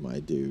birthday, my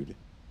dude.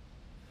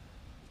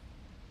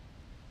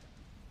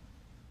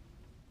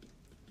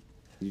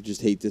 You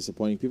just hate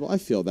disappointing people? I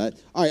feel that.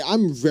 All right,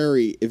 I'm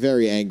very,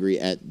 very angry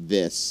at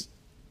this.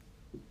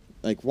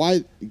 Like,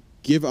 why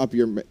give up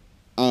your...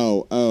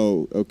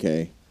 Oh,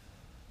 okay.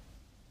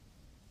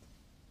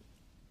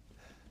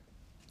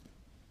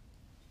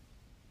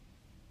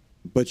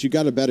 But you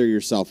got to better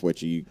yourself,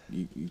 Witchy.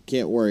 You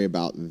can't worry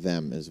about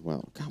them as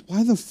well. God,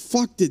 why the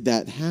fuck did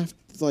that have...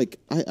 Like,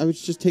 I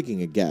was just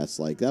taking a guess.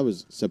 Like, that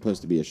was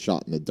supposed to be a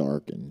shot in the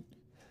dark, and...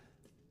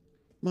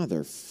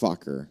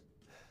 Motherfucker.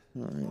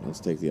 All right, let's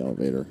take the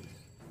elevator.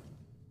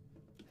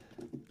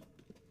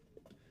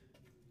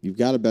 You've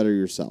got to better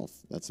yourself.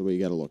 That's the way you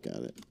got to look at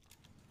it.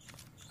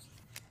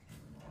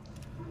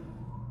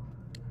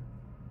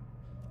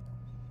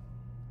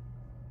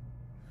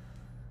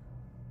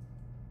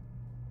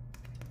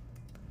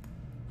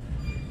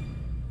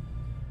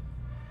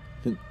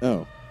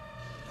 Oh.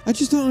 I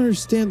just don't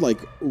understand, like,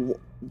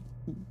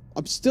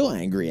 I'm still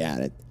angry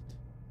at it.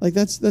 Like,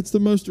 that's the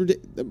most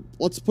ridiculous.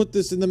 Let's put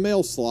this in the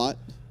mail slot.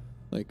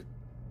 Like,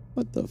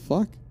 what the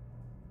fuck?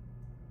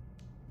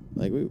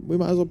 Like, we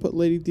might as well put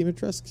Lady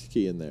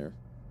Dimitrescu in there.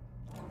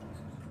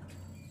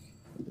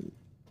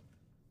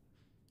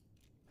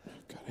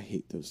 God, I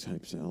hate those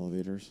types of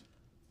elevators.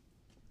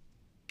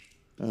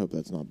 I hope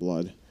that's not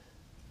blood.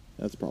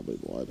 That's probably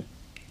blood.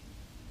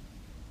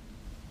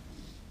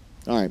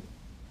 All right.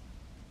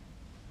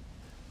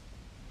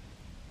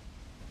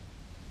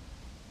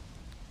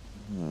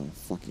 Oh,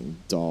 fucking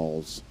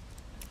dolls.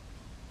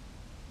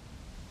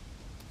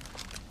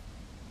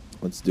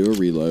 Let's do a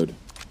reload.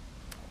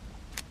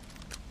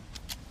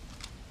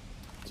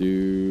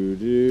 Do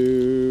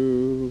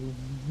do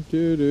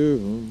do do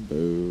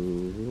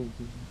boom.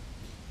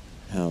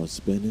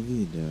 House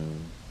Benevino.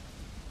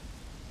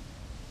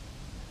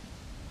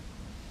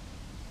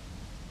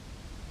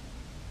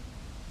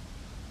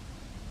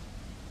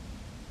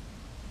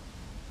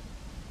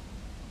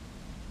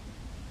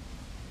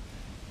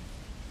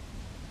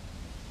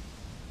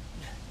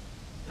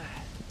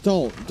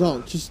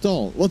 Just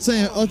don't. What's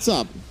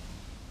up?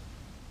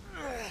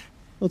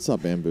 What's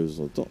up,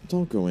 Bamboozle?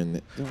 Don't go in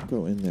there. Don't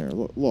go in there.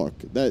 Look,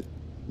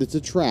 it's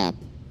a trap.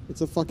 It's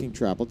a fucking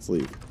trap. Let's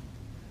leave.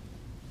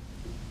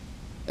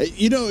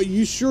 You know,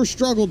 you sure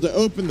struggled to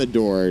open the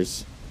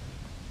doors.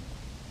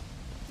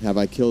 Have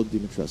I killed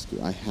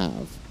Dimitrescu? I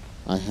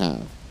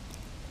have.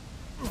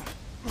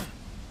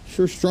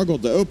 Sure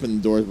struggled to open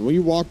the doors, but when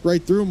you walked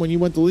right through them when you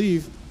went to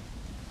leave.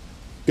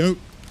 Go.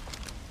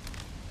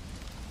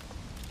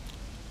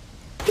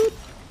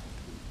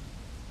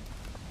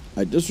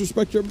 I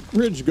disrespect your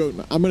bridge, goat.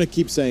 I'm going to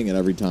keep saying it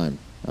every time.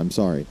 I'm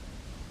sorry.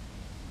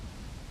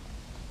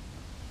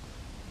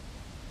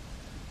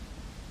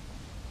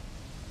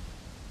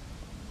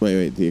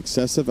 Wait. The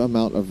excessive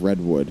amount of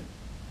redwood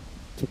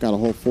took out a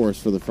whole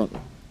forest for the front.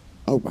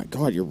 Oh my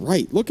God, you're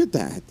right. Look at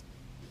that.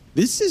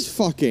 This is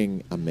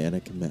fucking a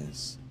manic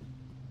mess.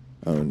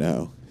 Oh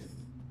no.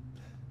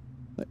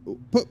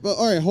 But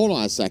all right, hold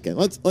on a second.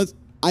 Let's.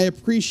 I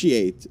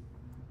appreciate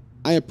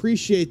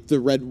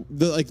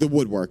the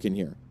woodwork in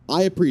here.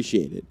 I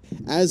appreciate it.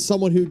 As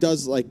someone who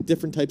does like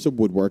different types of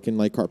woodwork and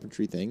like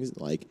carpentry things,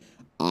 like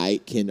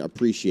I can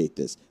appreciate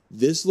this.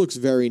 This looks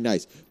very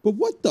nice. But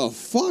what the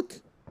fuck?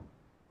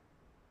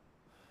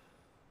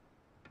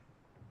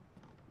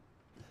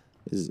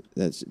 This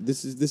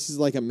is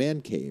like a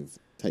man cave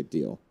type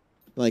deal.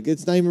 Like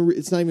it's not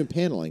even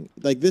paneling.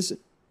 Like this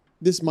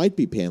might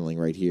be paneling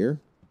right here.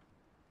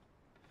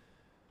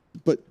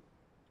 But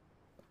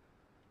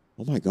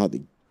oh my God,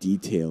 the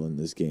detail in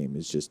this game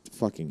is just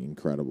fucking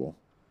incredible.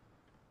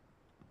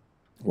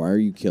 Why are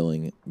you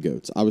killing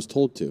goats? I was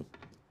told to.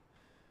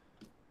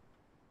 I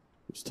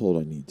was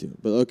told I need to.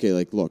 But okay,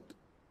 like, look.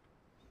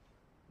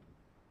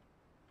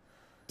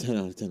 10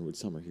 out of 10 with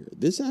summer here.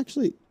 This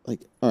actually, like,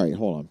 all right,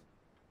 hold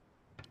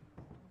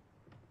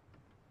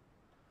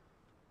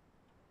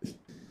on.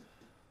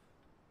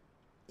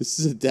 This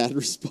is a dad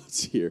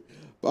response here.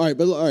 All right,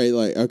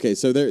 like, okay,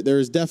 so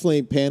there's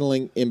definitely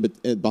paneling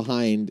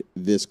behind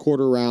this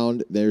quarter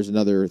round. There's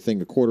another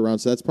thing, a quarter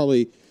round. So that's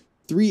probably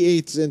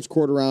 3/8 inch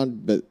quarter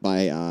round, but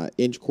by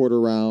inch quarter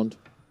round,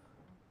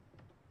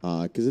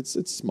 because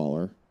it's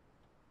smaller.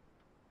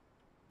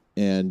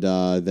 And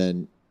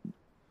then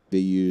they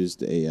used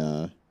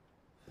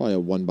probably a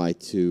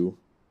 1x2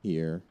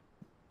 here,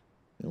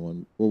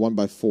 and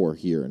 1x4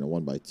 here, and a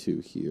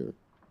 1x2 here.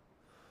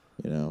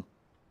 You know,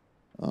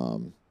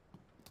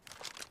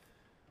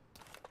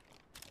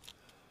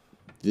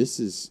 this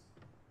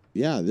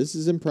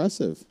is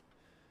impressive,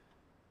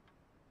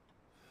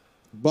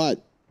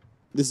 but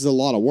this is a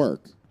lot of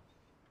work.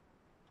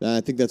 And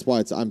I think that's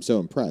why I'm so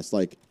impressed.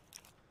 Like,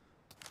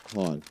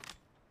 hold on.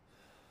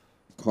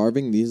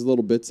 Carving these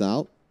little bits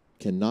out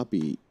cannot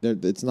be.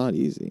 It's not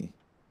easy.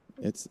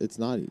 It's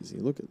not easy.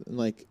 Look at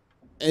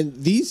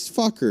and these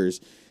fuckers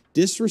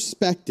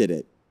disrespected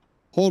it.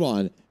 Hold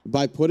on,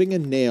 by putting a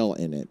nail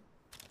in it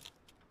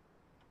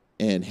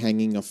and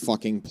hanging a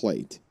fucking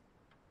plate.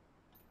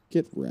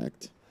 Get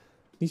wrecked.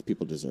 These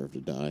people deserve to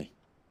die.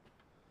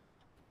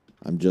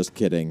 I'm just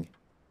kidding.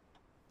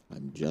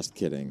 I'm just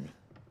kidding.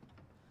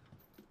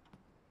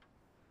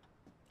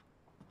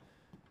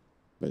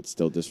 But it's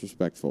still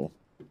disrespectful.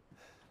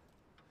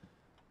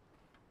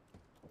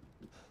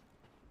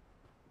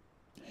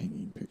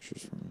 Hanging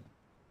pictures from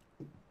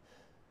it.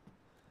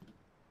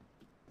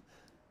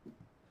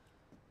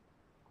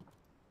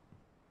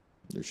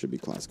 There should be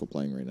classical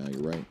playing right now,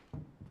 you're right.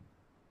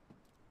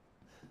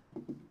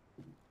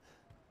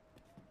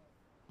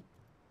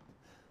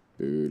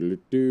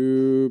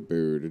 Boo-doo-doo,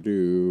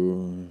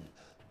 boo-doo-doo.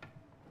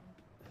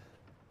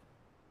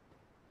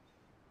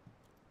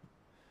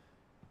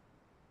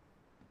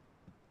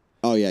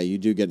 Oh yeah, you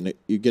get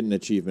an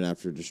achievement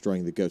after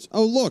destroying the goats.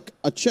 Oh look,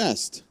 a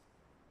chest.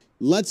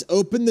 Let's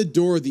open the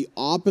door the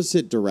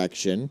opposite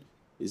direction.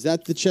 Is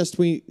that the chest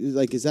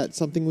is that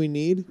something we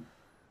need?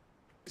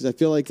 Because I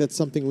feel like that's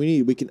something we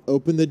need. We can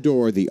open the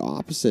door the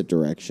opposite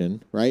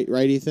direction, right?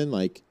 Right, Ethan?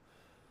 Like,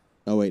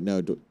 oh wait,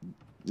 no.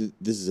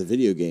 This is a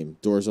video game.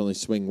 Doors only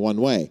swing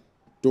one way.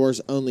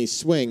 Doors only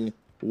swing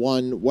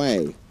one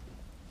way.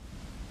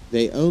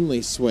 They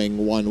only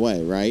swing one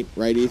way, right?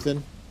 Right,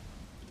 Ethan?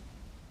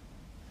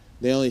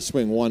 They only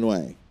swing one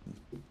way.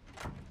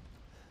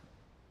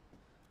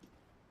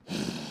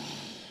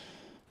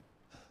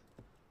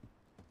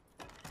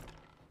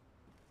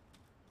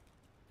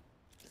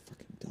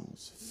 Fucking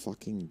dolls.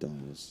 Fucking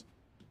dolls.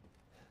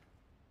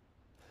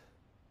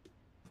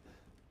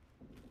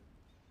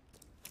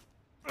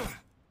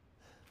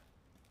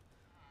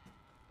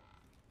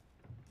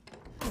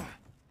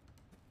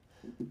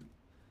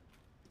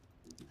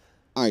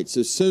 All right,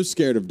 so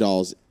scared of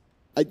dolls.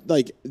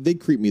 They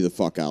creep me the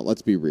fuck out.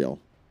 Let's be real.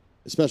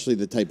 Especially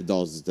the type of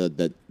dolls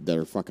that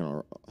are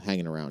fucking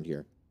hanging around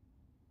here.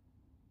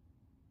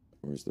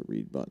 Where's the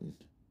read button?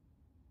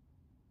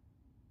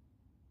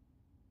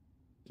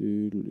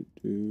 Do.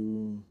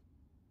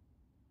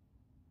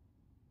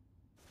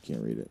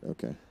 Can't read it.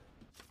 Okay.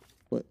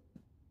 What?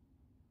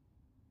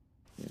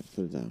 Yeah,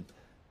 put it down.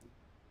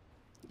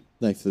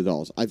 Knife to the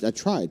dolls. I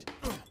tried.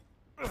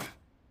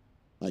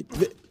 Like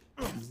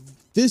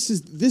this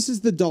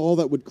is the doll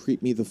that would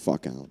creep me the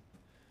fuck out.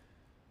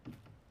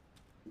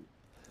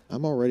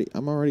 I'm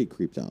already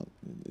creeped out.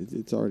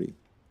 It's already.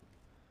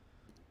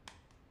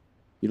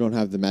 You don't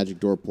have the magic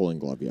door pulling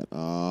glove yet.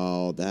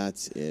 Oh,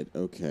 that's it.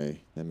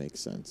 Okay, that makes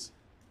sense.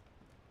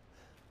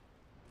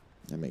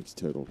 That makes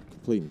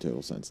complete and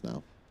total sense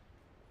now.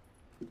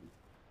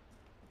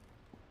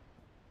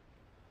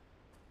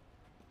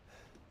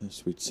 Oh,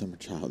 sweet summer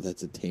child,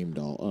 that's a tame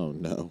doll. Oh,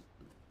 no.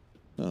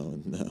 Oh,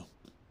 no.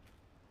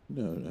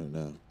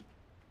 No.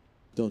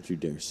 Don't you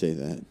dare say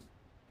that.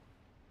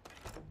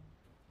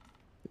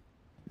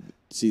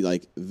 See,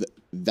 like,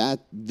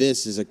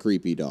 this is a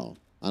creepy doll.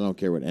 I don't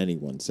care what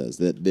anyone says,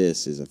 that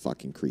this is a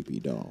fucking creepy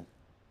doll.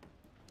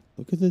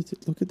 Look at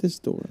this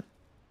door.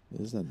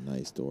 This is a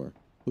nice door.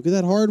 Look at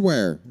that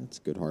hardware. That's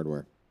good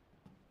hardware.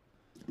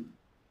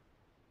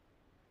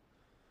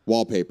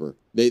 Wallpaper.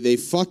 They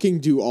fucking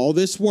do all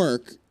this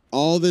work.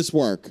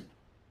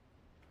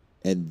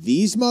 And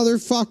these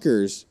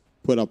motherfuckers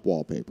put up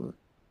wallpaper.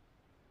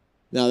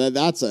 Now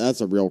that's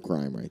a real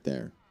crime right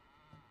there.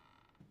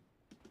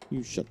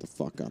 You shut the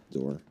fuck up,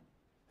 door.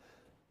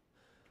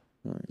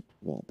 All right,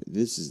 wallpaper.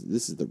 This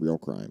is the real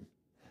crime.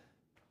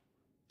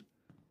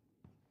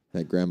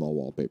 That grandma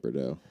wallpaper,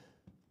 though.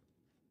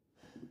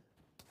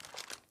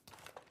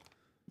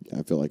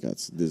 I feel like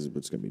this is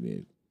what's gonna be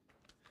needed.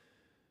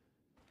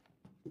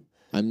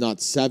 I'm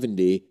not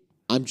 70.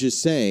 I'm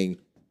just saying.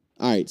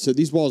 All right, so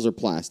these walls are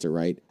plaster,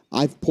 right?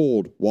 I've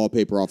pulled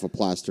wallpaper off of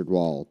plastered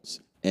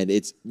walls, and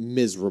it's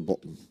miserable.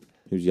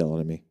 Who's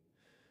yelling at me?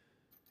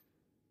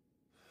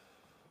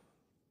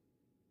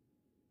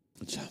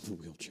 A child with a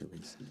wheelchair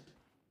race.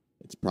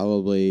 It's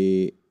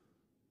probably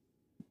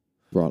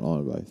brought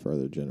on by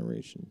further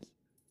generations.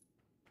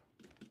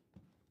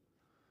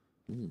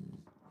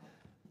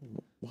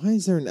 Why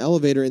is there an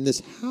elevator in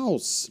this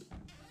house?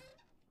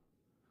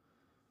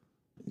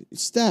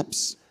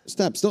 Steps.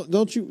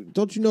 Don't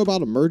you know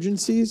about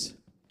emergencies?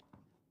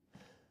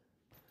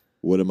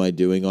 What am I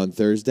doing on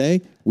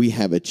Thursday? We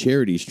have a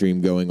charity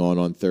stream going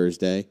on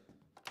Thursday.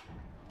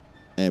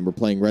 And we're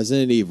playing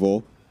Resident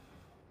Evil.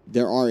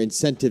 There are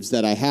incentives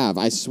that I have.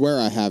 I swear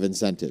I have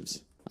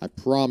incentives. I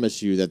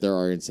promise you that there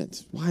are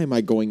incentives. Why am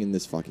I going in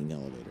this fucking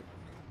elevator?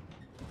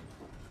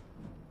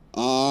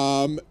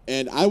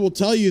 And I will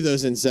tell you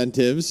those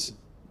incentives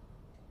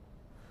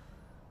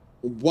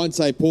once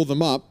I pull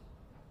them up.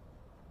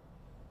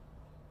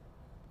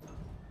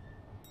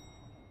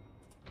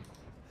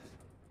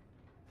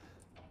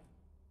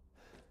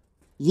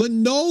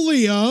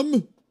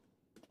 Linoleum!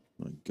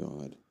 My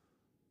God.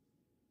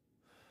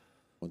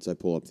 Once I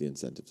pull up the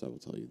incentives, I will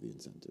tell you the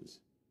incentives.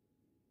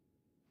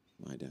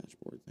 My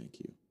dashboard, thank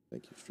you.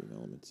 Thank you, Stream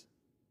Elements.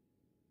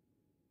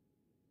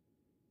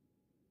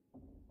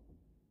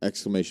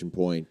 Exclamation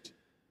point.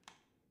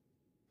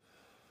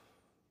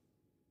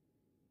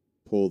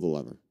 Pull the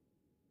lever.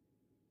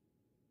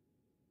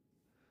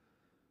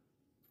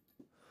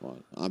 Well,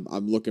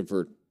 I'm looking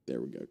for,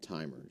 there we go,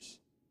 timers.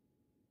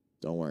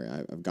 Don't worry,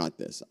 I've got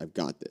this.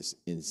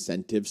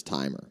 Incentives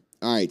timer.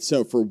 All right,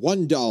 so for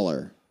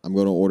 $1, I'm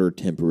going to order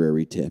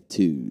temporary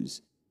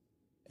tattoos.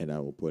 And I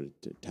will put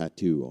a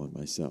tattoo on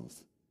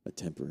myself. A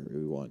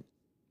temporary one.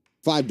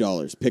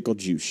 $5, pickle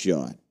juice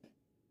shot.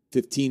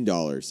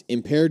 $15,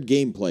 impaired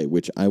gameplay,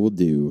 which I will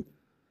do.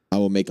 I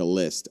will make a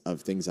list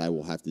of things I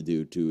will have to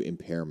do to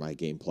impair my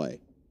gameplay.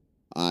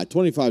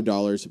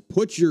 $25,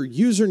 put your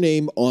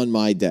username on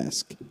my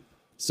desk.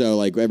 So,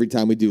 like, every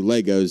time we do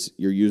Legos,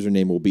 your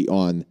username will be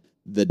on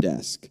the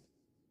desk.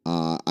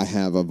 I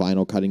have a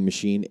vinyl cutting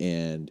machine,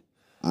 and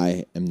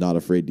I am not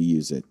afraid to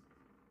use it.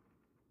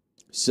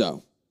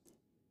 So,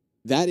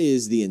 that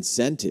is the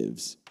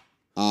incentives.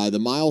 The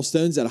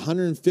milestones at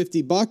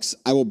 $150,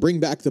 I will bring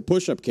back the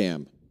push-up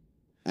cam.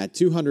 At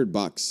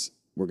 $200,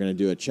 we're going to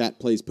do a Chat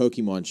Plays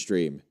Pokemon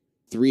stream.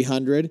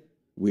 $300,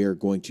 we are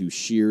going to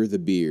shear the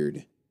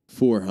beard.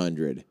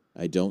 $400,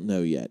 I don't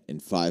know yet. And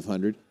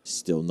 $500,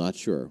 still not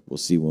sure. We'll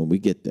see when we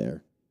get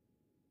there.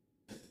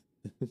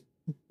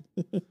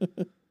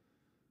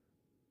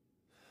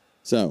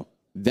 So,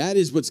 that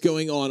is what's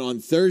going on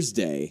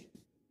Thursday.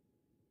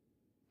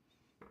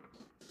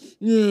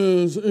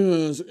 Yes,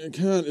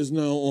 Kat is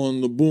now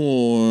on the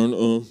board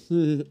of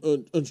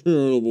a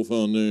charitable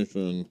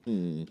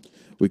foundation.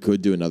 We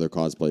could do another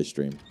cosplay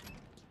stream.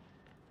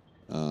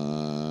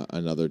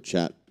 Another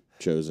chat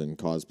chosen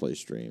cosplay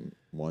stream.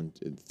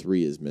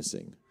 3 is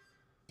missing.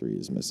 3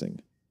 is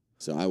missing.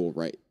 So I will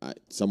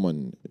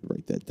someone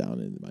write that down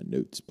in my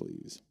notes,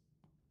 please.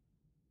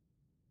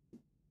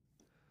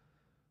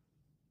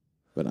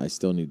 But I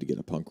still need to get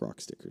a punk rock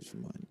stickers for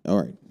mine.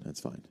 All right, that's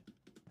fine.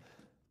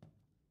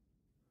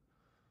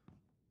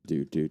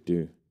 Do.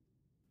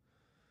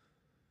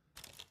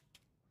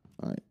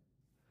 All right.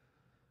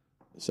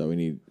 So we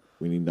need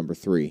number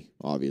 3,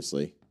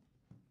 obviously.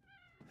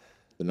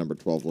 The number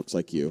 12 looks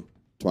like you.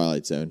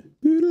 Twilight Zone.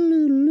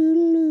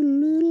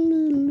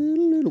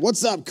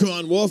 What's up,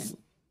 Con Wolf?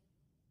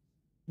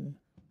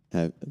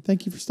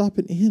 Thank you for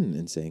stopping in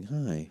and saying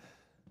hi.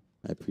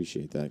 I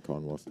appreciate that,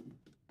 Con Wolf.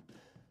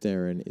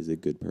 Theron is a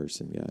good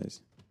person,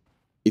 guys.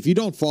 If you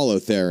don't follow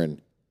Theron,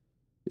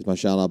 is my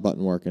shout-out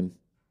button working?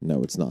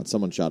 No, it's not.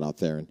 Someone shout out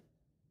Theron.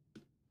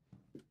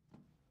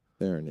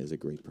 Theron is a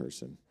great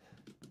person.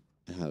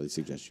 I highly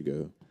suggest you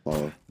go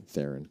follow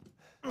Theron.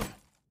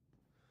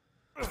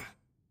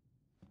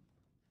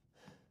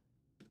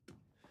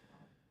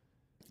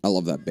 I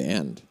love that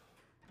band.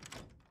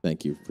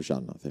 Thank you for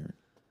shouting out Theron.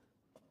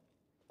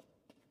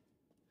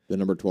 The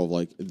number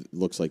 12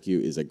 looks like you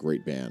is a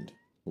great band.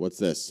 What's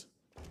this?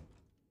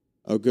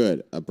 Oh,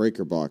 good. A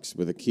breaker box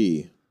with a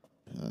key.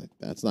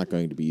 That's not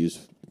going to be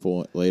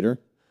useful later.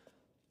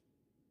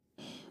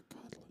 Oh,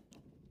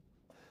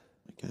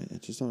 God. I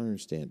just don't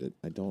understand it.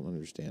 I don't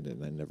understand it,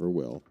 and I never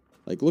will.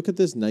 Like, look at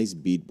this nice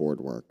beadboard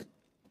work.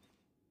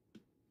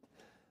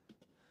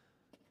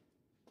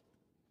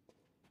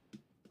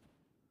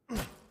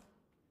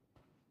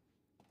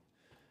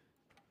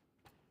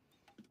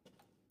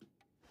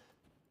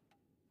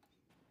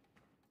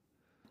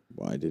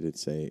 Why did it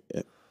say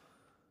it?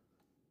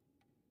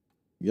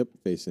 Yep,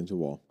 face into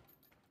wall.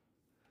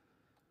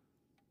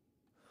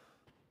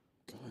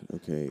 God,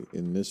 okay.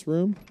 In this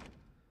room?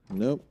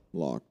 Nope,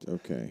 locked.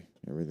 Okay,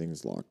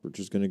 everything's locked. We're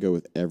just going to go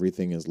with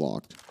everything is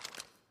locked.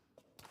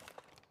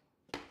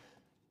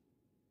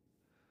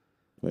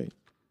 Wait.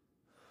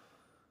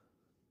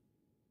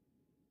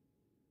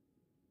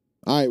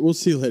 All right, we'll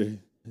see you later.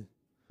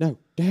 No,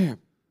 damn.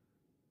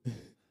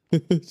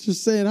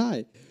 Just saying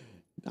hi.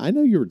 I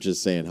know you were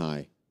just saying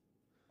hi.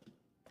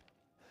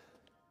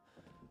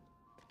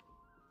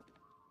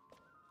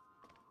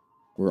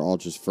 We're all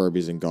just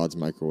Furbies in God's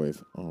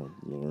microwave. Oh,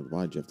 Lord,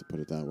 why'd you have to put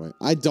it that way?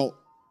 I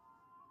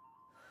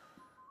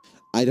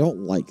don't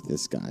like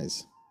this,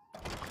 guys.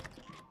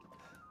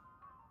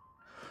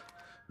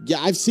 Yeah,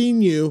 I've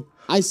seen you.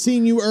 I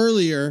seen you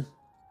earlier.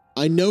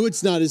 I know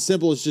it's not as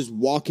simple as just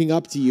walking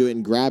up to you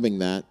and grabbing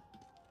that.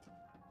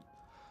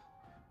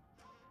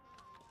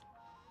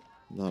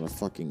 I'm not a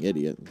fucking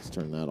idiot. Let's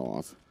turn that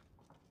off.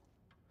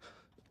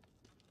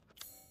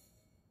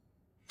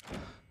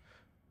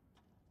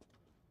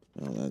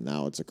 Well,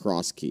 now it's a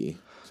cross key,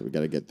 so we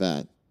got to get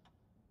that.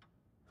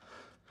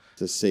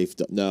 It's a safe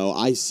doll. No,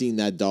 I seen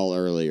that doll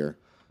earlier.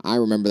 I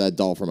remember that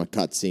doll from a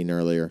cutscene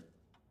earlier.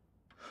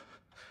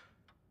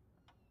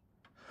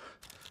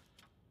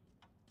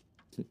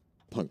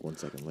 Punk 1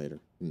 second later.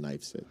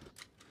 Knifes it.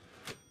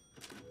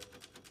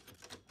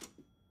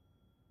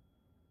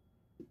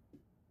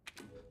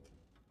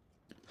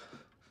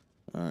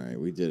 Alright,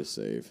 we did a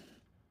save.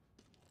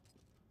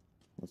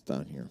 What's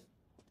down here?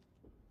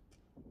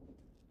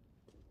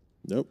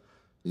 Nope.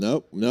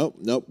 Nope.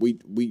 We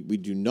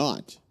do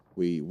not.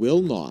 We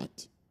will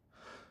not.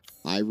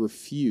 I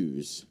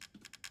refuse.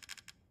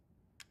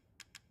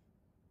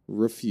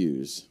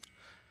 Refuse.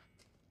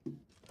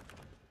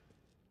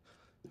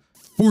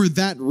 For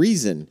that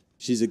reason,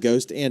 she's a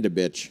ghost and a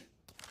bitch.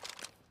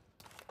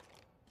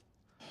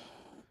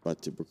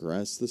 But to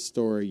progress the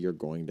story, you're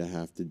going to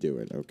have to do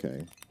it,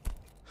 okay?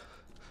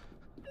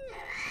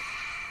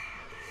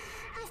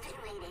 I've been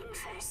waiting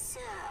for so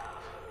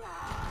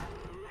long.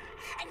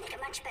 I'd make a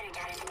much better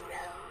daughter than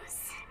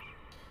Rose.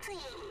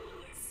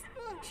 Please,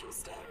 won't you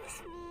stay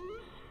with me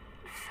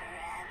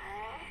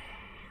forever?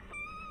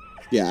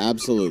 Yeah,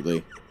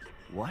 absolutely.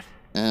 What?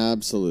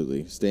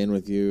 Absolutely. Staying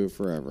with you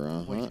forever,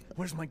 uh-huh. Wait,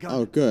 where's my gun?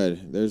 Oh,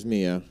 good. There's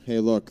Mia. Hey,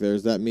 look,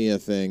 there's that Mia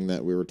thing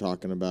that we were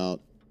talking about.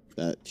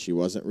 That she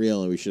wasn't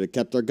real and we should have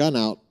kept our gun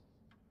out.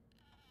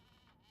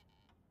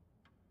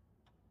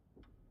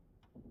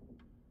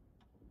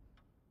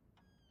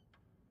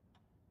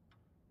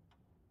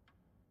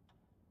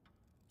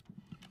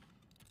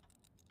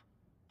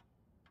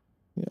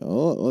 Yeah,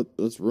 oh,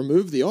 let's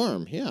remove the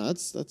arm. Yeah,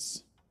 that's...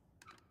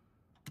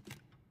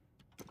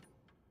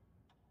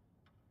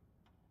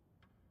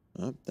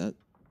 that...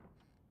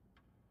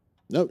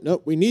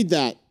 Nope, we need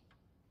that.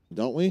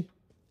 Don't we?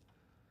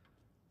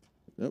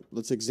 Nope,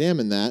 let's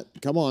examine that.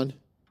 Come on.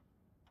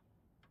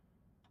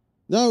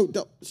 No,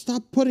 don't,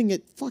 stop putting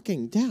it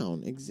fucking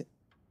down.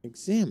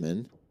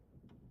 Examine.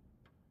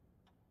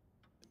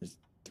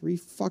 3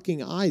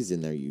 fucking eyes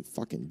in there, you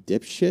fucking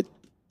dipshit.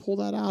 Pull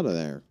that out of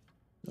there.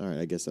 All right,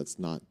 I guess that's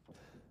not.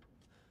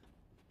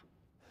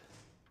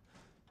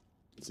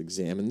 Let's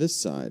examine this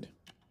side.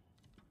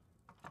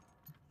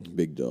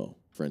 Big doll,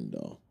 friend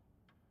doll.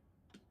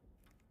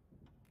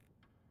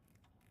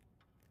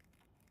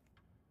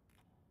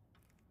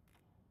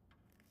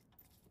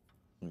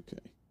 Okay.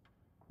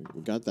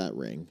 We got that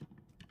ring.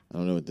 I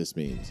don't know what this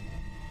means.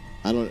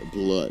 I don't...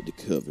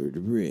 Blood-covered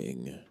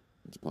ring.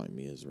 It's probably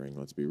Mia's ring.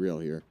 Let's be real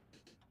here.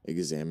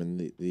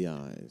 Examine the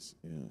eyes.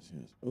 Yes,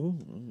 yes. Oh,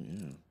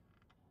 yeah.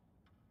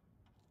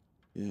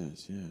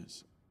 Yes,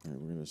 yes. All right,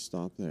 we're going to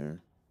stop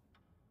there.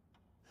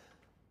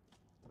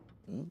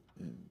 Oh,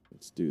 and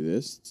let's do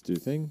this. Let's do the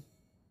thing.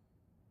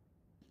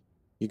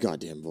 You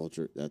goddamn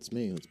vulture. That's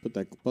me. Let's put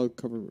that bug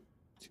cover.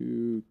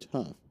 Too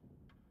tough.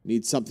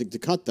 Need something to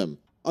cut them.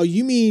 Oh,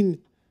 you mean...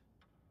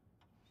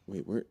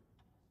 Wait, where...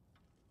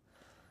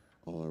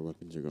 All our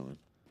weapons are gone.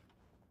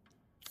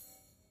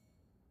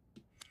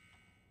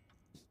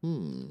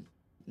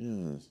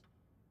 Yes.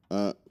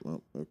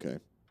 Well, okay.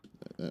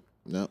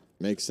 No,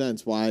 makes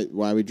sense. Why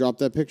we dropped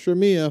that picture of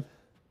Mia.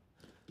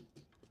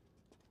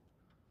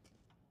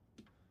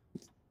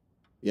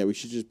 Yeah, we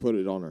should just put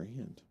it on our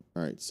hand.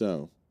 All right,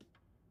 so.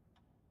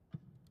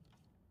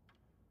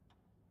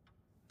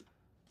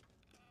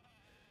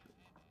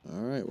 All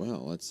right,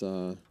 well, let's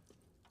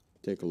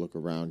take a look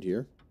around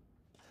here.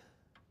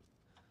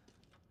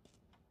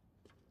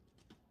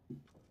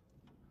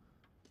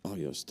 Oh,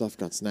 yo, stuff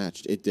got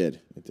snatched. It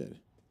did. It did.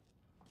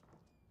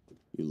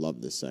 You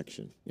love this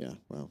section. Yeah,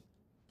 well.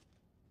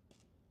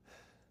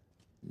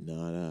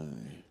 Not I.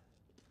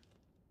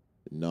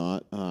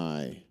 Not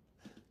I.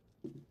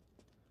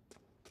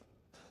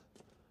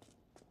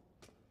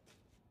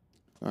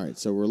 All right,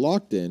 so we're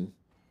locked in.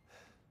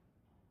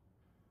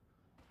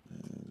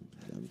 And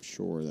I'm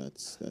sure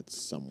that's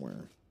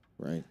somewhere,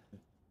 right?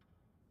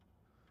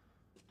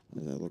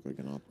 Does that look like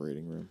an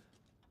operating room?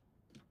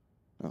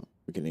 Oh,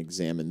 we can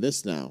examine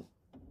this now.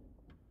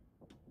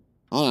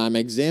 Oh, I'm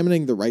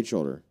examining the right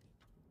shoulder.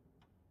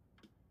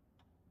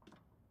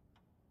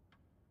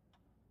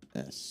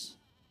 S.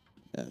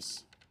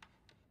 S.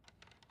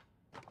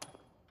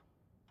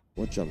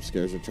 What jump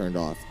scares are turned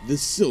off? The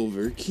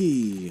silver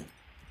key.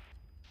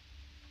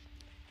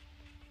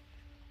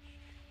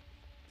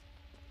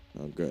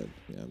 Oh, good.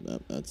 Yeah,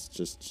 that's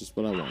just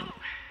what I want.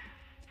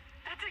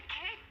 That's a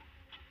kid.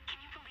 Can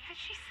you believe it?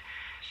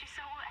 She's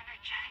so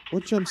energetic.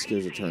 What jump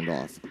scares are turned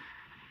off?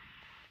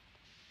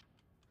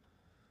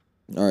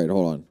 All right,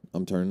 hold on.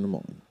 I'm turning them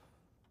on.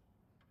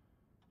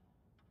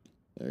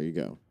 There you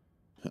go.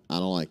 I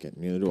don't like it.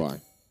 Neither do I.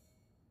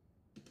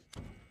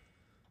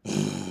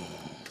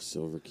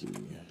 Silver key.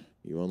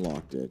 You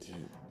unlocked it.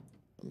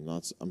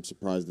 I'm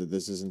surprised that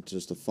this isn't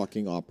just a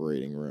fucking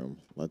operating room.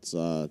 Let's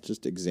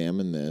just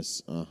examine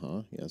this.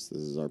 Yes,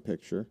 this is our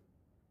picture.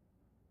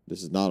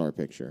 This is not our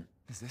picture.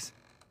 Is this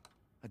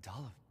a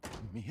doll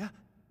of Mia?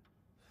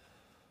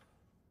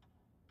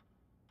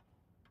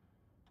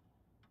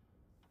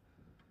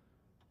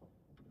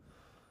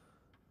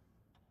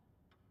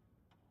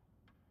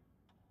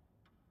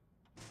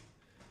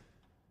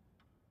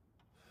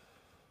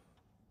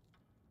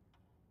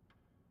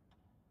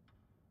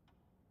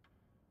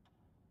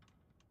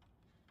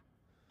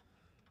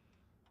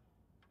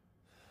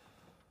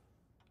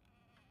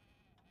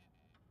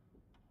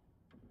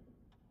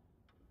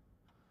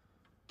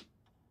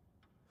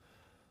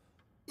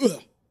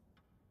 Ugh.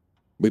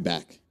 We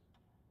back.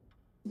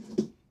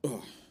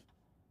 Ugh.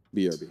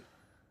 BRB.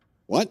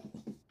 What?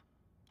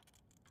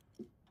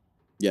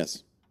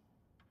 Yes.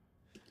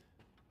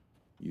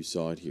 You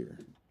saw it here.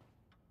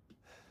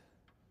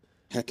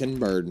 Heckin'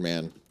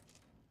 Birdman.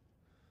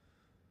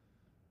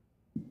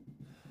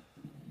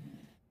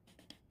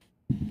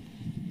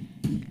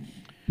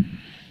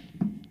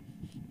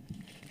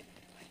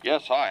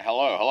 Yes, hi,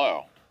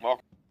 hello.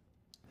 Welcome.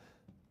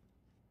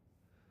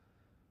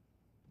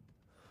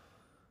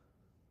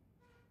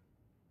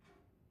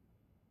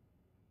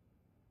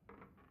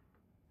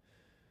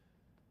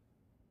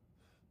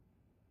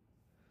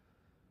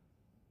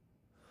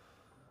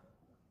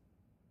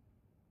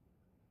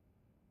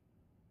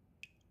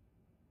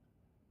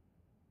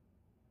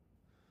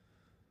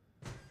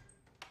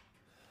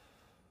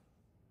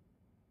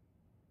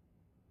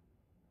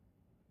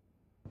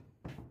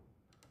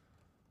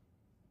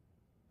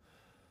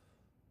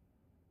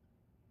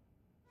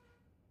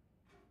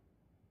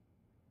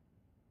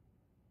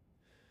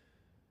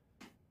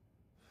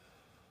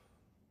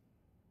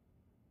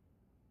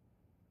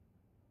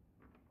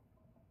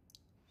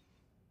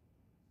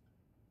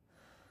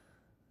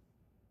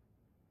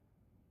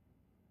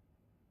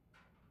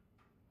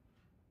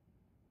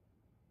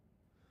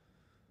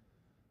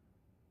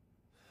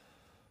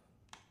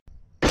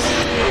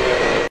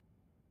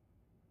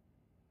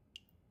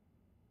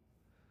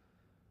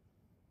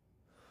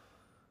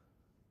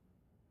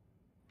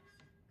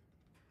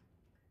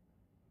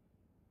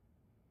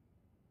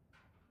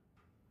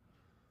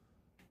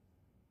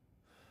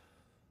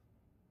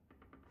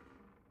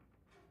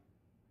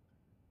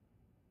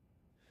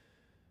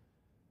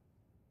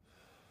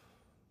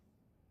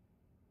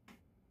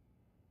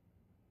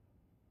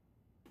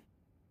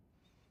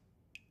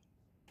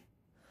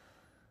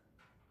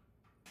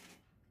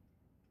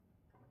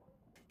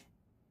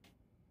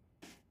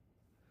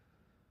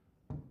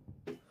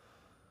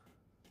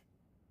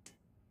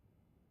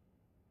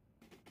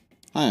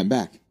 Hi, I'm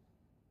back.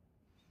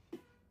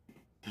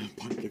 I'm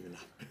giving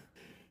up.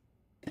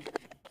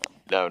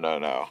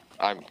 No.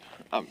 I'm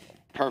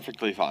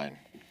perfectly fine.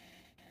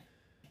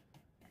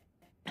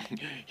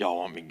 Y'all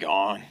want me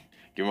gone?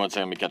 Give me 1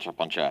 second, let me catch up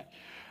on chat.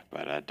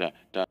 But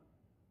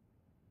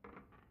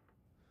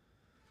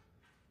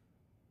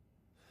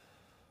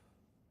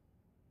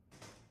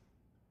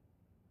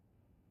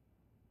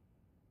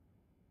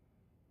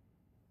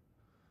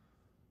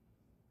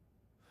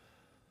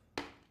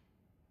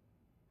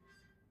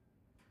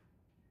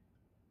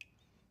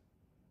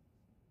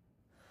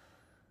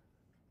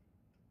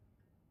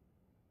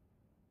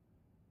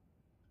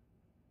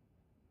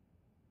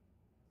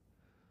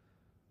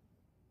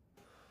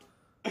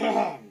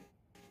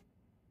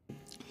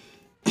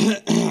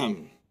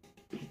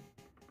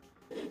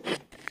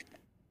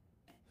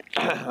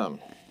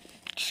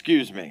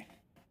excuse me.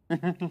 Him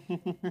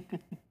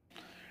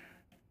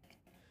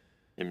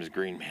is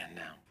Green Man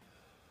now.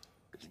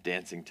 He's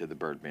dancing to the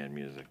Birdman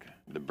music.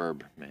 The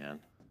Burb Man.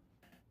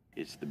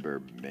 It's the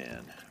Burb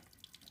Man.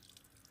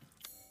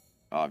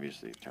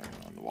 Obviously, turning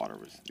on the water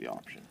was the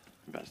option.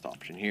 The best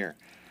option here.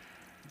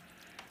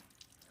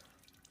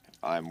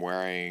 I'm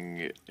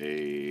wearing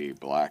a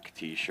black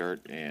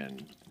t-shirt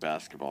and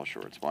basketball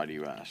shorts. Why do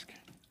you ask?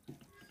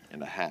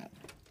 And a hat.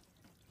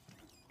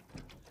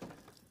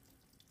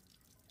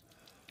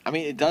 I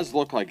mean, it does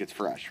look like it's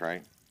fresh,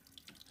 right?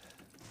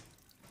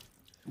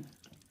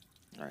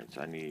 Alright,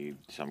 so I need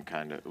some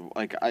kind of...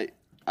 Like,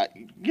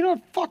 you know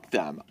what? Fuck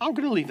them. I'm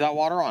going to leave that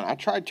water on. I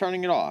tried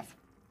turning it off.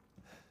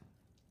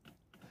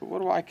 But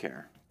what do I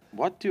care?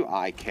 What do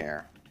I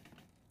care?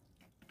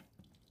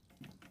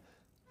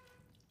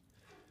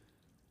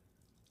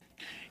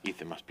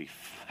 Ethan must be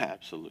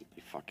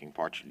absolutely fucking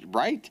parched.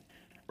 Right?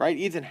 Right?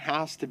 Ethan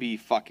has to be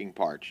fucking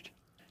parched.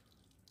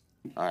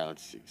 Alright,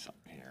 let's see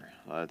something here.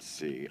 Let's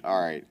see.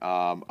 Alright,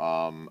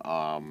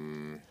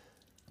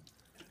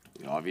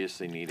 we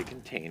obviously need a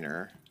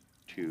container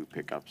to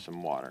pick up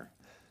some water.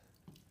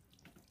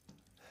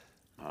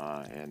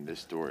 And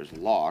this door is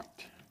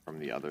locked from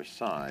the other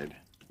side.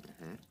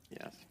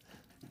 Yes.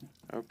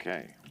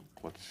 Okay,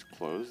 let's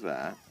close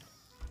that.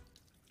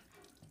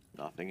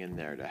 Nothing in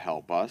there to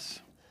help us.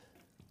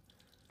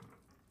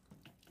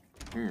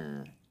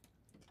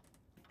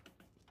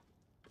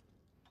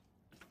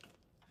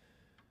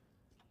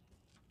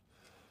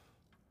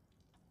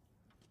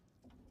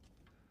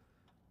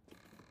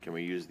 Can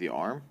we use the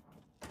arm?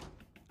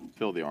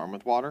 Fill the arm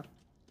with water?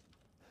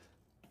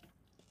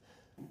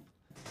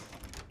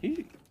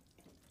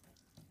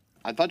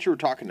 I thought you were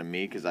talking to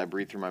me because I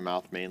breathe through my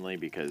mouth mainly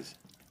because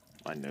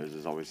my nose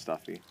is always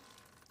stuffy.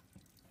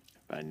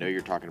 But I know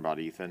you're talking about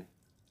Ethan.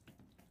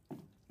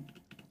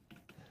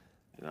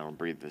 And I don't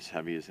breathe as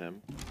heavy as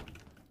him.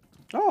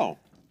 Oh,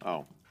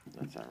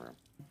 that's that room.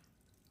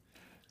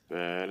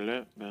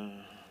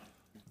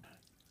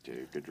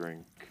 Take a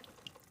drink.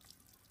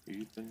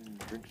 Ethan,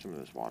 drink some of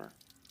this water.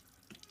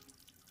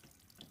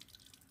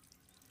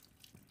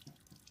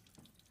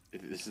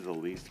 This is the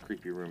least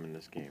creepy room in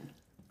this game.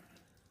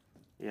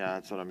 Yeah,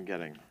 that's what I'm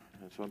getting.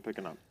 That's what I'm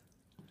picking up.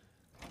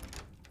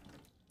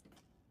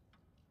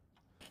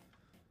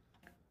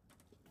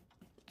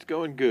 It's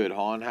going good,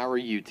 Han. How are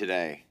you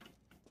today?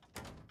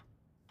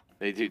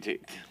 They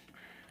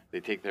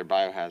take their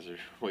biohazard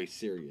way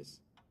serious.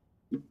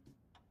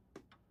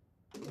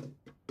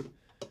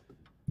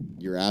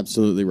 You're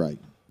absolutely right.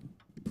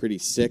 Pretty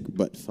sick,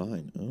 but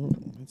fine. Oh,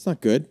 that's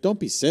not good. Don't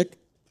be sick.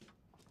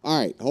 All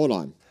right, hold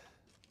on.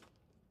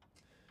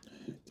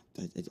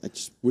 I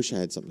just wish I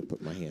had something to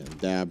put in my hand.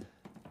 Dab.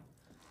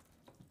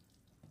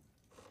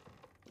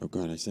 Oh,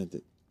 God, I sent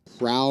it.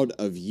 Proud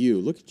of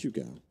you. Look at you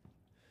go.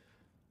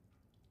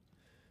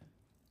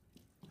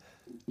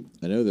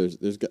 I know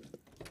there's got...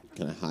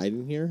 Can I hide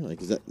in here?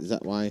 Like, is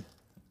that why?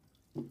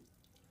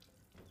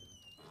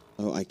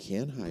 Oh, I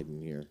can hide in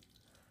here.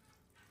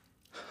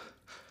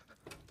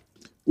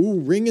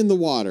 Ooh, ring in the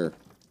water.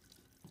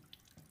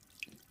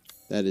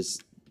 That is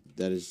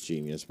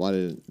genius. Why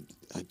didn't...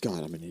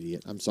 God, I'm an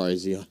idiot. I'm sorry,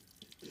 Zia.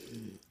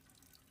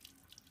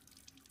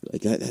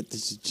 Like, that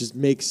just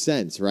makes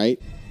sense,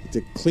 right?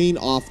 To clean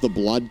off the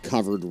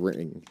blood-covered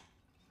ring.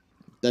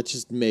 That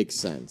just makes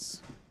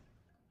sense.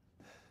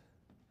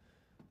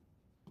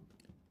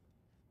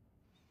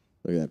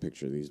 Look at that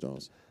picture of these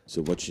dolls.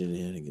 So what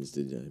shenanigans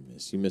did I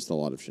miss? You missed a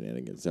lot of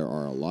shenanigans. There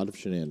are a lot of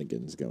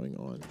shenanigans going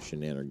on.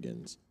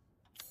 Shenanigans.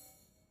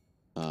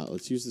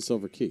 Let's use the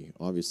silver key.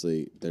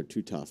 Obviously, they're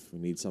too tough. We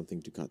need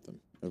something to cut them.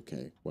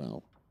 Okay,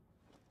 well.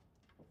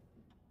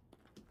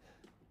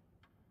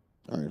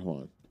 All right,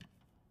 hold on.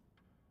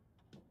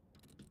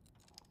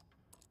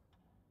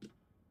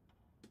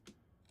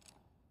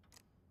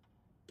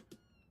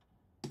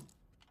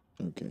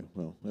 Okay,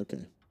 well,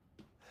 okay.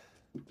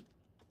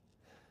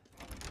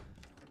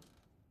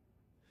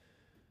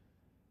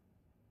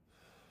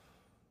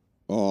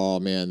 Oh,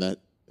 man, that...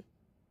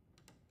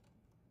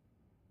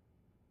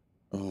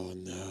 Oh,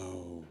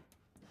 no.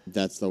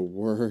 That's the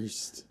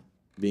worst.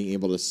 Being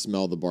able to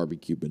smell the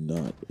barbecue but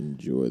not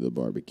enjoy the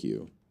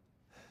barbecue.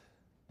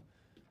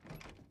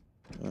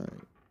 All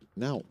right.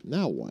 Now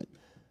what?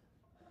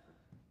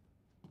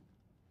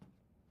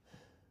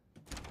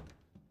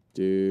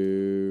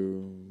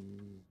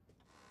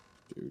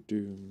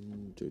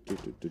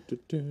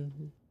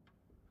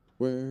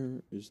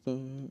 Where is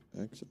the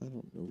X? I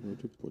don't know where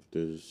to put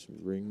this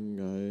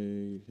ring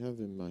I have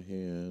in my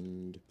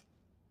hand.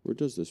 Where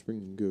does this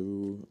ring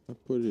go? I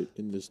put it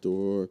in the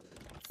store.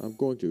 I'm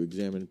going to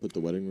examine and put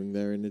the wedding ring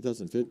there, and it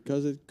doesn't fit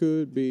because it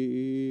could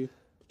be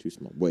too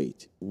small.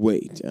 Wait,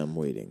 I'm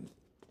waiting.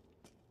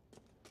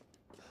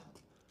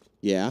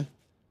 Yeah?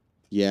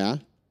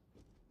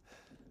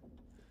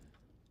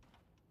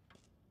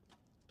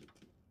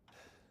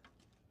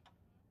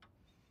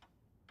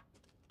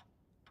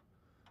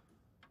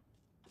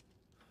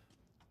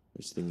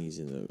 There's thingies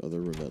in the other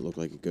room that look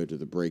like it go to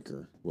the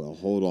breaker. Well,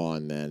 hold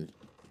on then.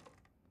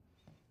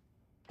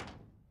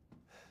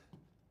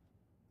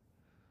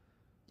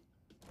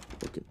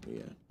 Look at me.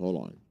 Yeah, hold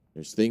on.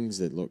 There's things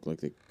that look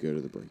like they go to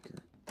the breaker.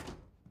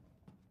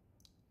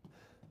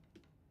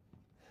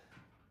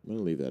 I'm going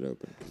to leave that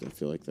open because I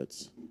feel like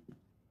that's...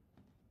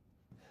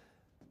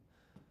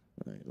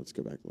 Alright, let's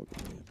go back and look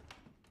at Mia.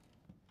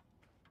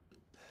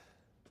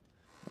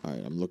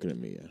 Alright, I'm looking at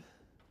Mia.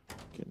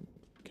 Can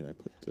I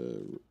put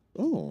the...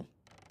 Oh!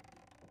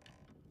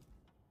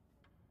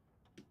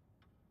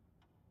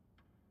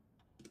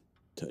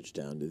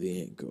 Touchdown to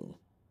the ankle.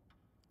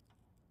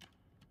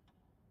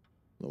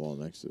 The wall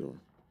next to the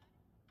door.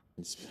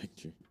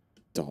 Inspector.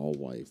 Doll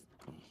wife.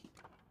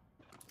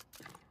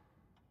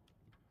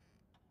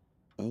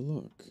 Oh,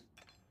 look.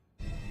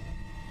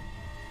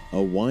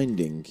 A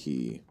winding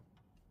key.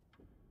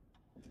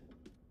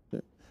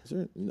 Is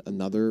there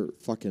another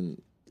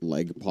fucking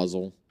leg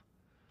puzzle?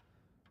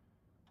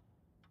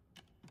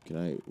 Can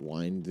I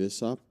wind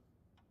this up?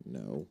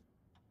 No.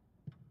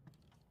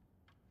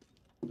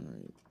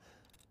 Alright.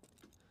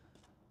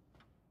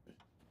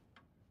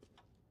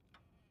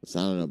 So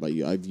I don't know about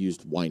you. I've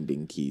used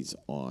winding keys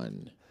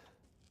on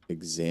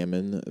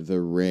examine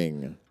the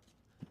ring.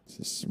 It's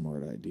a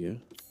smart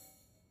idea.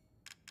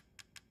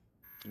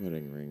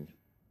 Wedding ring.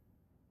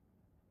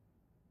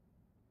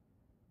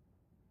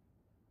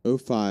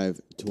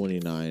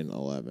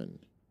 05-29-11.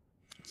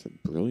 It's a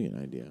brilliant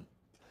idea.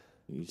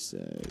 You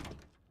said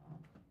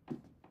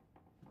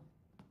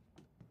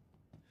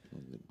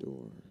on the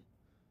door.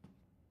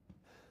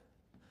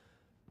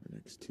 Or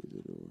next to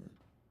the door.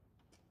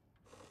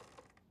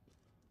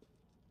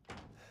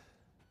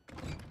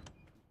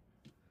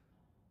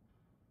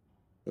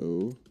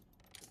 Oh,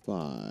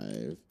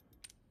 5.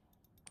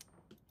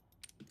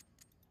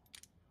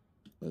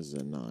 This is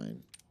a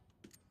 9.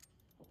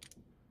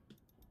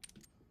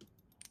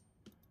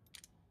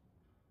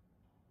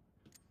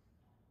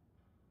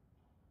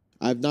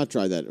 I've not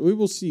tried that. We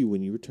will see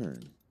when you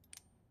return.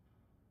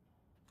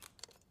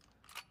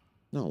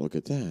 No, look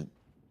at that.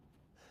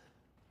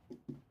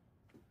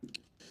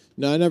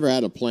 No, I never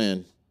had a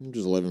plan. I'm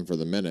just living for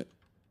the minute.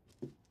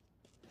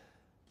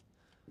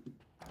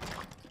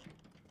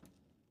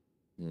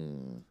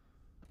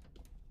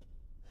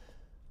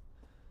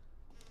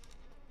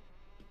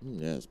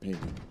 Yeah, it's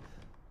painting.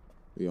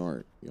 The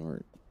art.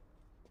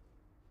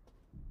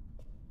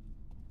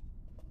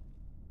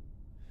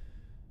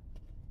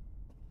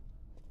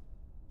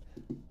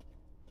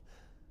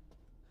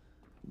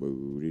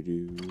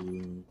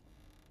 Boo-dee-doo.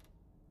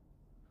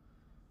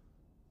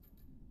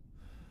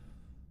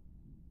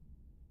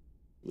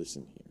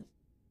 Listen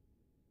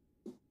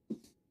here.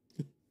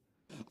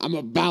 I'm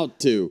about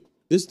to.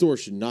 This door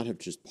should not have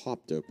just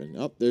popped open.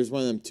 Oh, there's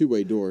one of them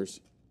two-way doors.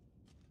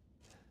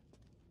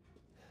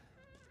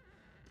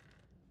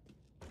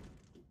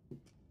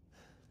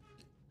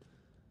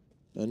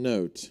 A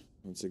note.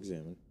 Let's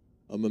examine.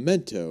 A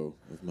memento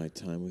of my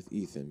time with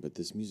Ethan, but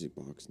this music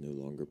box no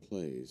longer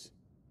plays.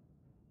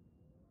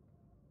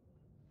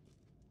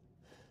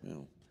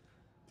 Well,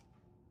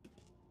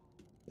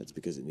 that's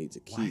because it needs a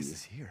key. Why is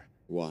this here?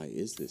 Why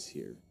is this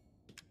here?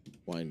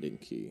 Winding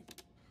key.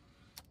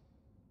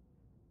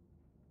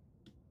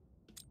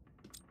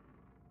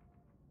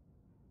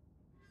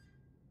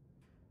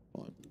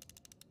 On.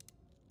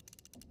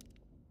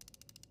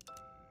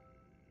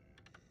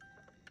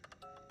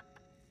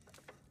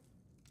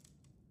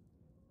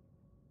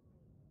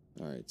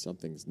 All right,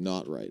 something's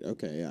not right.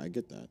 Okay, yeah, I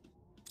get that.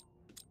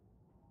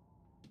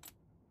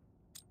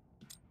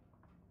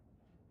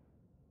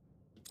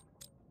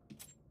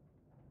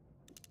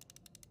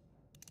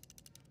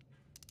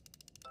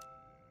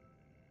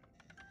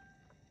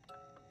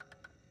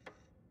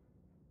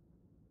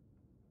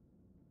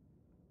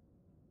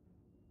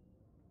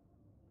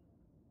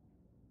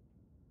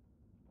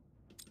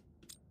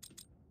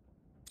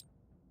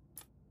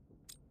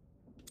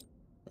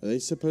 Are they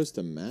supposed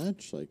to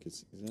match? Like,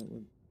 is that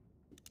what...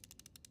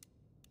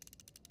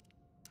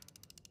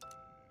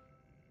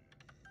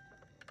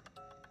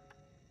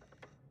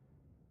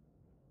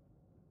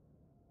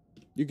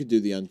 You could do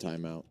the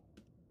untime out.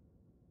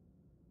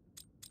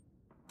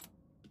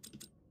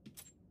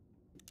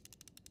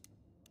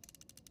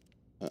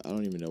 I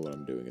don't even know what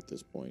I'm doing at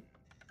this point.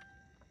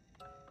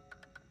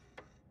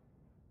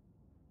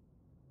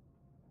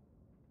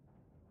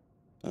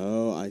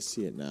 Oh, I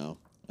see it now.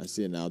 I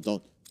see it now.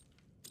 Don't.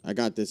 I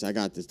got this. I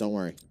got this. Don't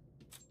worry.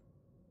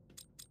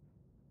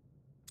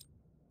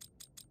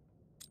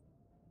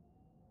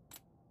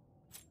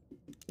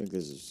 I think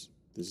this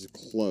is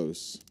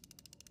close.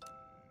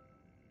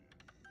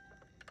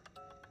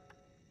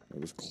 It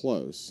was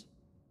close.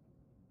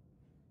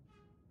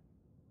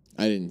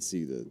 I didn't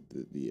see the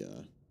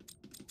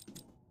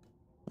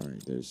all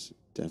right, there's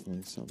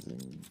definitely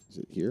something. Is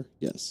it here?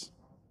 Yes.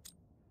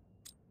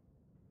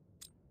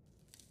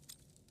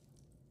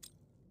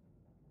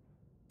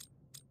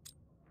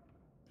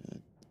 I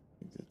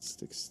think that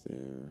sticks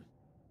there.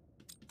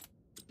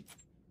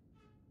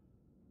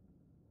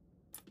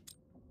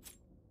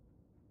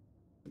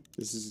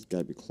 This has got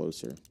to be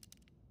closer.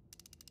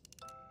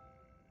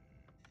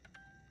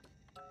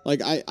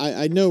 Like,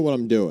 I know what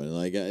I'm doing.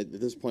 Like, at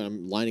this point,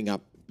 I'm lining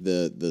up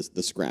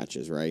the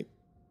scratches, right?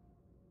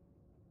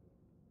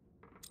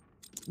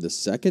 The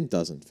second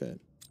doesn't fit.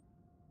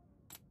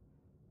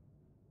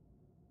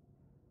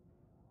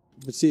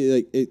 But see,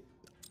 like, it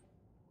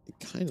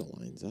kind of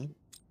lines up.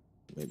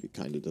 Maybe it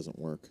kind of doesn't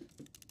work.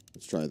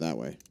 Let's try it that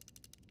way.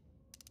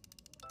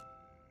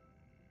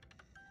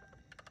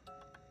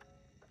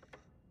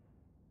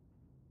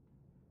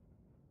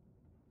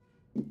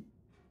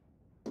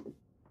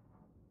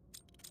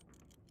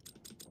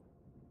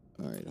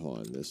 All right, hold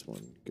on. This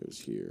one goes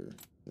here,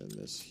 then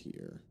this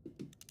here.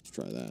 Let's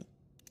try that.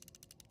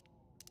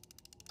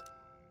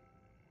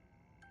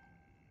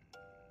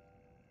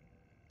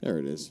 There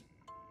it is.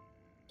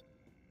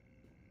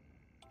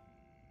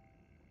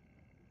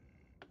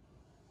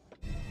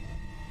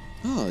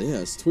 Oh, yeah,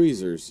 it's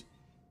tweezers.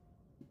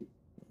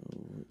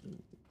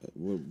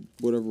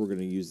 Whatever we're going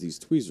to use these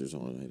tweezers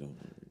on,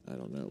 I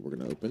don't know. We're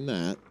going to open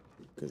that,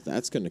 because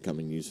that's going to come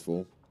in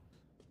useful.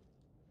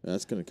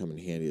 That's going to come in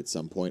handy at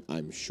some point,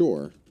 I'm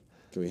sure.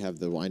 Can we have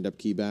the wind-up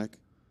key back?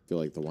 I feel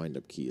like the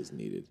wind-up key is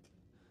needed.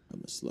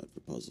 I'm a slut for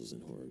puzzles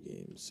and horror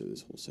games, so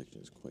this whole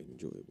section is quite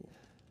enjoyable.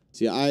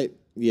 See, I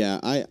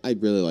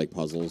really like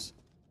puzzles.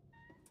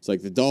 It's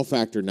like the doll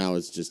factor now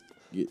is just,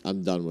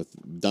 I'm done with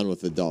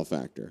the doll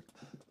factor.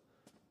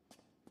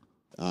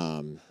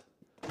 Now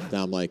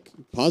I'm like,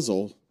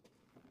 puzzle?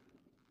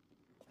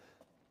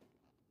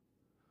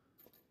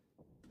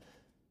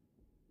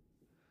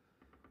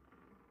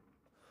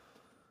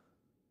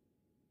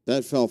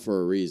 That fell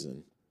for a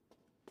reason.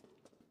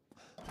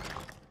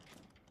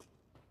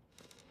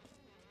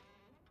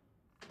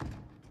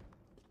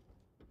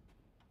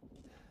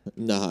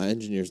 Nah,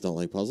 engineers don't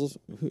like puzzles.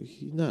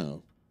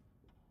 No.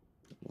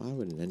 Why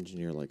would an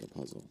engineer like a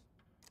puzzle?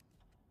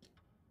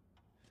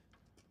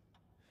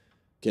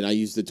 Can I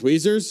use the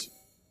tweezers?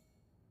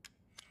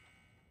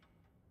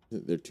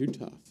 They're too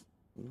tough.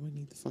 What do I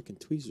need the fucking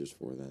tweezers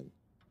for then?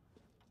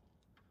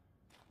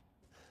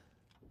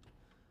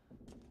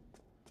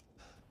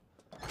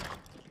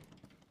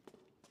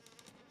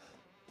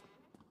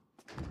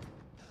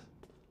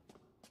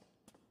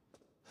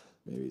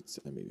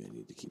 Maybe I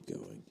need to keep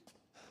going.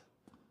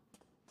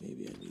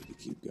 Maybe I need to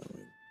keep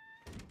going.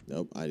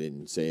 Nope, I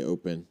didn't say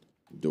open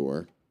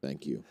door.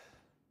 Thank you.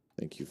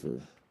 Thank you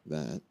for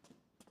that.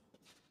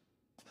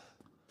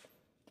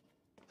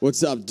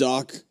 What's up,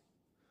 Doc?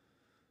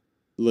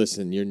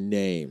 Listen, your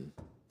name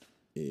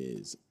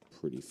is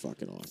pretty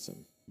fucking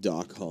awesome.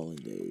 Doc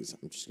Hollandaise.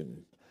 I'm just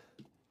gonna...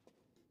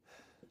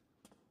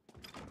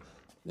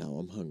 Now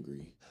I'm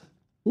hungry.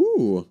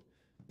 Ooh,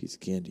 piece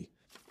of candy.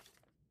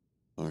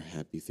 Our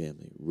happy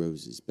family,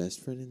 Rose's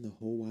best friend in the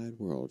whole wide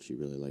world. She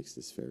really likes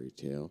this fairy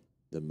tale.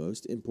 The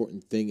most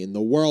important thing in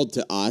the world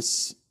to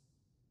us.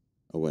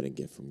 A wedding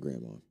gift from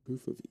Grandma.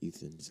 Proof of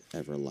Ethan's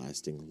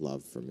everlasting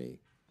love for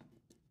me.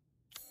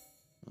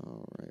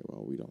 All right,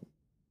 well, we don't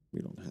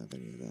have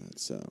any of that,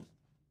 so.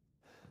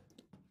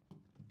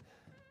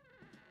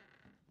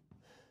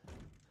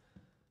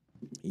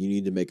 You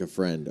need to make a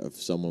friend of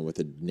someone with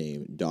a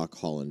name, Doc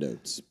Holland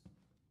Oates.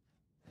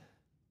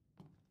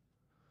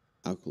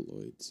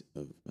 Alkaloids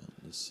of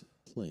mountainous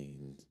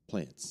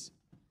plants.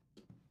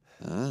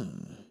 Ah,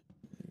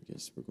 I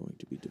guess we're going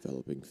to be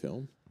developing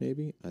film,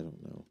 maybe? I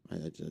don't know.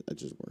 I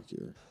just work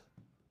here.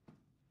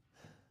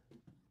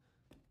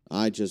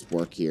 I just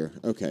work here.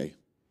 Okay.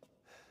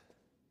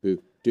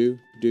 Boo, do,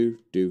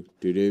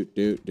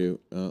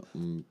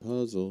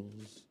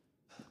 puzzles.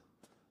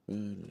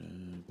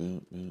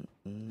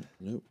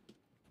 Nope.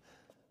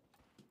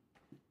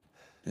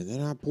 And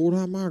then I pulled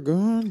out my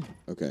gun.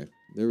 Okay,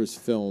 there was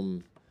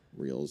film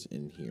reels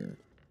in here.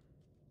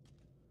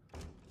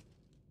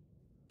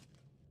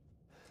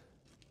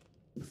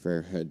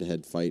 Fair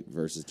head-to-head fight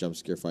versus jump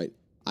scare fight.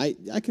 I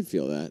could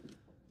feel that.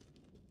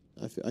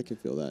 I could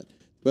feel that.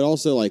 But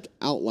also, like,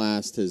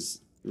 Outlast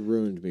has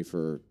ruined me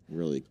for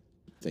really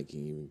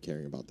thinking, even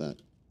caring about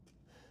that.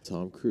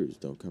 Tom Cruise,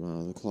 don't come out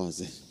of the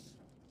closet.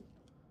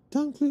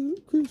 Tom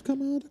Cruise,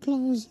 come out of the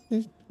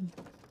closet.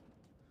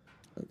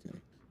 Okay.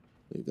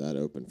 Leave that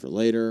open for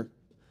later.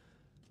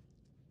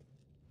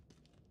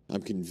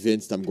 I'm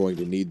convinced I'm going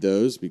to need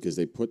those because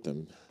they put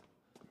them.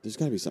 There's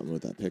got to be something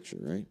with that picture,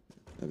 right?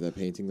 Of that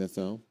painting that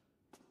fell.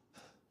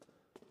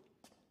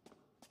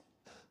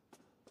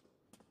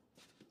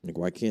 Like,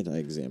 why can't I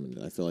examine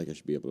it? I feel like I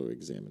should be able to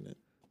examine it.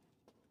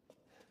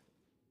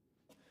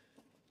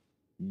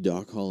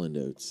 Doc Holland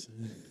oats.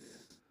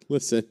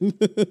 Listen,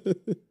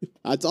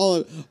 that's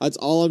all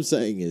I'm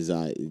saying is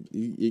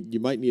you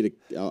might need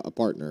a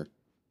partner,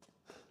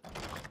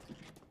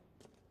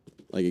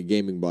 like a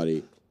gaming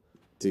buddy,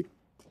 to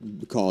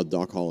call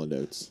Doc Holland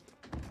oats,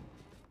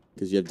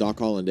 because you have Doc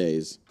Holland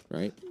days,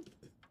 right?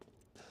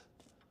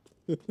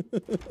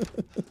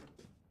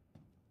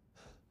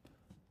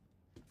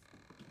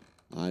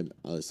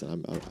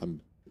 Listen.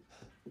 I'm.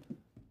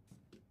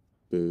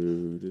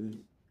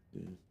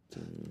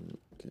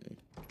 Okay.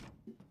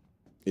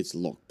 It's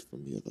locked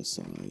from the other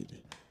side.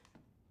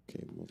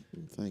 Okay, well,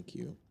 thank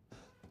you.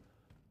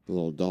 The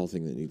little doll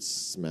thing that needs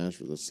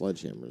smashed with a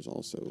sledgehammer is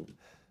also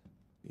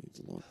needs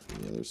locked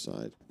from the other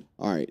side.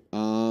 All right.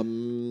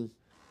 There's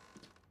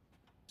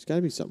got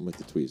to be something with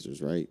the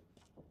tweezers, right?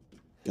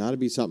 Got to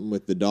be something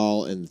with the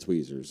doll and the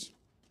tweezers.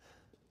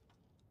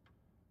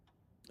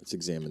 Let's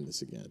examine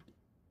this again.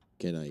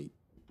 Can I,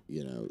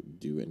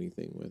 do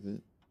anything with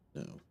it?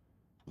 No.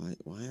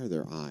 Why are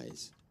there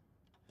eyes?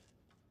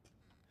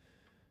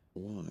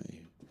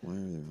 Why? Why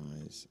are there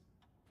eyes?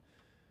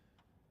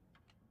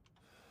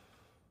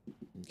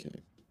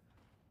 Okay.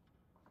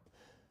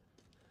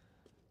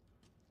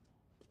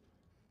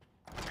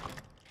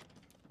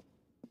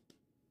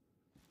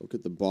 Look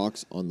at the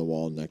box on the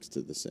wall next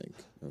to the sink.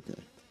 Okay.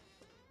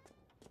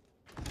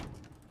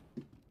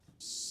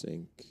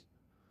 Sink.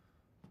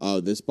 Oh,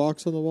 this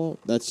box on the wall?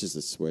 That's just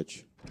a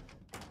switch.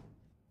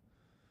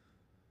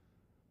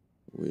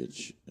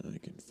 Which I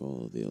can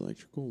follow the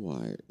electrical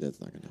wire. That's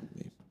not going to help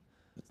me.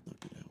 That's not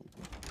going to help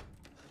me.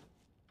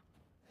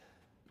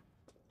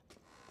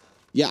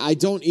 Yeah, I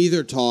don't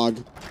either,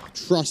 Tog.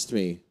 Trust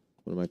me.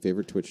 One of my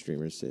favorite Twitch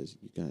streamers says,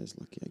 "You guys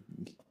lucky I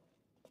can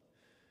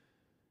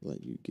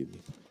let you give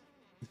me."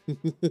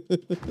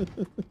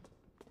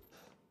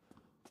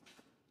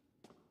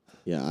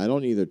 Yeah, I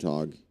don't either,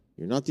 Tog.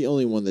 You're not the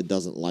only one that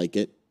doesn't like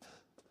it.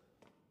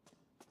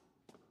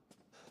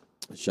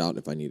 Shout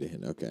if I need a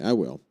hint. Okay, I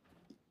will.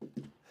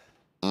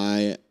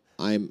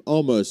 I'm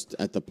almost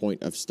at the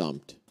point of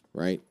stumped,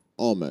 right?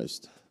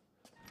 Almost.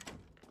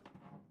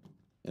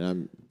 And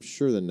I'm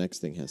sure the next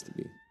thing has to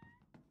be.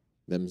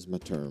 Them's my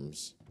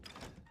terms.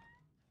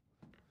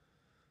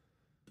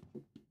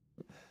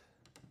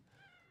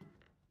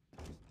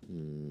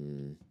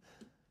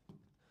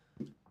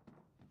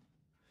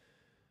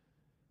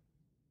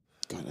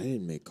 God, I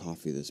didn't make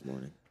coffee this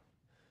morning.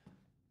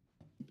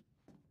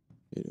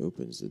 It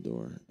opens the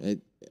door.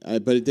 But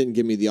it didn't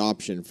give me the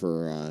option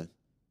for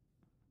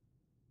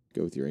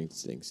go with your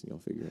instincts and you'll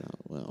figure it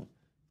out. Well,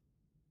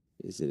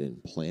 is it in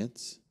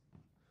plants?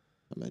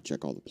 I'm going to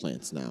check all the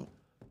plants now.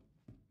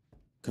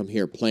 Come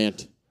here,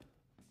 plant.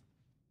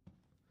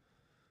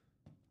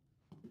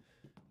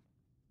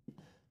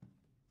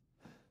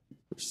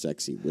 For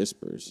sexy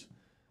whispers.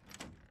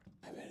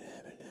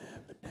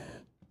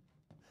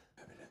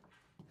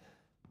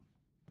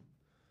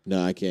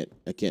 No, I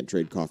can't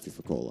trade coffee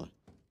for cola.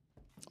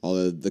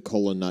 Although the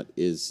cola nut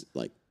is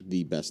like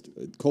the best.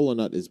 Cola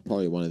nut is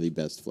probably one of the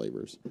best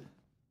flavors.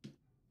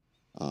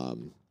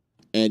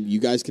 And you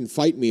guys can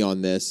fight me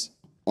on this.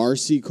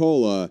 RC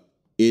Cola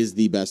is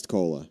the best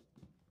cola.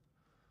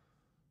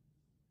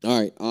 All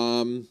right.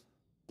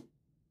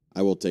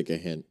 I will take a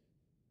hint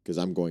because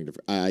I'm going to.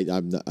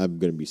 I'm going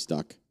to be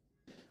stuck.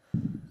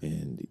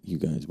 And you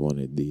guys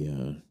wanted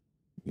the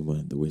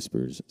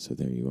whispers, so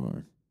there you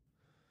are.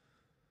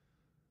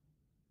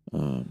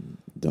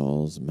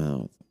 Doll's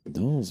mouth.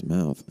 Doll's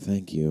mouth.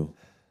 Thank you.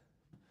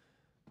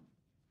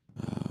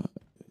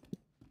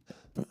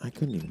 But I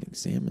couldn't even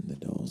examine the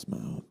doll's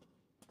mouth.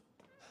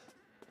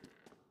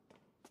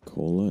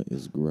 Cola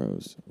is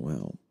gross.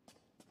 Well,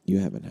 you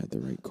haven't had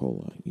the right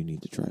cola. You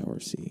need to try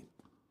RC.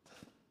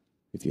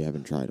 If you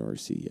haven't tried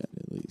RC yet,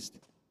 at least.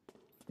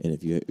 And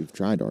if you've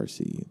tried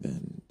RC,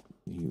 then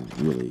you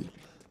really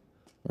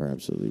are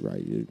absolutely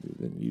right.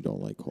 Then you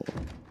don't like cola.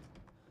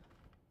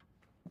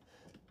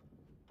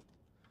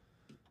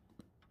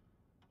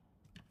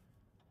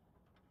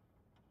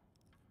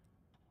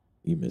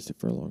 You missed it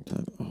for a long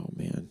time. Oh,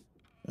 man.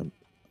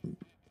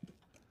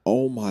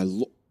 Oh, my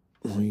Lord.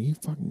 Are you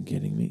fucking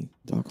kidding me?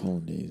 Doc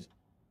Hollandaise.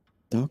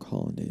 Doc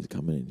Hollandaise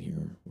coming in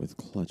here with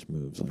clutch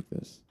moves like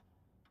this.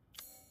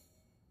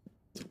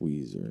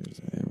 Tweezers.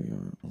 There we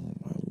are. Oh,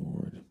 my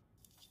Lord.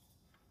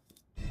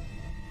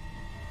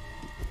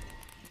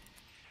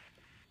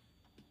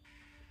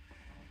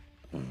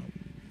 I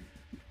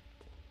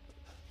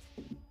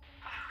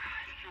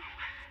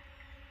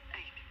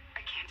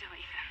can't do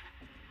anything but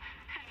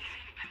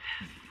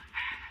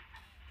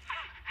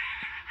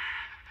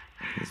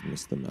this. Just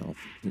missed the mouth.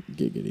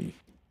 Giggity.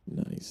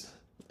 Nice.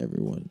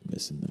 Everyone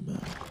missing the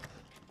mouth.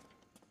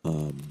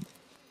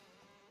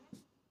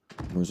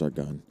 Where's our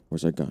gun?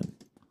 Where's our gun?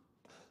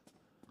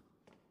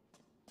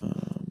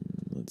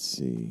 Let's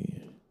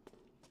see.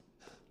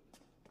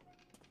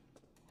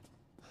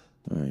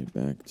 All right,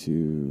 back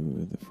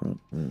to the front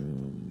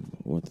room.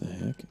 What the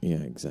heck?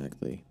 Yeah,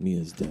 exactly.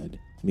 Mia's dead.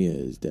 Mia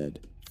is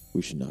dead.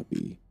 We should not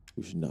be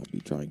We should not be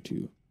trying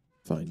to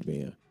find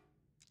Mia.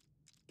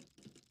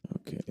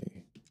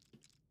 Okay.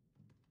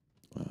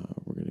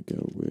 We're going to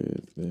go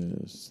with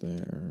this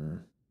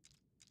there.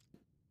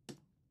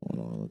 Hold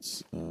on,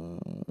 let's,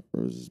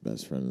 Rose's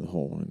best friend in the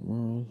whole wide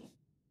world.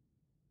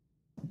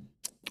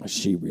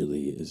 She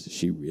really is.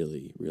 She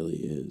really, really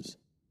is.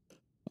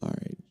 All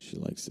right, she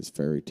likes this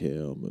fairy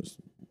tale, most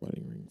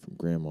wedding ring from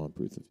Grandma,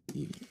 proof of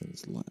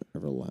Ethan's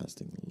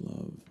everlasting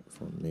love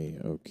for me.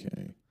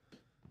 Okay.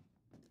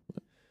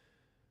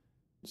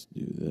 Let's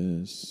do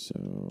this.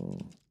 So,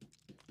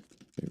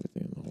 favorite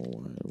thing in the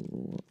whole wide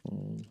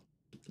world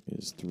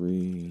is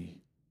 3.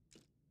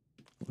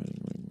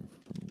 Wedding ring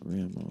from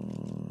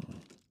Grandma.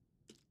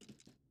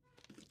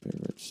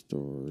 Favorite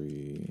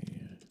story.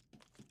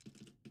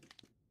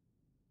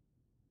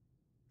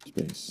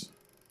 Space.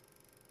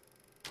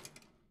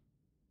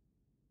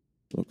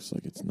 Looks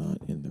like it's not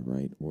in the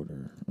right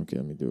order. Okay,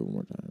 let me do it one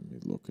more time. Let me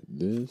look at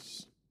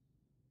this.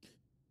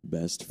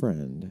 Best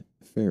friend,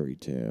 fairy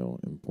tale,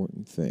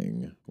 important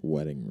thing,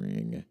 wedding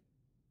ring,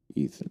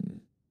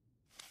 Ethan.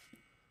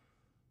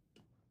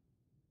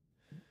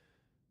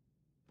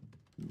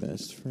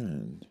 Best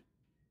friend.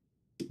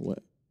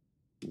 What?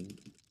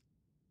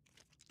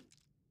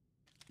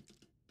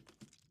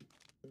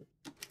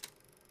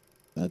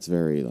 That's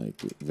very, like,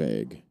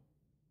 vague.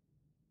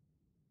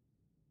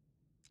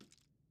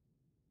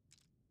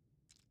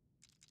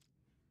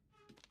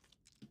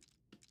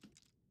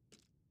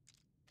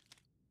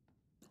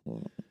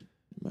 Hold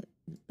on.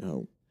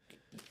 Oh.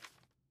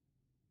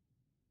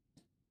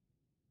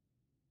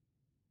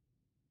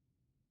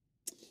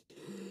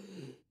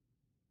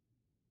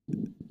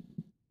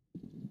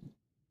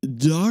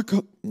 Doc.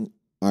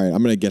 All right,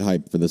 I'm going to get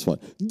hyped for this one.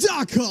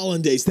 Doc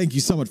Hollandaise, thank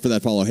you so much for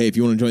that follow. Hey, if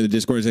you want to join the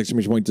Discord, it's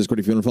exclamation point Discord.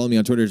 If you want to follow me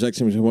on Twitter, it's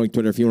exclamation point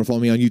Twitter. If you want to follow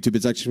me on YouTube,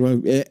 it's exclamation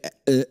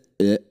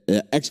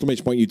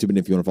point YouTube. And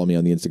if you want to follow me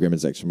on the Instagram,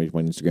 it's exclamation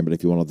point Instagram. But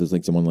if you want all those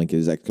links in one link, it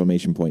is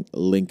exclamation point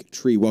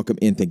Linktree. Welcome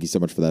in. Thank you so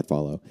much for that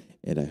follow.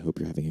 And I hope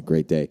you're having a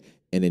great day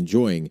and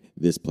enjoying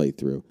this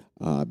playthrough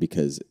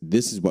because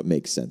this is what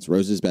makes sense.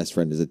 Rose's best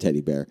friend is a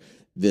teddy bear.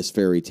 This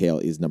fairy tale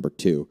is number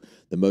 2.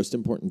 The most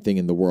important thing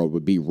in the world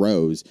would be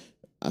Rose.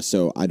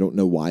 So I don't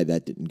know why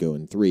that didn't go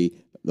in 3.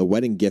 The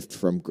wedding gift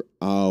from...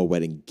 Oh,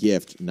 wedding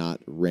gift,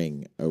 not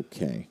ring.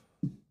 Okay.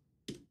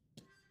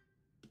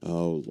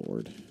 Oh,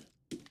 Lord.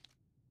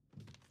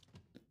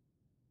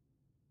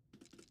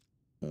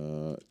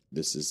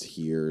 This is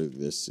here.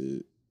 This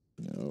is...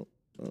 No.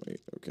 Oh,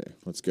 wait. Okay.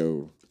 Let's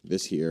go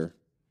this here.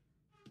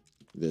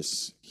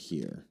 This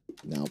here.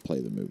 Now play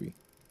the movie.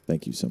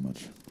 Thank you so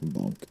much.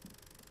 Bonk.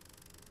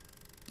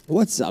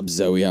 What's up,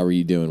 Zoe? How are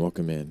you doing?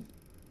 Welcome in.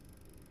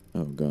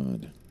 Oh,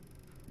 God.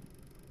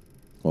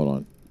 Hold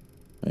on.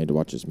 I need to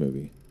watch this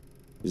movie.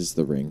 Is this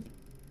the ring?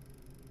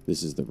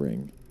 This is the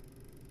ring.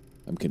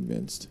 I'm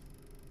convinced.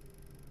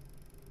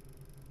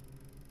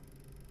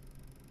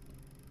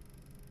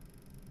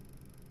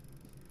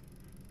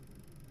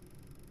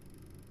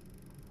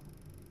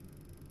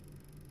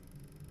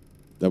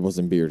 That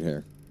wasn't beard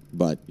hair,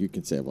 but you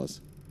can say it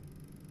was.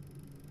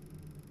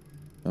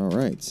 All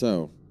right,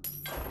 so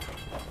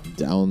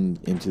down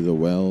into the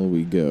well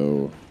we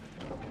go.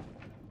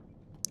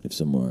 If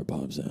some more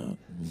pops out.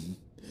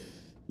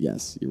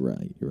 Yes, you're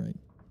right. You're right.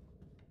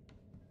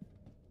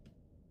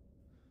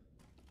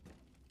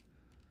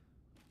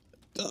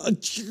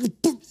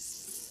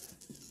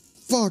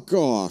 Fuck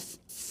off.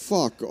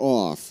 Fuck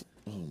off.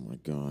 Oh my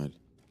God.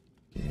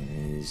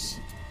 Guys.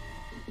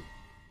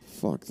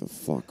 Fuck the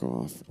fuck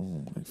off.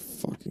 Oh my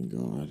fucking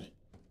God.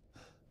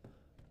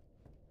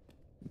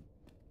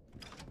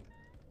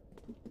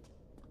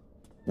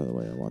 By the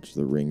way, I watched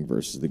The Ring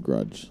versus The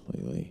Grudge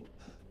lately.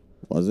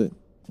 Was it?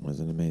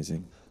 Wasn't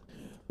amazing.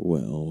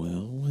 Well,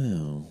 well,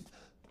 well.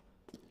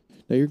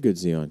 No, you're good,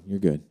 Xeon. You're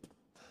good.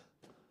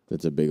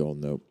 That's a big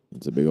old nope.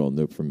 That's a big old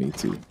nope from me,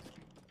 too.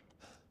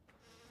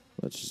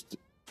 Let's just...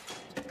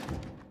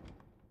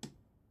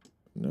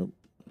 Nope.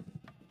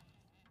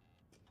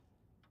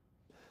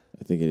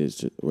 I think it is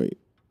just... Wait.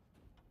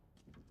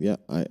 Yeah,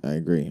 I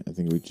agree. I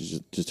think we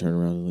just turn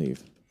around and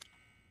leave.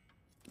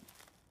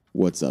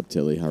 What's up,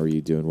 Tilly? How are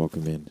you doing?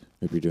 Welcome in.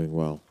 Hope you're doing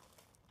well.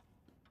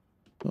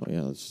 Oh,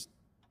 yeah, let's just...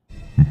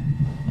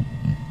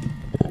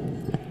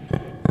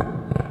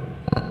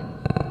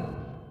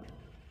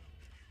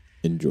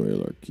 Enjoy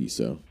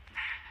Larkiso.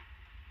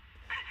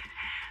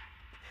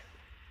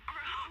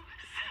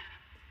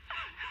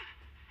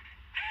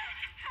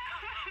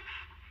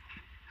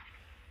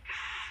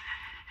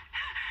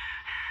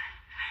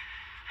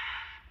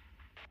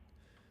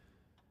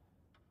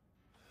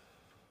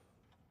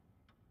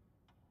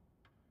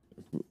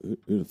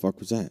 Who the fuck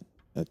was that?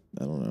 I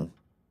don't know.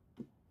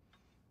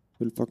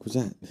 Who the fuck was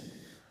that?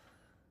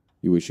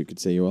 You wish you could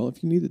say, well,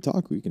 if you need to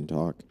talk, we can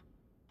talk.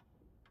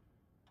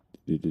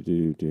 Give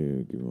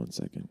me 1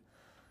 second.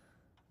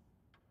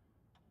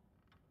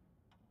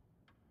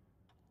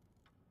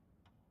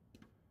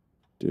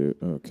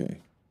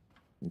 Okay.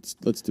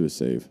 Let's do a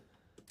save.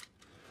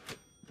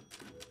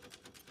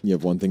 You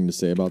have one thing to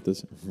say about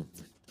this?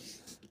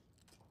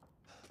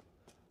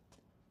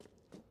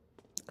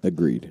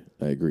 Agreed.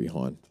 I agree,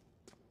 Han.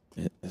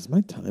 Has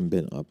my time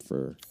been up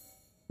for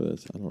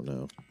this? I don't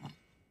know.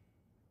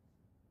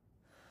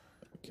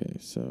 Okay,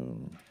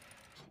 so...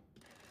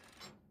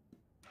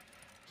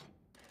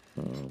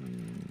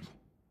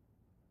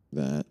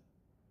 that.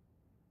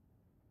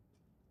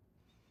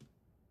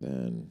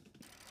 Then...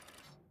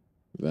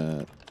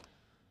 that.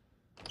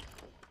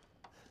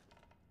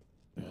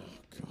 Oh,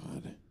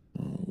 God.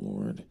 Oh,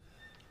 Lord.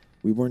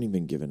 We weren't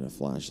even given a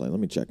flashlight. Let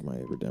me check my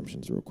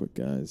redemptions real quick,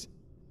 guys.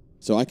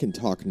 So I can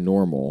talk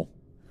normal.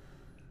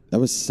 That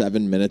was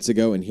 7 minutes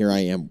ago, and here I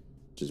am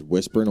just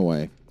whispering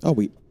away. Oh,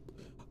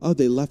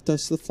 they left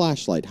us the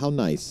flashlight. How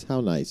nice. How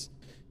nice.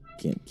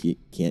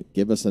 Can't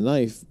give us a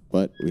knife,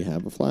 but we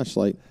have a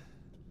flashlight.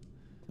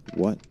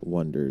 What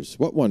wonders?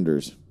 What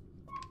wonders?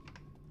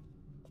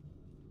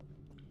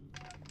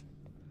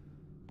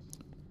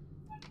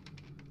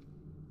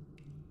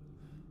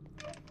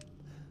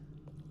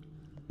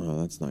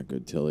 Oh, that's not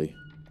good, Tilly.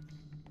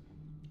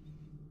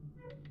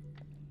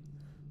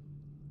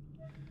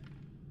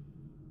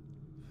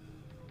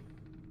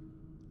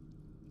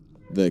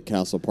 The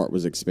castle part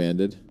was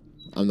expanded.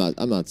 I'm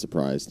not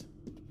surprised.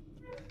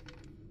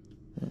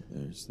 Oh,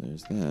 there's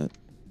that.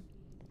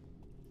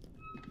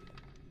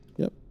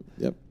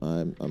 Yep.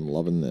 I'm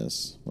loving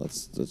this.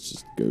 Let's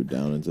just go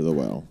down into the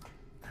well.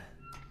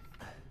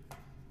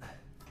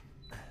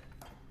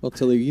 Well,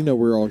 Tilly, you know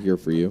we're all here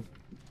for you.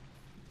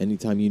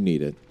 Anytime you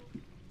need it.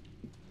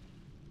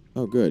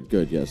 Oh, good.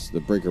 Yes, the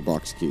breaker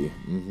box key.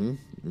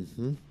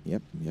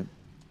 Yep.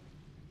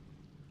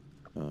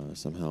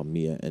 Somehow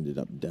Mia ended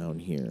up down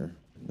here.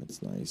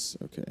 That's nice.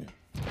 Okay.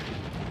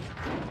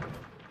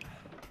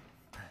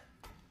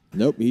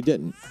 Nope, he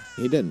didn't.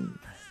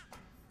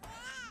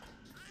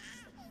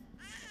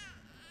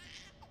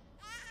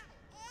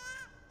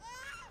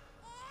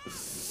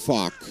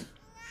 Fuck.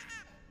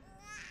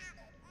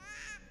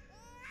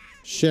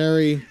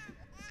 Sherry,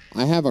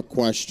 I have a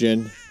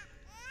question,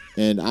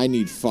 and I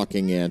need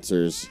fucking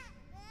answers.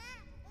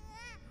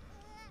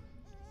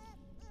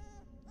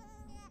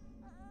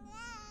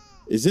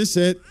 Is this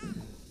it?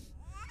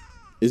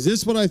 Is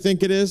this what I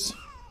think it is?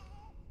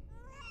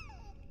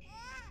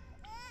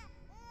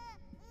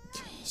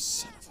 Oh,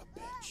 son of a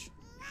bitch.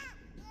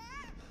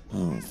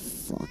 Oh,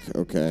 fuck.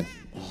 Okay.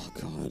 Oh,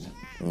 God.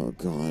 Oh,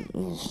 God.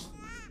 Oh.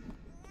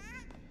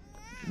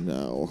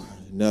 No.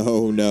 No.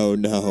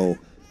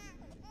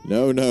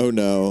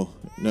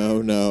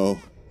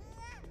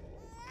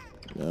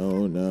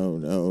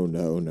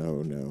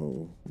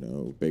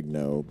 Big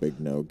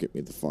no. Get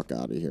me the fuck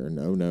out of here.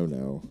 No.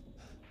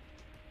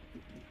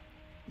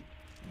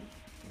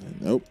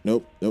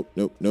 Nope.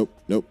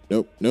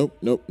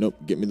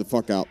 Get me the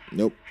fuck out.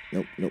 Nope.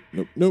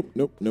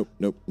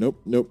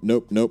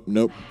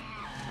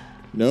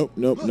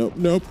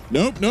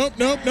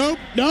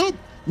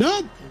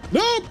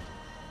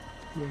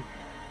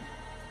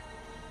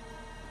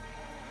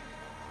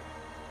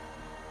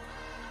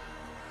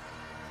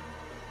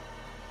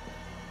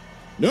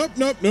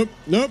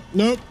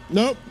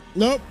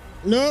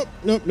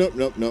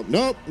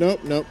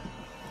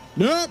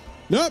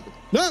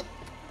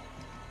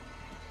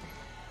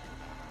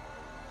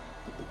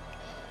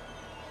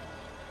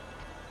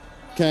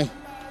 Okay.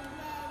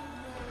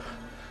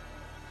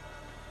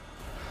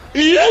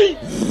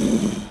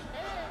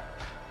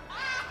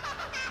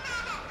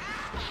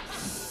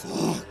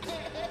 Fuck.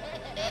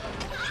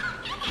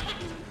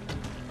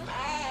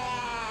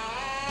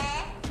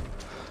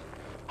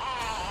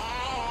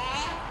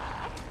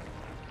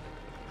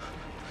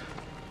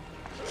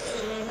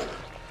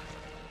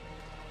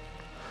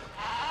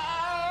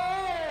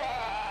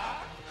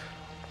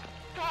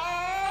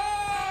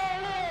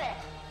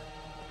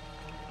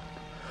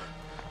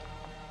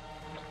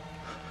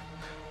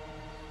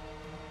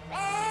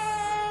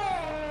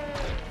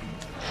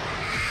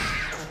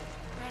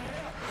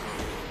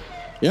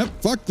 Yep,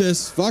 fuck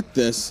this.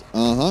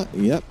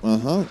 Yep,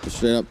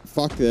 straight up,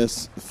 fuck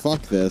this.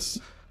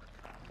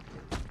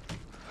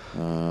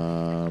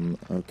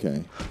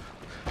 Okay.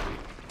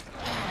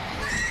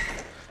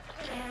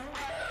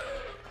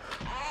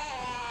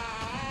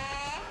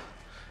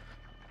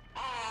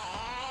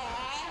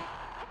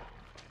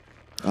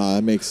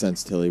 That makes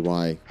sense, Tilly,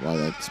 why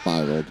that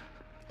spiraled.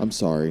 I'm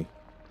sorry.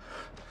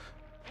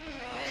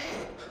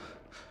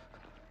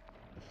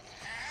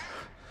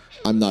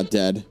 I'm not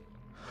dead.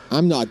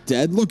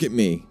 Look at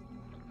me.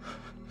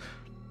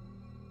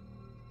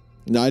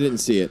 No, I didn't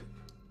see it.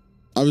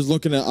 I was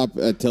looking up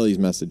at Tilly's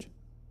message.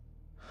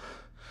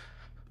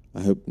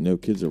 I hope no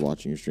kids are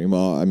watching your stream.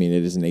 Well, I mean,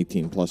 it is an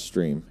 18+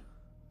 stream.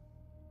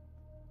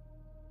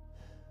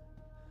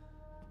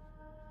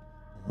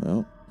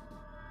 Well.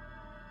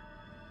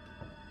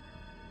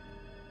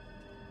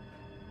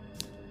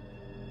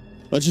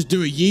 Let's just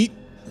do a yeet.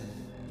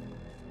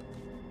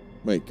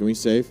 Wait, can we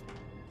save?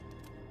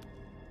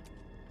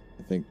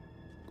 I think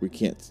we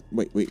can't.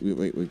 Wait.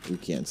 We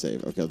can't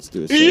save. Okay, let's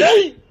do a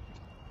save.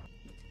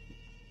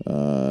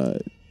 All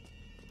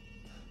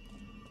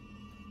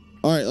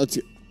right, let's.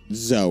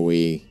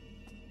 Zoe.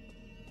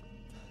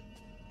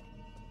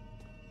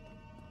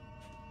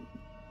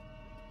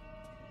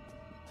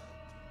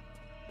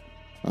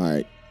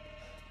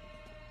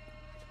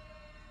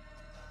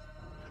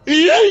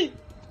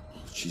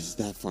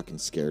 fucking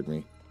scared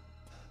me.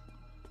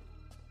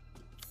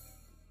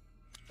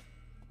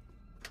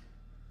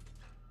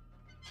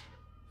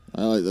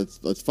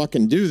 Let's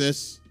fucking do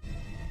this.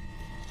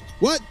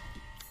 What?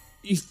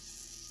 You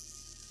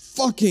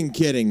fucking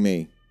kidding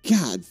me?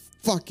 God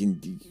fucking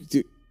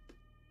dude.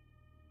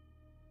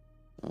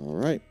 All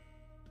right.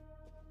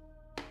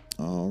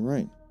 All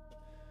right.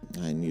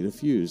 I need a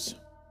fuse.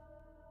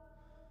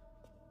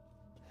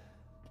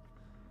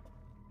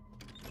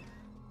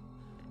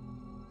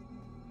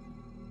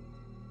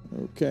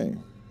 Okay.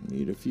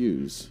 Need a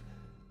fuse.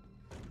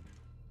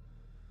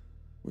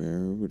 Where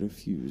would a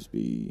fuse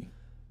be?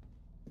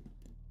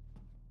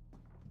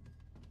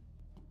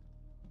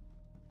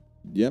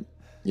 Yep.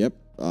 Yep.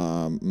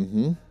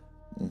 You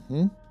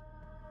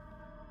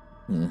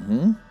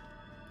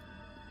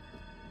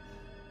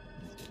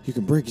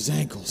can break his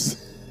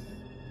ankles.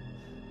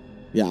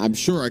 Yeah, I'm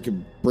sure I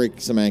could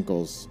break some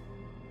ankles.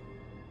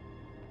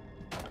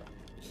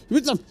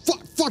 What the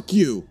fuck? Fuck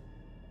you!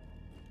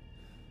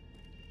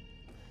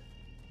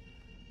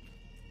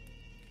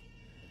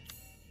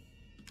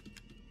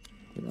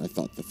 I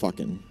thought the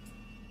fucking...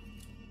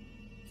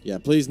 Yeah,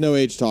 please, no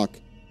age talk.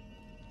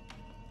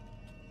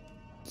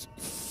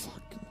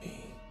 Fuck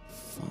me.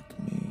 Fuck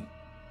me.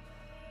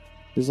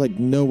 There's like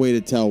no way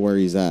to tell where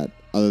he's at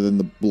other than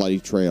the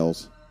bloody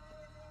trails.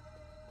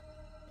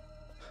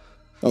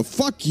 Oh,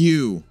 fuck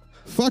you.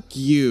 Fuck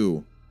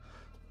you.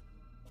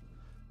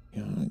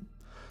 God,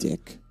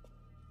 dick.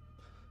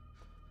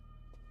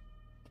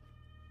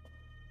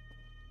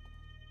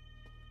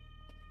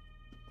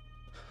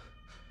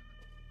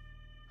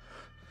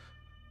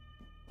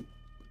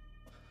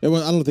 I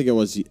don't think it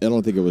was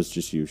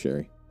just you,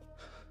 Sherry.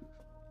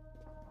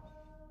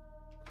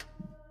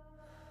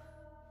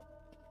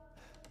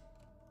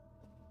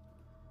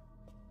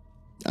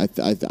 I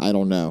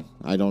don't know.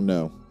 I don't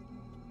know.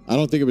 I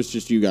don't think it was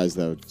just you guys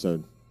though.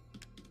 So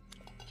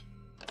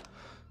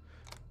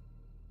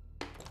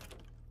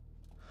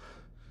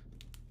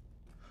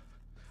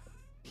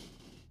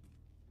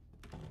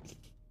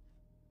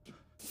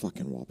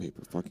fucking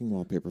wallpaper. Fucking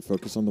wallpaper.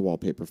 Focus on the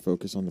wallpaper.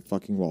 Focus on the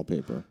fucking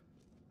wallpaper.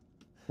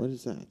 What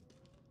is that?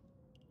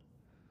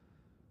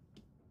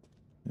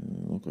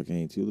 Doesn't look like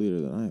any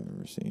 2-liter that I've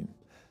ever seen.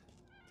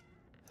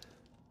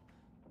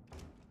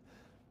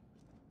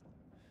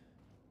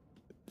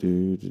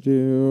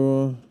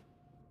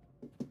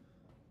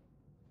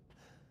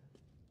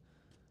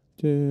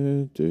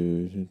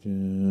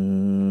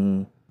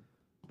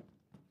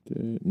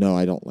 No,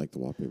 I don't like the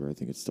wallpaper. I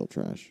think it's still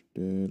trash.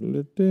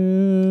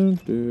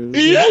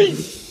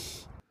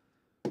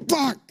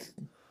 Fuck!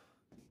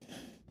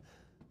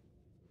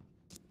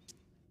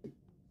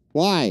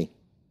 Why?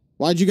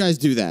 Why'd you guys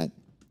do that?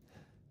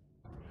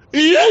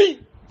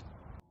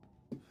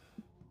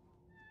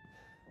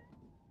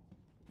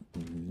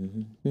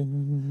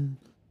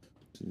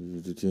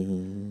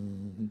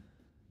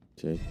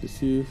 Take the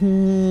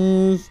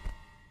shoes,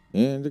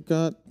 and it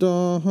got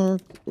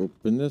dark.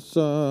 Open this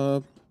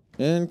up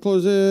and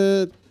close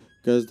it,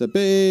 'cause the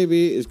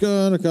baby is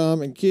gonna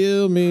come and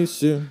kill me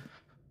soon.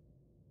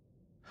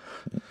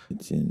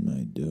 It's in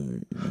my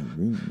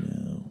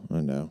room now.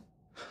 I know.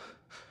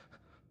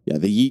 Yeah,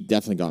 the yeet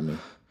definitely got me.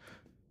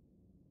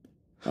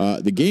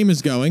 The game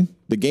is going.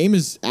 The game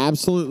is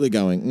absolutely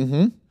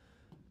going.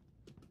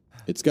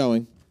 It's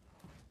going.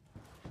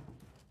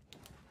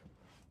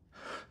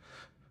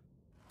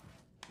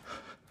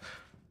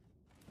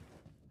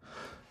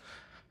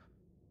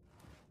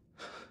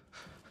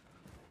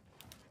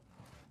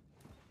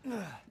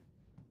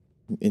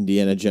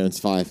 Indiana Jones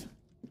 5.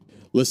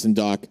 Listen,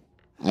 Doc,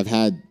 I've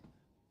had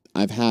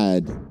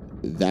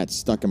that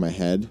stuck in my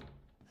head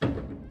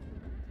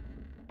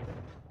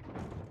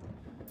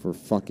for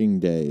fucking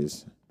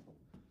days.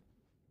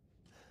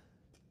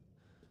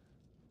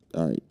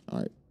 All right.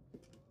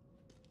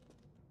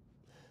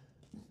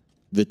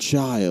 The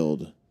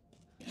child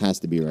has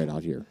to be right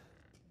out here,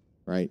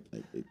 right?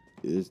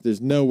 There's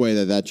no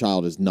way that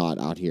child is not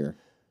out here.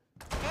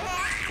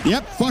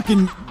 Yep,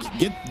 fucking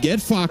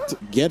get fucked.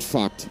 Get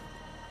fucked.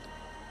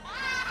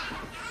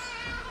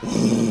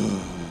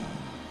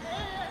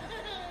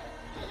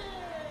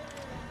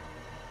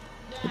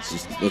 Let's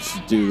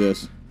just do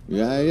this.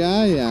 Yeah,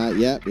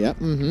 yep, yeah.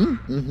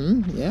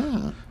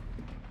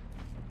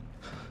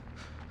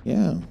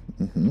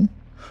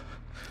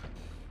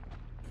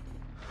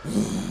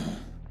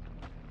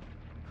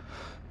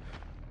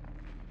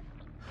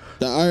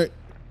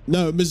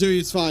 No, Missouri,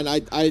 it's fine. I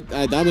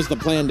that was the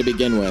plan to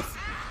begin with.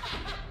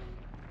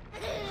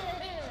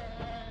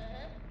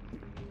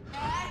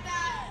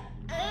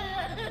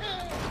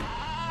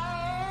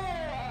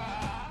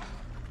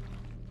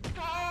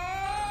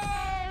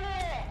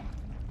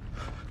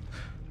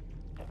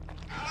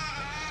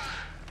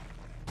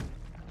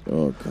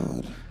 Oh,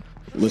 God.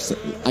 Listen,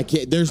 I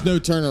can't... There's no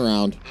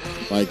turnaround.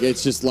 Like,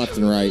 it's just left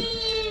and right.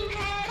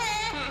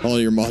 Oh,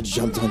 your mod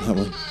jumped on that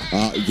one.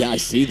 Yeah, I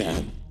see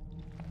that.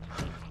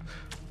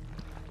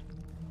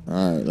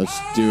 All right, let's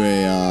do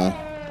a...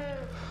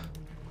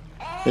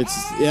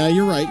 Yeah,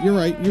 you're right.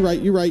 Like,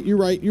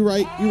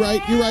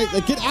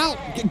 get out.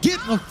 Get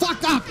the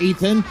fuck up,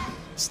 Ethan.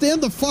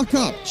 Stand the fuck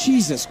up.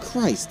 Jesus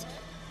Christ.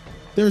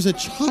 There's a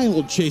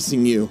child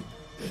chasing you.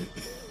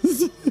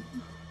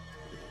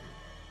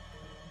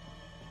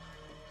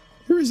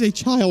 There is a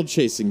child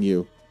chasing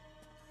you.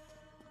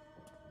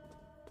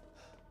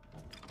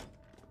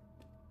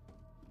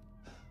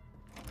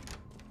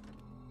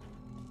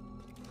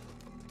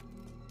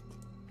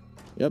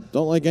 Yep,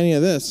 don't like any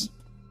of this.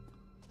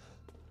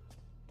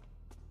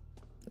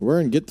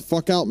 We're in get the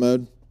fuck out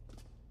mode.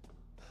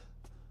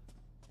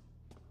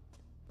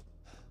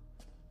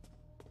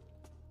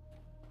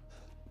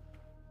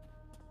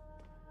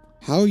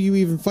 How you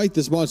even fight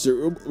this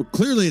monster?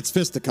 Clearly it's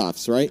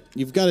fisticuffs, right?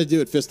 You've got to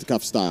do it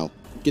fisticuff style.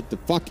 Get the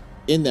fuck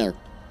in there.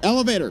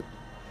 Elevator.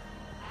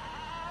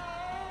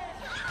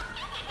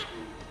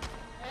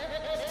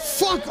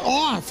 Fuck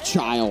off,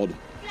 child.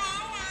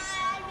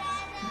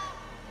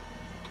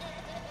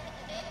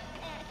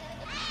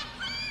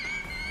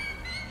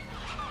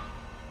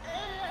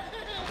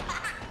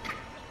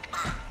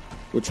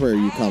 Which way are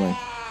you coming?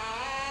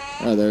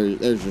 Oh,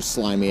 there's your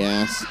slimy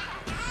ass.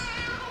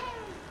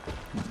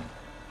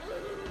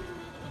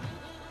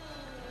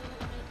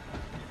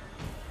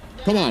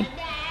 Come on.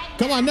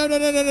 Come on. No.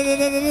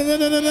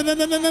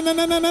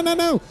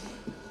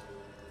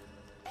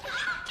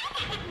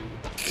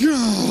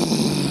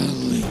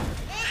 Golly.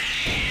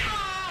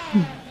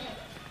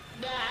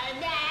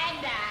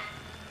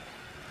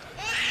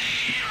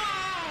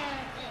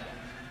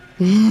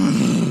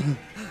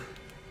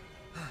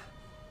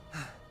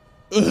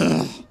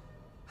 Ugh.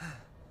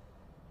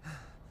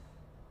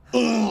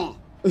 Ugh.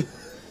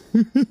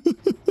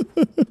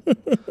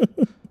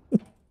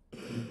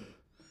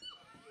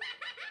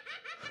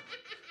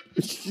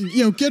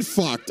 Yo, get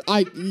fucked.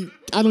 I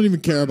don't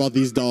even care about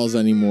these dolls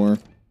anymore.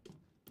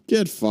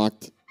 Get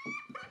fucked.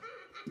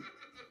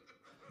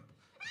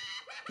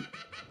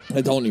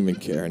 I don't even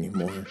care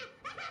anymore.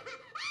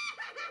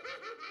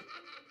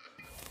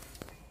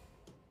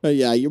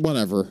 Yeah,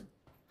 whatever.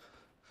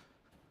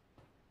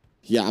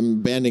 Yeah, I'm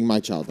abandoning my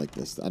child like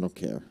this. I don't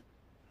care.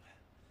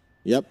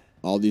 Yep,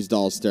 all these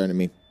dolls staring at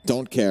me.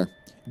 Don't care.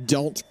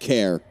 Don't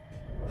care.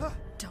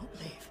 Don't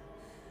leave.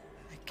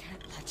 I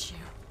can't let you.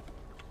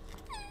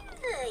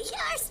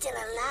 You're still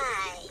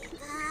alive,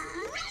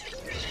 huh?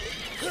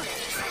 You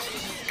better find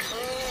me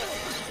cool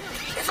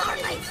before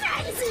my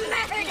friends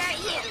murder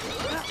you.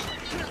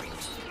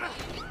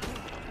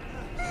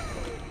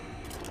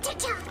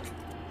 TikTok.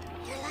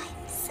 Your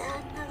life's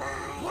on the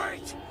line.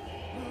 Wait.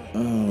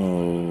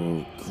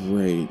 Oh,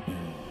 great.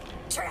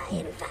 Try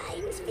and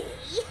find me.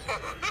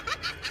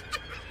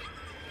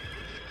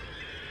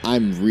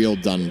 I'm real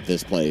done with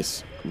this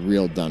place.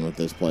 Real done with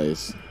this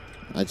place.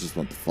 I just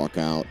want the fuck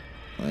out.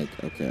 Like,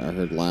 okay, I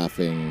heard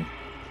laughing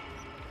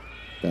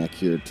back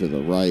here to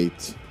the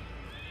right.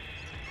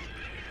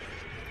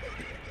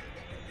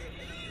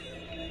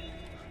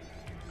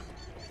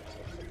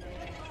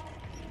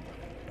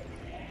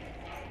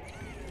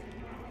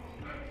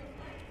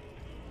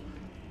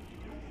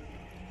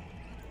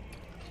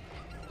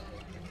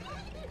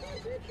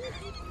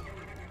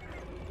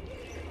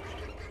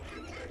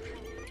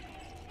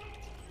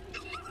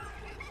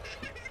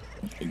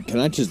 Can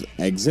I just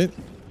exit?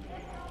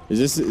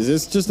 Is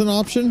this just an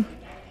option?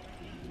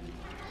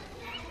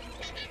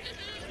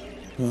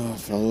 Oh,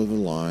 follow the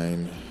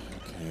line.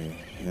 Okay.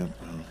 Yep.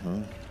 Uh-huh.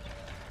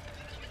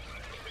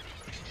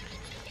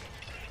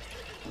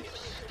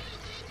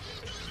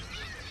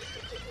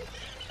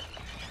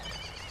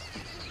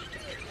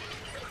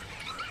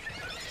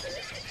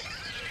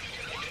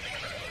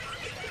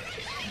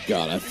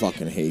 God, I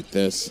fucking hate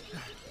this.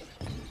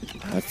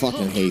 I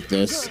fucking hate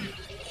this.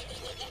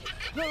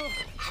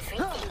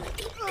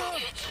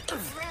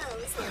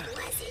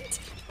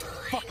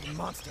 Fucking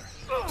monster.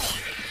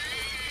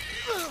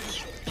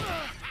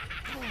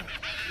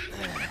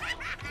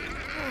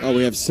 Oh,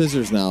 we have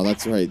scissors now.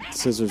 That's right.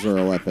 Scissors are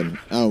a weapon.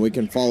 Oh, we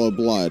can follow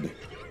blood.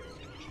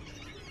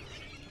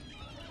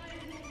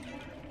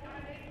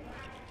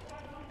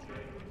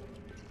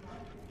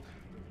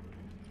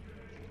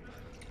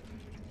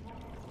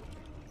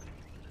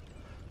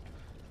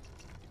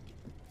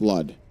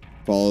 Blood.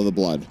 Follow the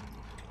blood.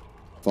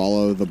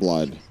 Follow the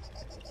blood.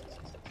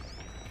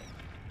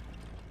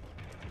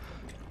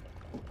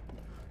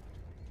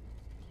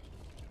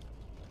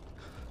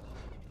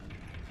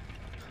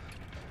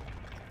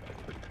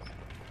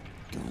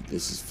 God,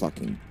 this is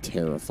fucking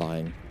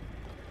terrifying.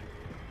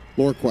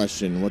 Lore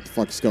question. What the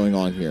fuck's going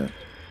on here?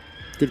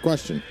 Good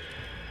question.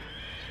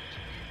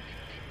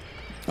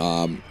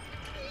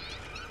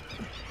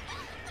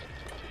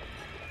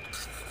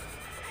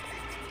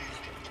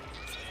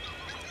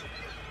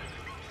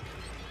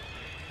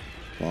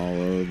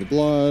 Follow the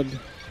blood.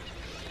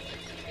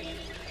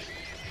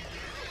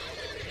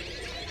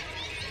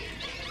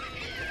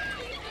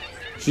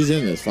 She's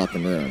in this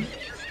fucking room.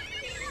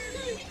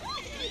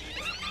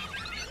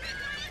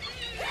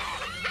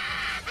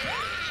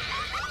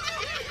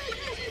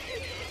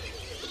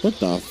 What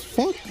the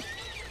fuck?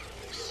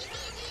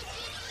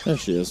 There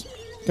she is.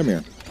 Come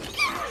here.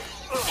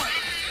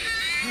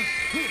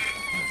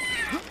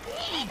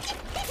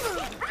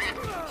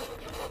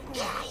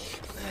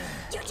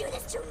 You do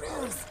this to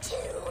Rose too.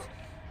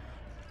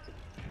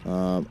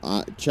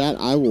 Chat,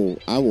 I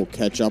will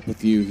catch up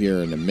with you here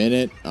in a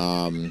minute.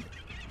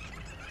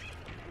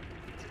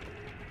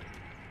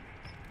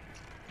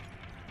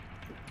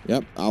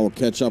 Yep, I will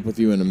catch up with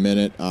you in a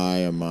minute. I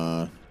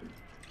am,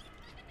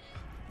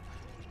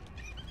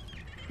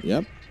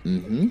 Yep.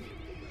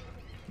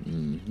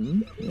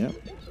 Yep.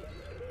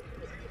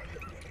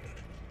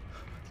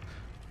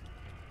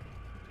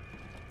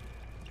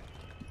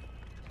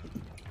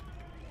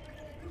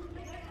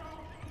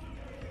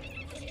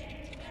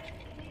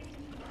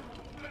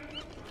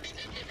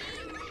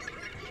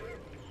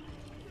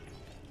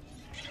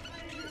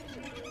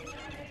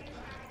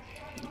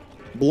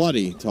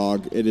 Bloody,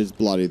 Tog. It is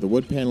bloody. The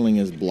wood paneling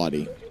is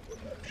bloody.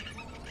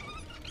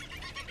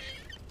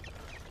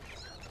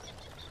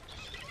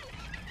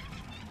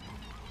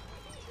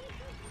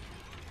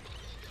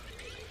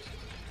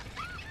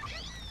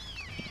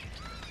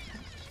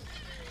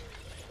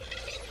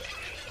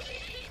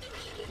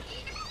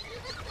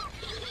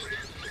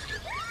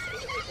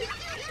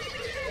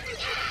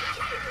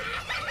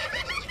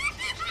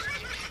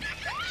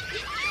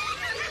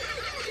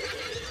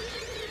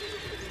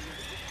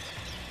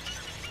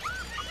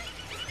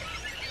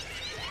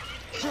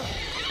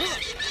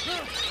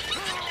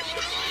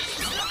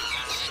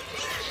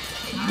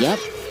 Yep.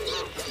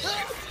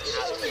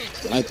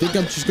 I think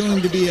I'm just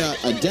going to be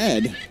a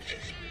dead.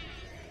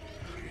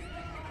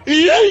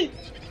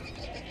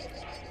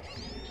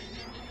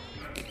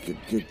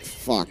 Good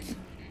fuck.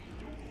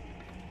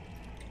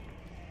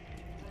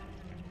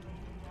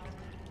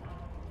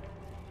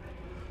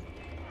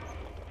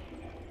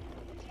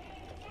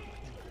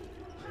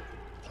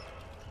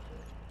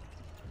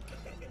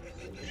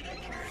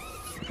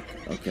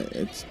 Okay,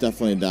 it's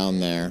definitely down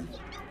there.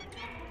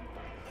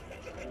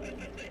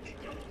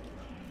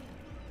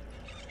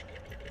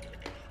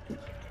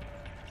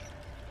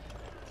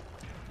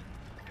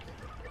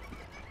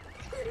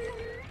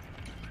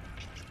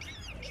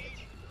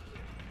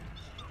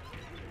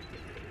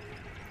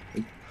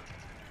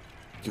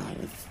 God,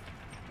 what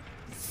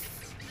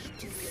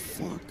the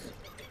fuck?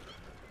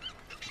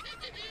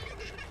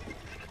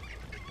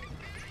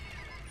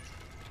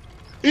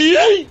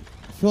 I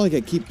feel like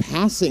I keep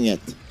passing it.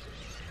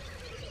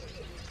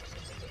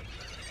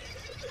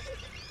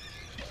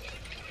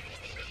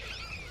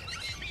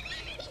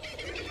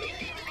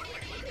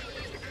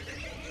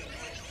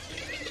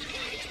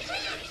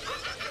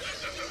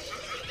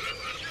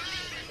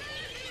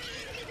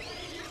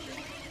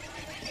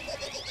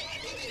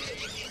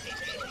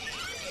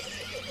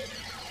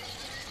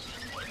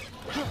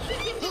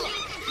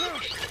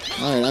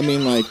 Alright, I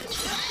mean, like,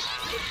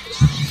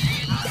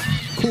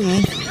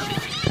 cool.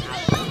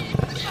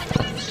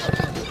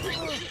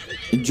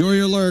 Enjoy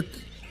your lurk.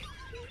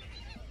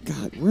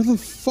 God, where the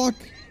fuck?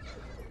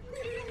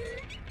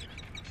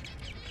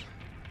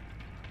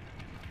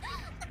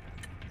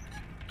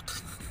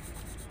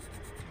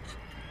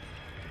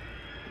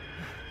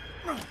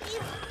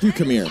 You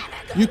come here.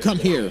 You come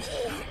here.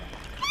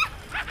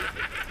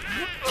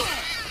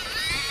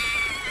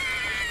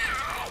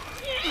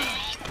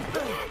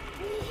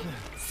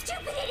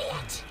 Stupid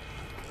idiot!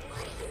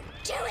 What are you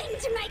doing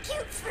to my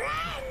cute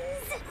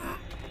friends?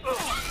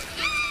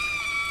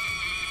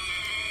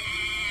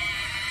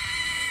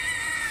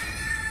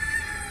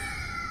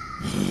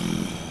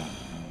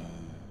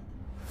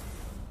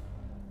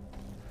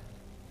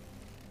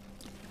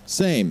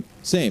 Same.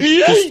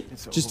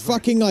 Just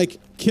fucking, like,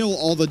 kill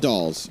all the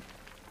dolls.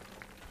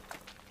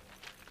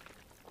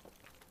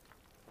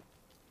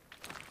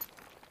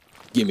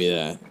 Give me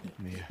that.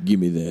 Mia. Give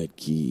me that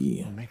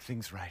key. We'll make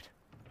things right.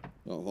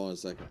 Oh, hold on a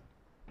second.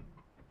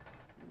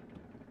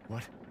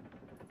 What?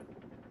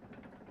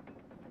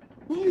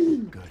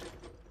 Good.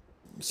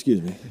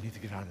 Excuse me. I need to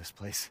get out of this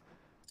place.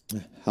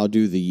 How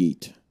do the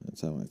yeet? That's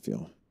how I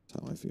feel.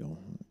 That's how I feel.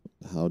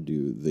 How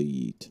do the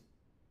yeet?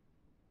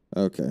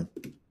 Okay.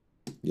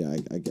 Yeah,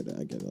 I get it.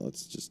 I get it.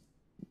 Let's just...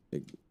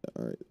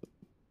 All right.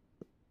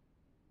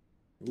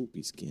 Ooh,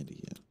 piece of candy,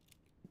 yeah.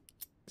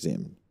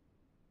 Examine.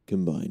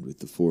 Combined with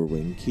the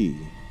four-wing key.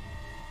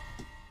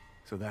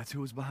 So that's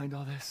who was behind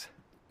all this?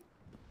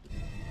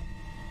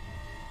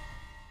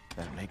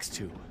 That makes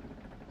two.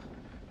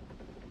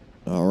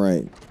 All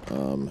right.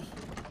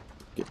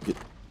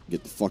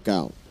 Get the fuck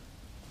out.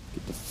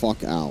 Get the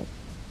fuck out.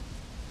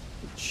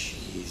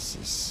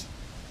 Jesus.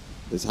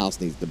 This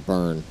house needs to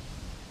burn.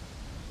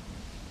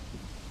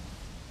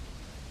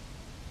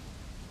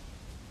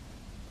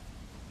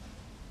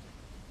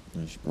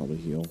 I should probably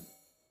heal.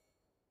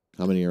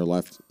 How many are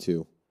left?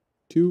 Two.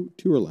 Two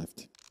are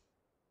left.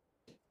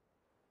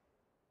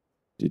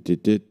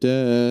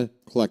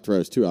 Collect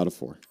rose. 2 out of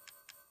 4.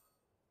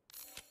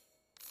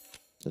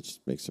 Let's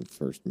just make some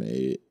first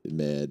med.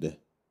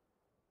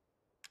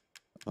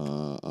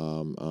 A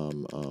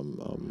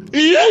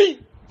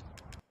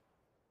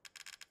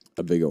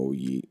big old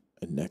yeet.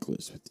 A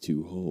necklace with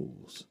 2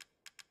 holes.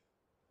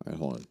 Alright,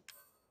 hold on.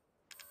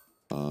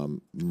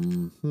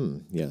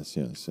 Yes,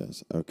 yes,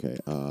 yes. Okay.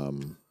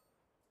 I'm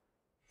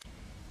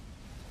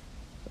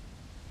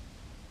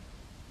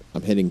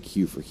hitting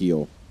Q for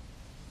heal.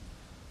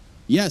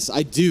 Yes,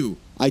 I do.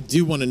 I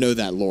do want to know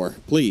that lore.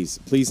 Please.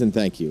 Please and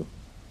thank you.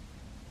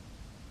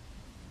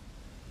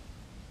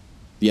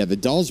 Yeah, the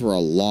dolls were a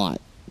lot.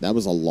 That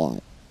was a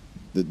lot.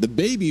 The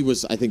baby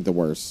was, I think, the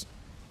worst.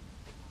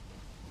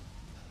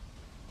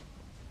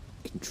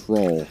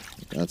 Control.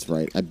 That's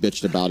right. I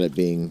bitched about it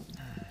being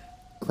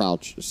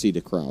crouch, C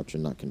to crouch,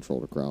 and not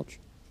control to crouch.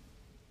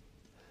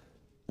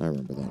 I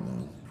remember that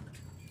now.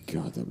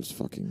 God, that was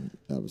fucking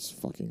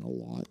a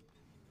lot.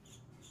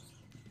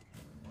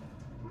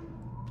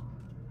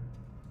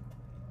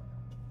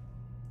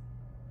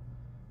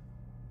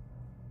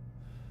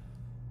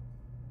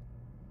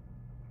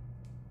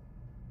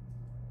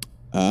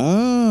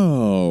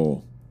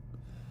 Oh.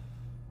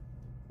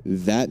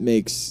 That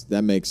makes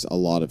a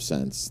lot of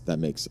sense. That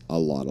makes a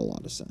lot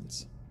of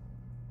sense.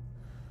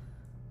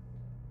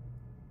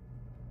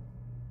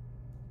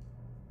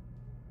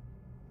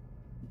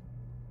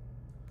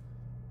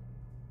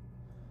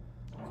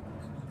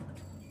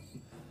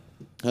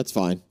 That's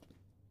fine.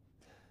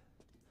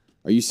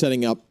 Are you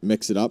setting up,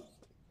 mix it up?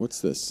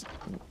 What's this?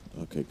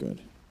 Okay,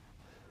 good.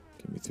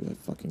 Get me through that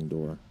fucking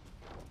door.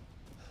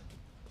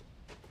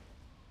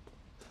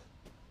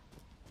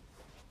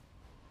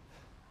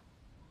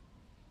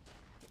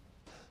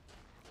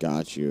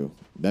 Got you.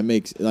 That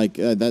makes, like,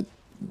 that...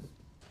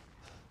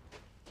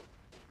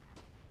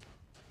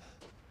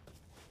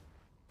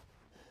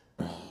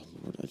 Oh,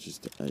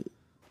 Lord,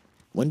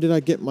 when did I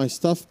get my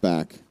stuff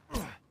back?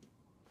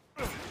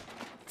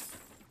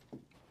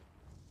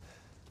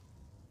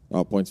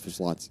 Oh, points for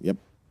slots. Yep.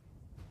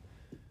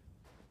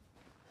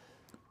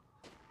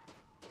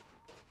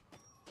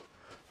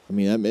 I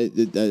mean,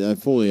 I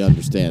fully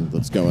understand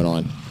what's going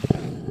on.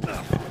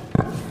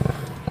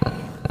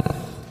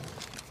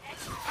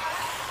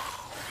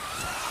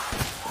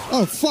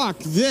 Oh, fuck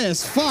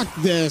this. Fuck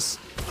this.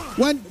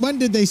 When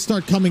did they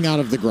start coming out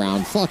of the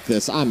ground? Fuck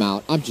this. I'm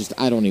out. I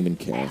don't even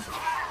care.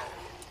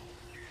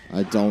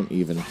 I don't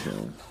even care.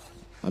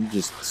 I'm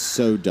just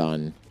so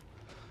done.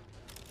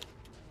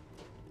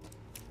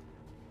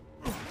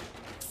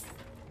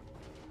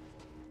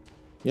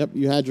 Yep,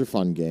 you had your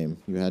fun, game.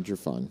 You had your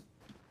fun.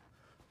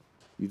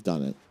 You've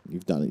done it.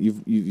 You've done it.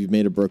 You've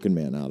made a broken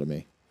man out of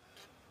me.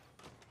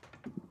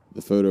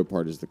 The photo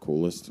part is the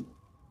coolest.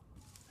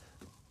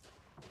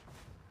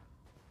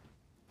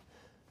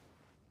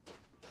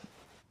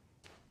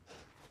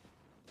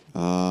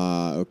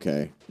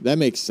 Okay. That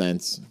makes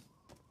sense.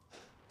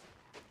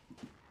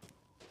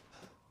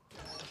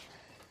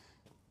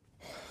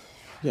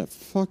 Yeah,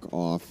 fuck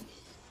off.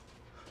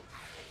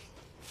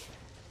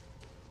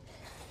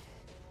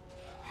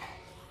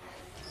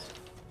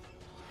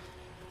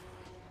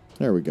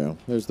 There we go.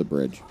 There's the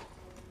bridge.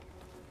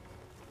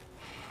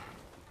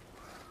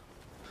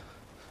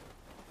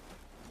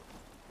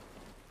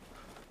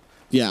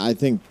 Yeah, I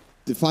think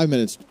the 5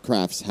 minutes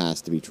crafts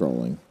has to be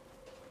trolling.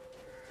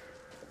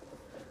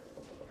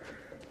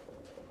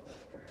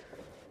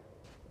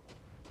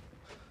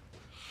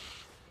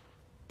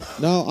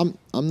 No,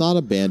 I'm not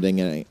abandoning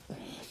it.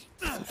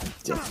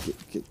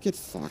 Get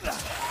fucked.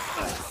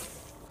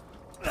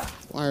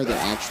 Why are there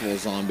actual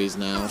zombies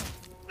now?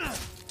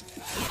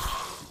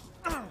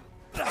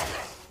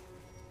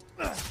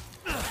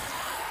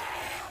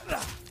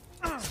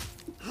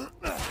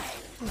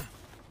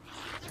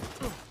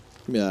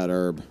 Give me that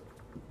herb.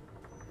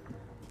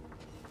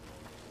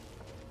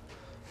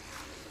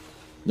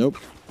 Nope.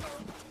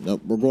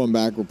 Nope, we're going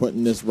back. We're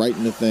putting this right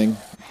in the thing.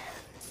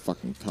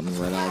 Fucking coming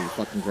right out of the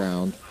fucking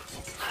ground.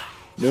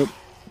 Nope.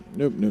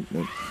 Nope, nope,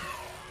 nope.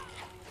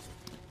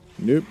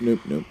 Nope, nope,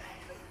 nope.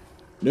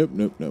 Nope,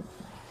 nope, nope.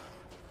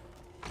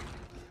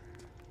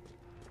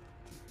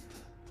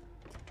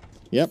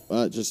 Yep,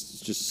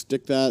 just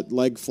stick that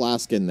leg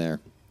flask in there.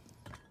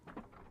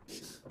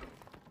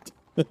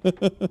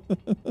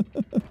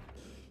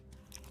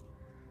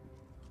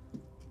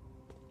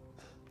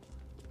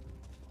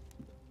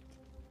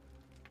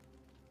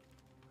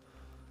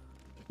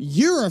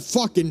 You're a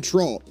fucking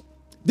troll.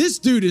 This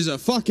dude is a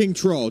fucking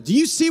troll. Do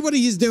you see what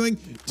he's doing?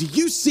 Do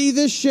you see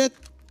this shit?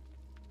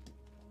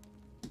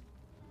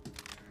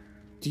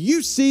 Do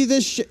you see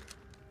this shit?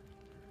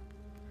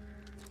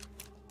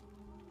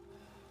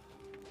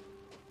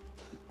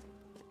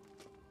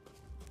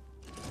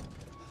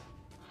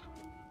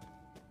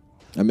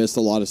 I missed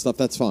a lot of stuff.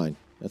 That's fine.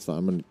 That's fine.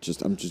 I'm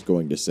just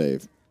going to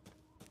save.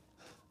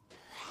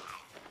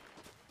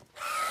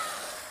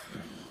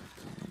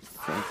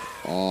 Fuck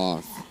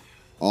off.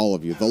 All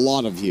of you. The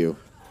lot of you.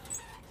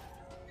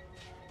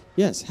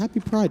 Yes, happy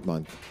Pride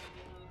Month.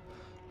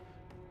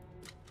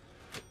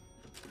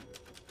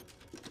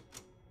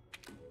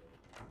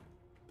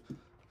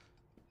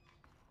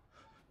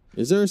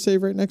 Is there a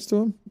save right next to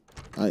him?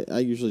 I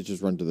usually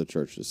just run to the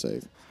church to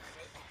save.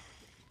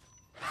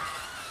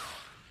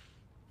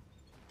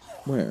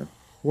 Where?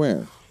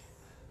 Where?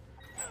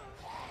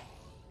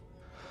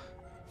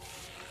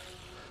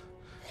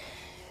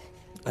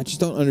 I just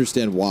don't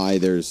understand why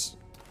there's,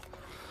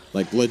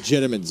 like,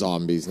 legitimate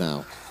zombies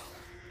now.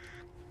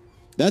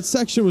 That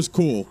section was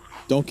cool.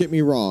 Don't get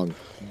me wrong.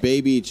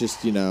 Baby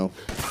just, you know...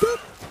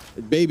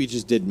 Baby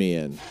just did me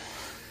in.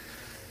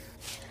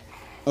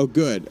 Oh,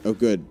 good. Oh,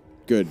 good.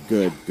 Good,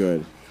 good,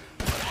 good.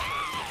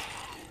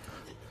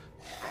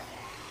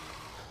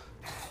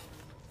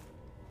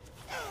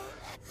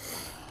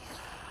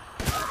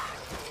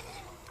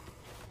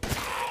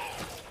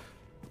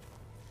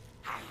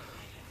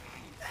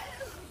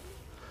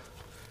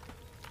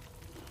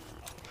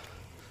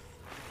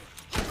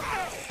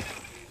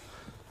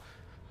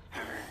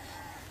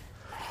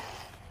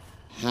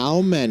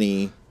 How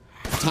many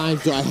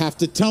times do I have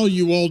to tell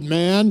you, old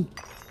man?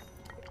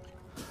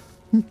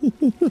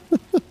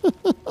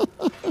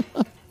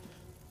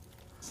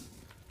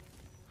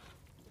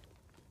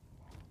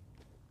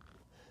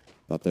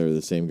 Thought they were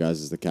the same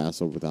guys as the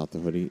castle without the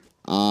hoodie.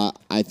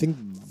 I think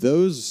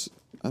those,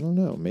 I don't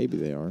know, maybe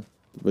they are.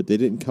 But they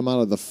didn't come out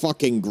of the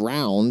fucking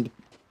ground.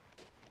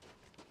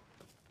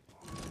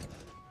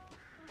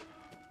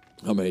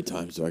 How many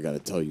times do I gotta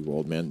tell you,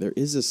 old man? There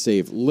is a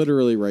save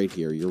literally right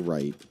here. You're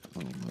right.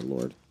 Oh, my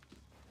lord.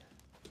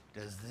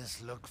 Does this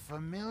look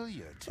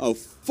familiar to Oh, you?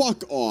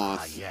 fuck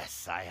off. Ah,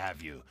 yes, I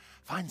have you.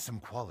 Find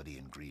some quality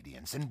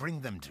ingredients and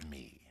bring them to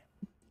me.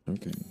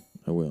 Okay,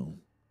 I will.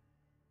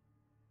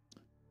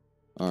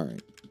 All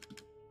right.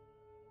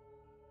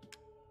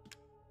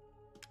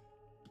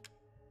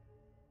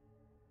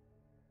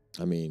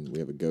 I mean, we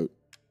have a goat.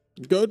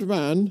 Goat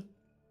man.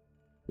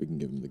 We can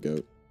give him the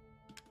goat.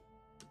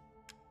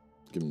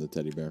 Give him the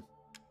teddy bear.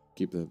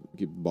 Keep the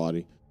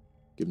body.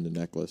 Give him the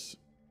necklace.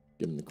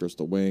 Give him the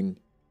crystal wing.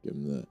 Give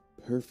him the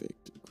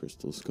perfect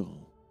crystal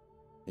skull.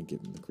 And give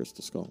him the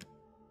crystal skull.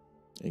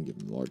 And give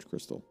him the large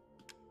crystal.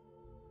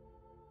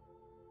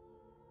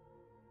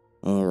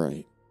 All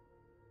right.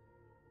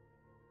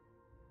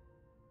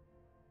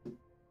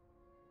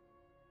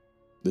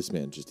 This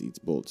man just eats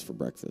bullets for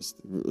breakfast.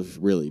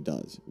 Really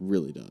does.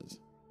 Really does.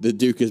 The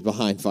Duke is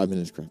behind 5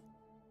 minutes correct.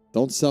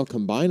 Don't sell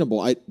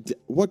combinable.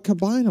 What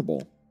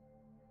combinable?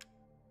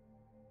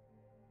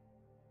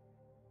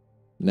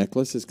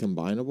 Necklace is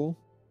combinable?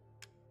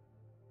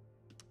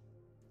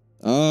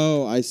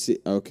 Oh, I see.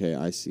 Okay,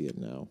 I see it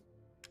now.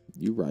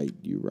 You right.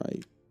 You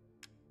right.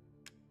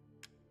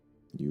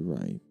 You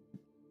right.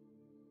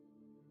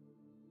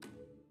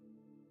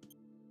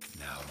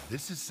 Now,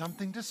 this is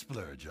something to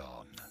splurge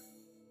on.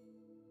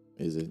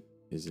 Is it?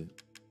 Is it?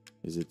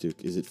 Is it,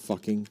 Duke? Is it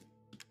fucking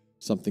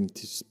something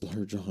to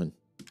splurge on?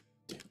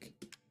 Dick.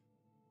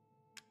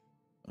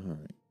 All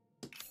right.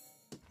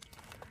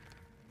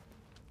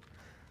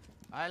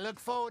 I look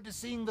forward to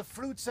seeing the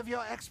fruits of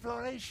your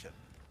exploration.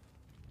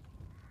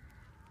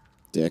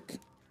 Dick.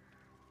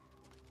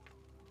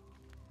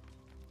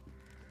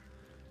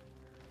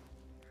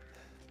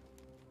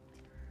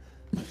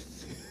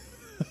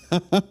 All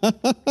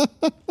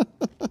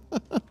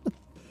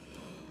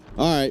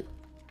right.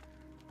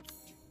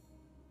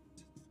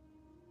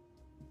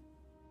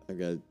 I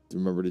gotta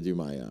remember to do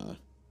my I'm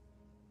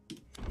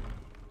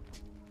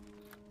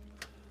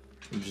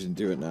just gonna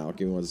do it now.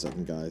 Give me 1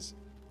 second, guys.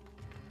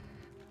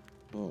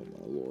 Oh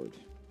my lord.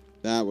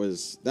 That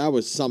was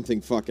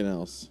something fucking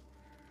else.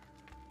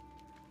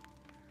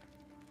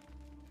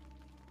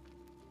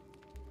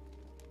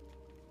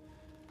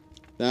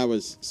 That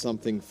was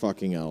something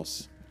fucking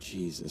else.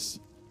 Jesus.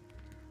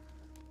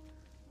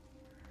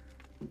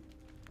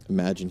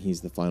 Imagine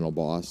he's the final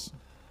boss.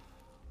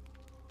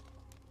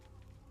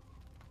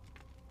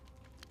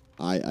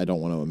 I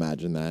don't want to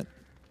imagine that.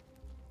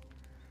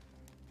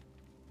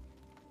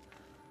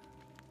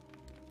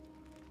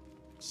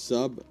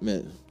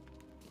 Submit.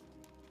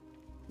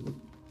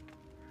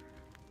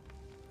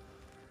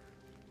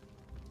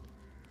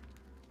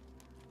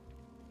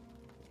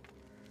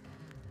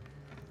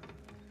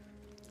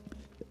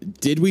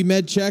 Did we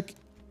med check?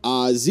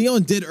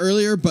 Xeon did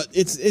earlier, but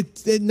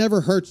it never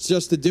hurts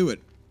just to do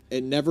it.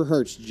 It never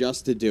hurts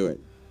just to do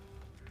it.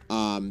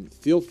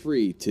 Feel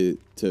free to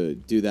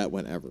do that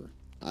whenever.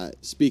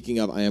 Speaking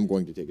of, I am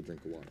going to take a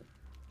drink of water.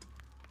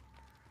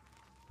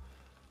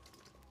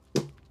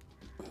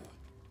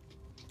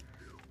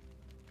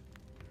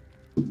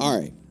 All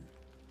right.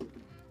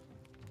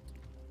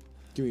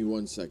 Give me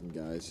 1 second,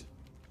 guys.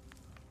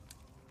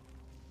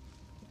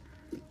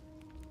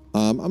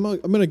 I'm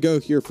gonna go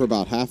here for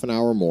about half an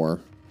hour more.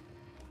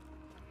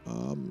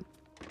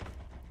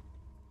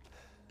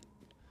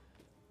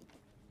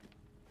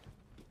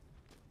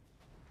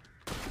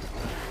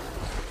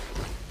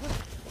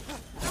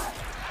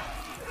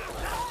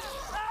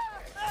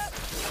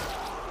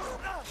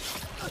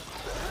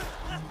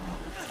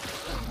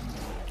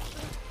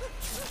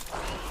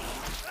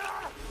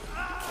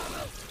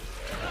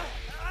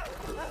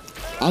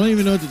 I don't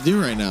even know what to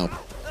do right now.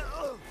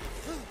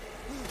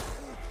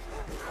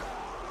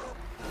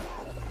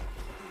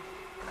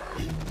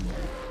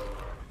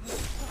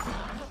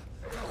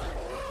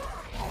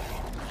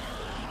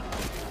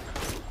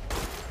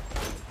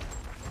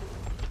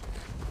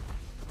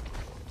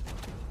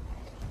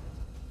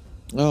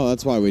 Oh,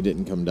 that's why we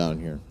didn't come down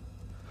here.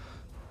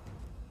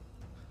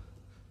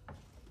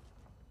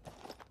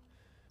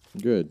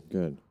 Good,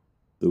 good.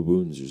 The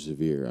wounds are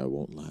severe. I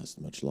won't last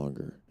much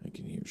longer. I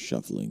can hear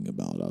shuffling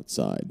about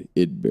outside.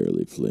 It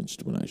barely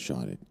flinched when I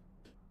shot it.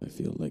 I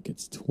feel like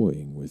it's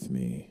toying with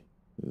me.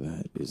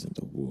 That isn't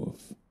a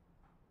wolf.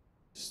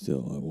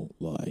 Still, I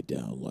won't lie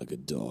down like a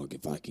dog.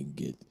 If I can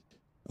get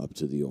up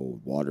to the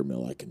old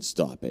watermill, I can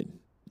stop it.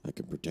 I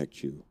can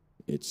protect you.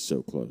 It's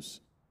so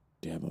close.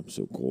 Damn, I'm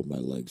so cold my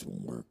legs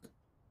won't work.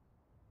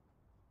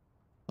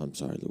 I'm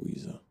sorry,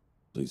 Louisa.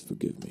 Please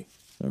forgive me.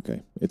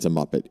 Okay, it's a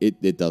Muppet.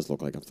 It does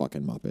look like a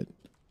fucking Muppet.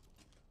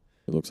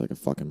 It looks like a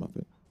fucking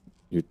Muppet.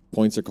 Your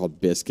points are called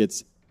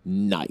biscuits.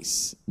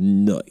 Nice.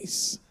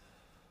 Nice.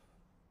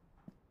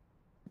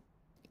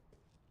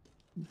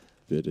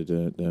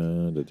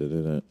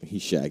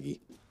 He's Shaggy.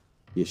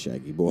 He's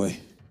Shaggy boy.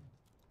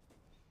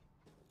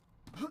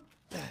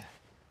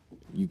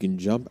 You can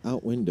jump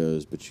out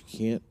windows, but you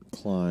can't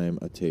climb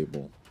a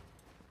table.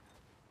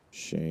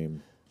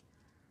 Shame.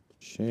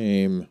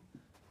 Shame.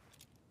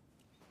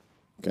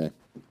 Okay.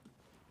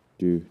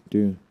 Do.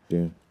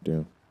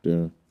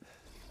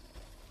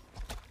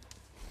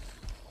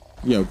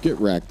 Yo, get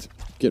wrecked.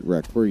 Get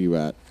wrecked. Where are you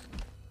at?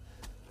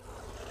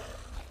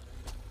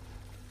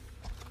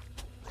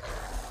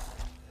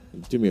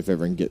 Do me a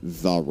favor and get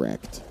the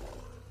wrecked.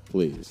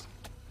 Please.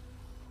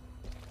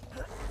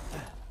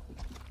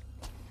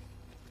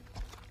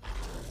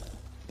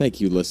 Thank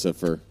you, Lissa,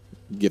 for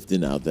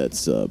gifting out that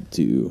sub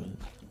to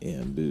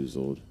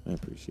Amboozled. I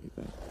appreciate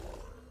that.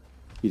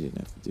 You didn't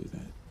have to do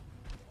that.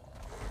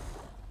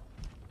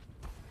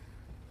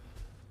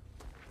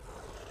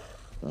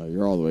 Oh,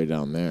 you're all the way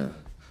down there.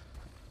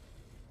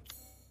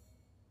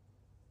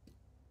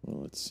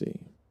 Well, let's see.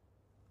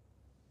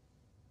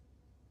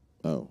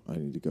 Oh, I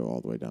need to go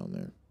all the way down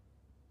there.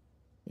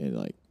 And,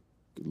 like,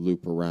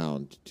 loop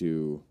around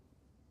to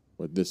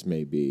what this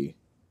may be.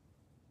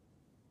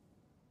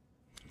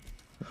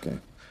 Okay.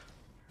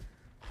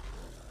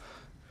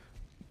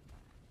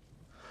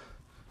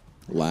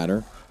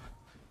 Ladder.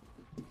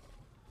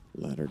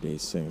 Latter-day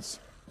Saints.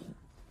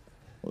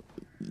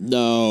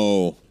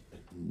 No.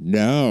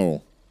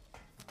 No.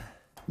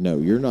 No,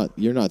 you're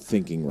not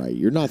thinking right.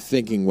 You're not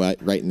thinking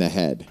right in the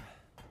head.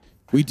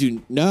 We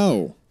do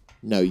no.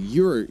 No,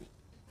 you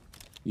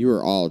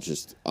are all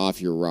just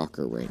off your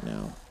rocker right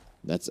now.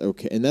 That's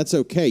okay. And that's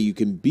okay. You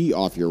can be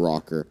off your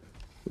rocker.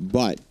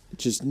 But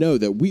just know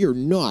that we are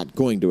not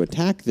going to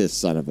attack this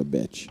son of a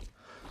bitch.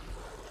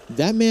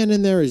 That man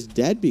in there is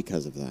dead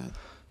because of that.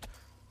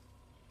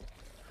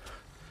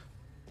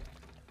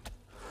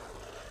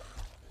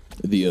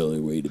 The only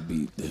way to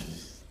beat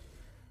this.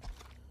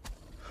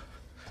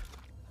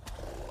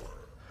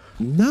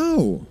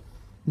 No.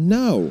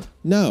 No.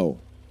 No.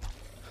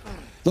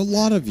 The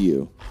lot of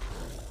you.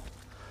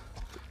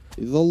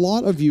 The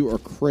lot of you are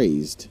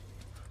crazed.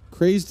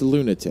 Crazed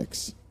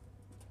lunatics.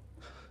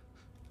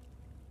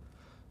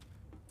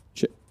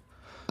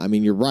 I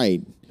mean, you're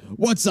right.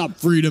 What's up,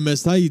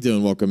 Freedomist? How you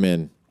doing? Welcome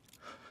in.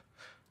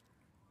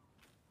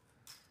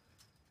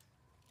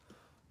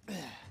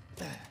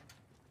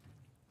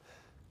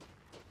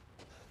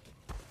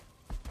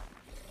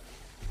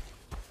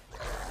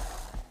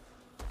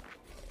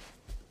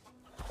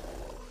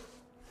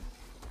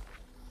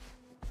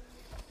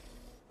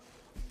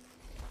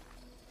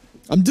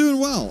 I'm doing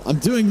well. I'm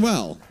doing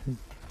well.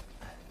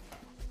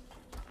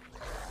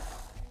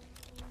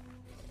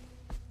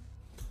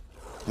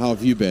 How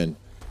have you been?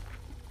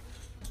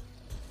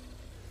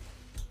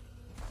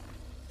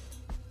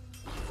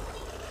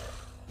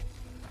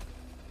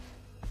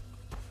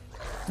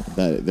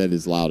 That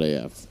is loud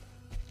AF.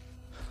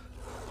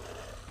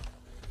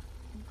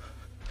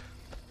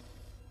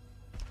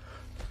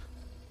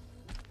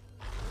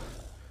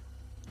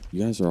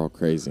 You guys are all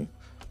crazy.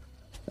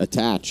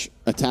 Attach.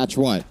 Attach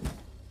what?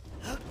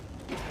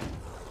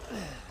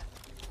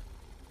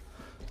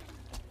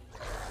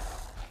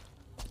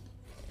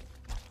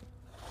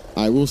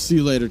 I will see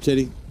you later,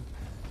 Titty.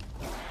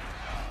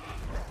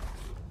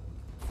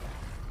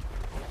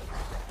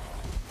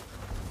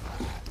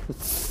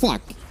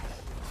 Fuck.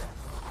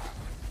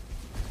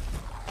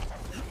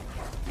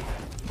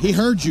 He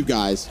heard you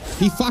guys.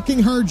 He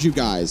fucking heard you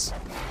guys.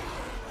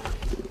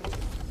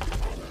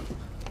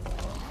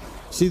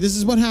 See, this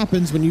is what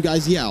happens when you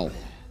guys yell.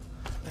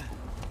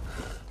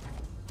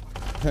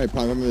 Okay,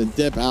 I'm gonna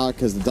dip out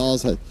because the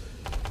dolls had...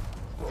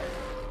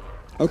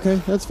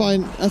 Okay, that's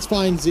fine. That's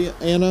fine,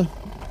 Anna.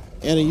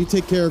 Anna, you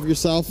take care of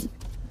yourself.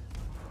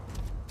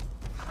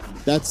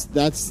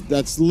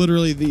 That's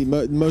literally the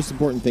most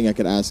important thing I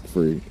could ask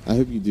for you. I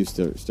hope you do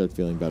start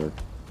feeling better.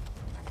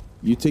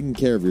 You taking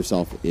care of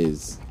yourself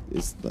is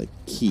like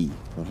key,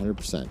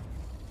 100%.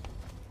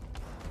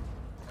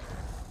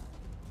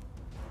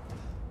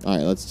 All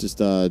right, let's just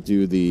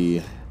do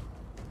the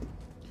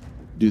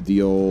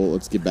old.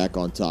 Let's get back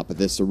on top of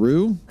this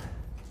Aru.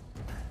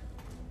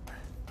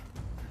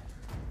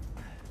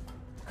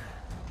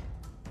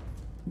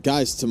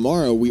 Guys,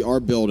 tomorrow we are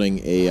building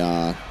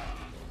a...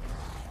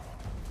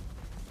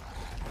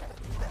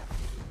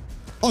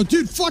 Oh,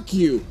 dude, fuck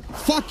you.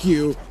 Fuck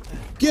you.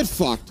 Get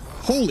fucked.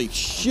 Holy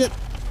shit.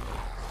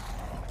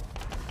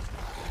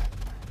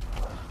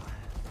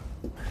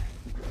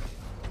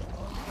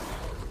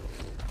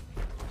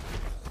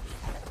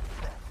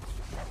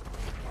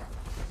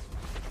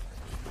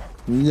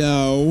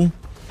 No.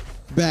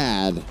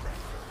 Bad.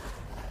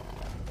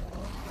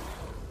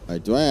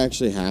 Alright, do I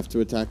actually have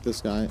to attack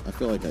this guy? I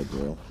feel like I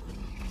do.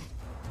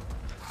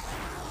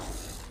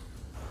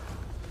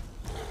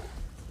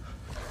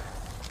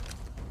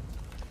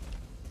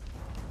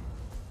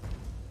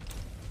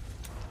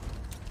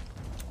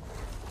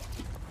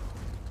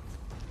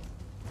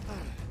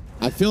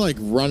 I feel like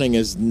running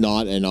is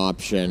not an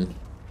option.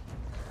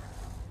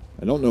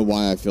 I don't know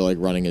why I feel like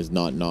running is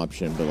not an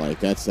option, but like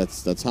that's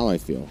how I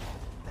feel.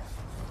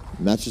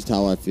 And that's just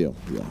how I feel.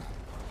 Yeah.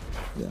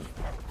 Yeah.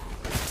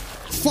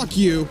 Fuck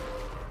you.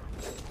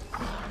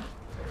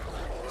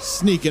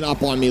 Sneaking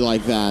up on me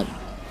like that.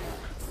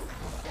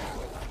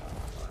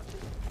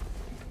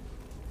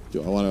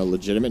 Do I want a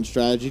legitimate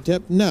strategy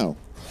tip? No.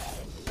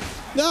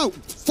 No!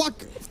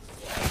 Fuck!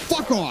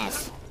 Fuck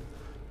off!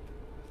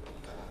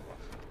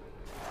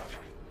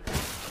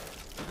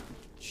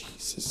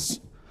 Jesus.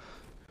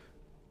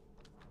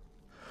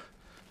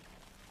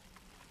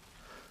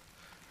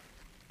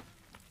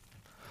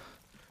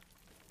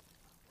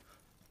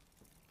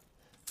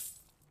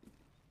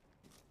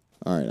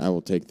 Alright, I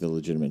will take the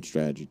legitimate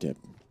strategy tip.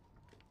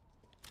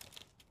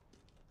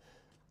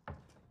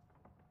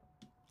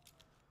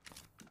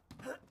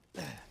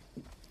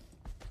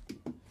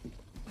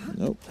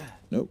 Nope.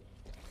 Nope.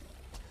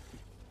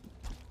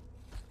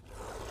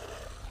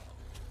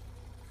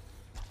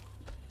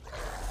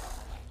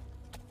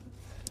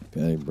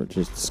 Okay, we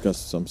just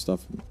discussed some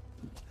stuff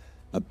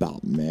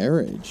about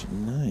marriage.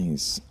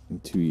 Nice.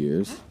 In 2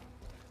 years.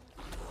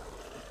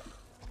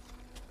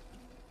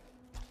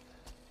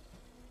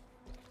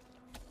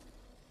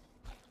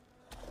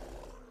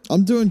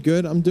 I'm doing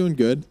good. I'm doing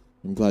good.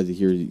 I'm glad to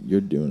hear you're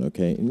doing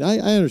okay. And I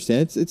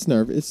understand. It's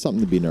nervous. It's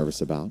something to be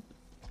nervous about.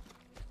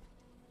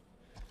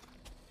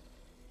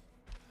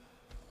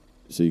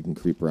 So you can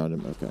creep around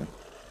him. Okay. I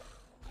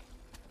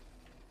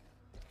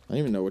don't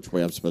even know which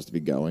way I'm supposed to be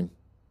going.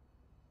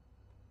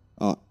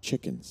 Oh,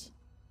 chickens.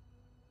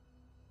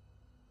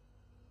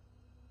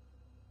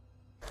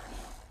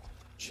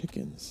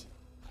 Chickens.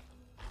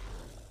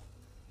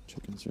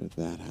 Chickens are at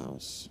that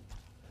house.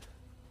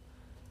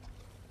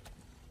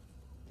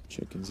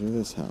 Chickens are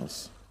this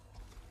house.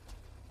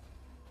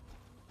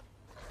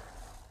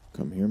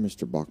 Come here,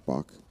 Mr. Bok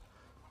Bok.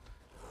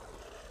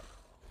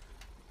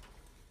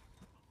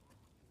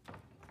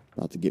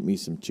 About to get me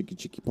some chicky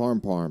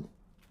parm parm.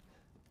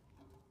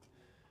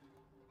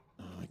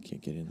 Oh, I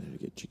can't get in there to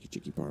get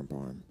chicky parm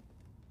parm.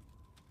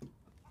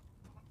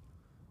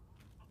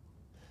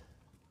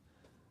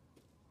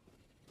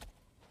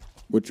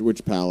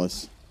 Which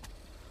palace?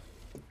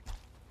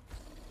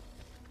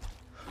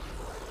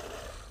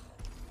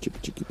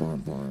 Chicky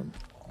parm parm.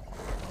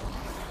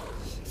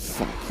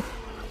 Fuck.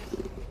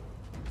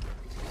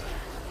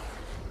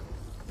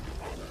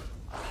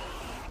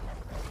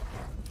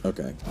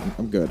 Okay,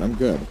 I'm good. I'm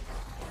good.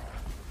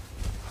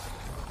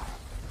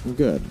 I'm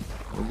good.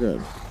 We're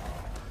good.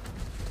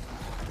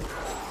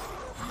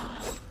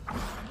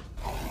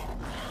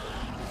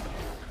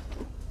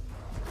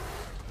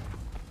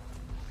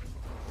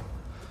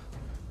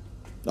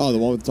 Oh, the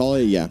one with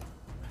Talia? Yeah.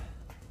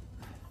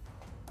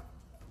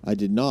 I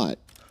did not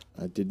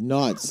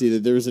see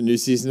that there was a new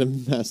season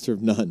of Master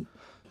of None.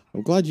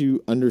 I'm glad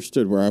you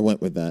understood where I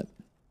went with that.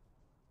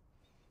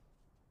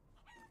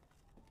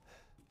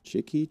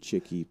 Chicky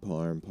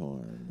parm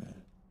parm.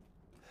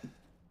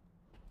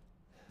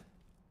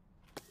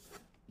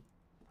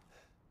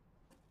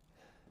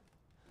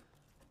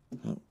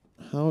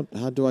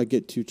 How do I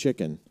get to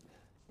chicken?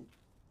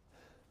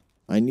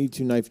 I need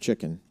to knife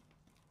chicken.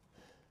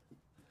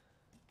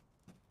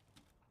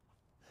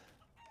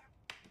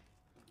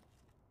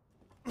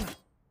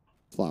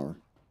 Flour.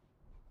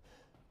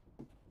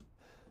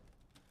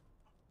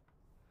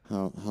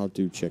 How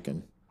do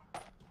chicken?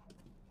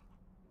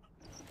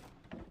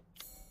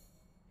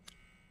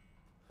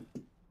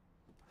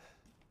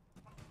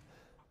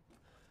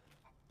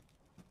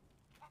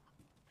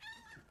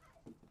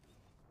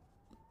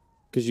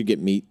 Because you get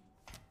meat.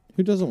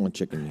 Who doesn't want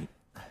chicken meat?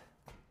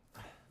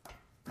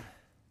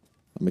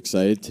 I'm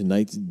excited.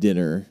 Tonight's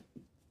dinner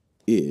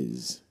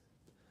is...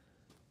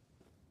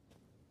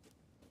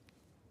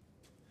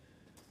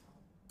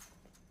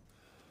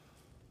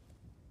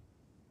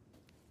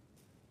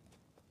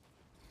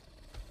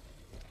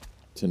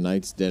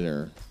 Tonight's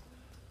dinner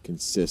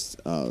consists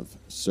of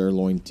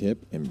sirloin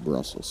tip and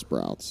Brussels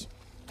sprouts.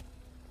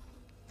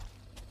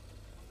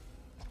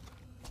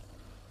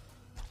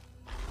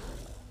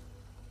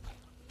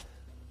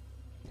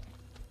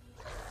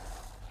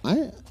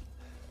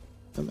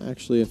 I'm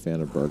actually a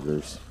fan of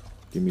burgers.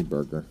 Give me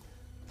burger.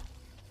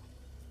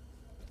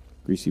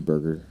 Greasy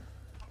burger.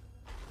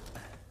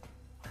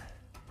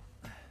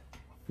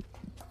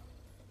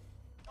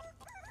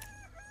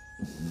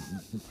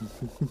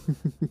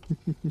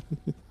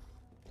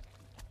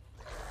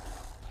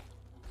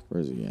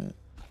 Where's he at?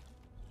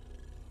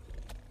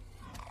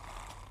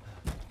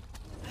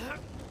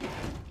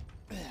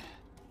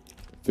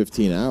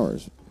 $15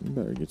 hours. You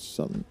better get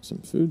some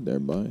food there,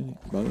 buddy.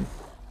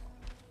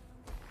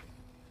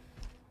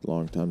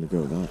 Long time to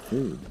go without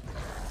food.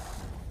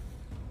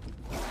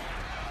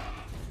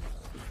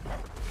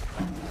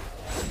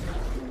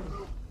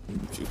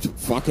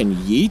 Fucking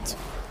yeet.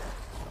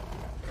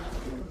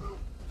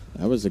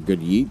 That was a good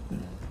yeet.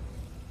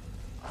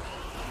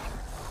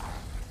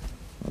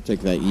 I'll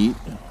take that yeet.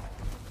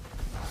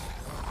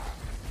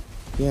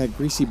 Yeah,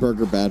 greasy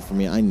burger bad for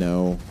me. I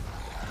know.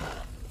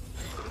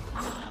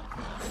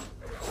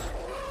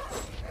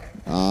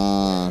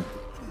 Ah,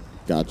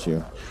 got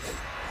you.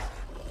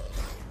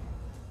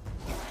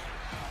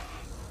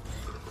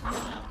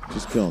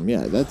 Just kill him.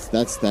 Yeah, that's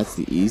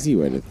the easy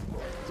way to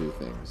do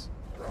things.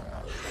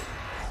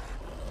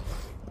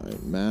 All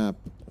right, map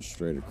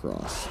straight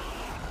across.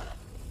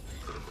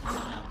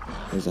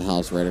 There's a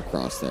house right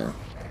across there.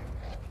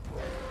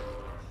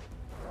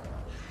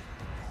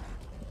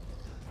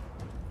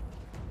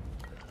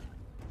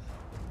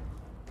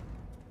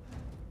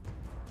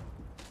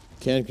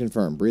 Can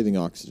confirm. Breathing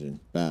oxygen.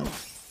 Bad.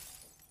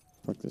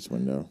 Fuck this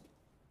window.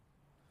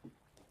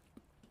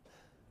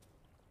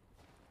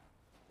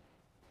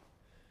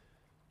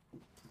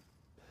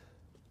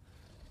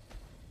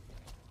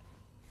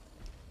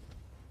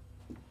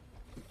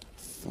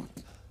 Fuck.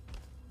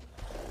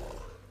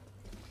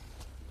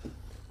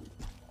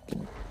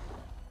 Okay.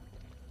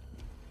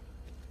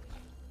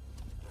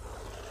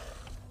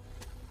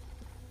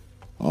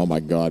 Oh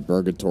my god,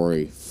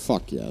 Purgatory.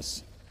 Fuck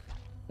yes.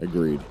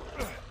 Agreed.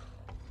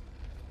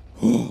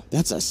 Oh,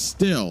 that's a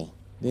still.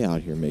 They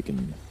out here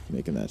making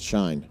that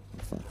shine.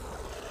 Fuck.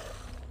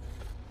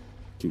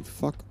 Dude,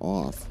 fuck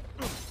off.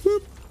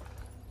 Boop.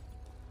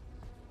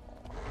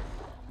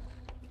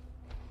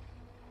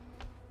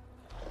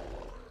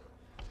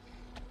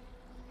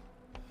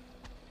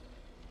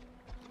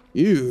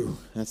 Ew,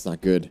 that's not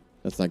good.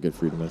 That's not good,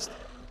 Freedomist.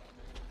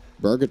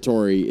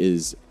 Purgatory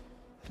is,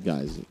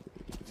 guys,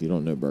 if you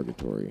don't know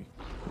Purgatory,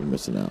 you're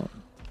missing out.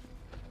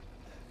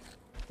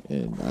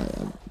 And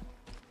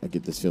I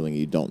get this feeling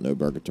you don't know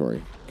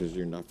Purgatory because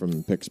you're not from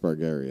the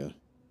Pittsburgh area.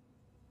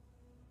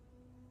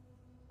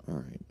 All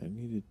right, I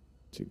needed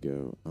to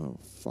go. Oh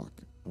fuck!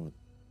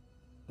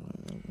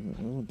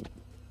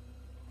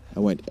 I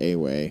went a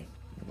way.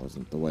 It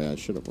wasn't the way I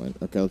should have went.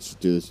 Okay, let's just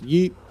do this.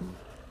 Yeet.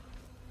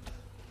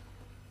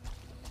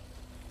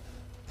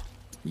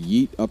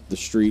 Yeet up the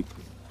street.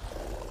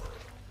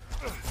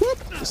 Whoop,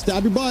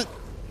 stab your butt.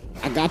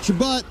 I got your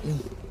butt.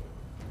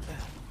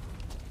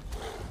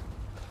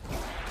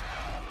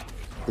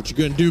 What you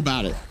gonna do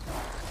about it?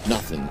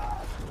 Nothing.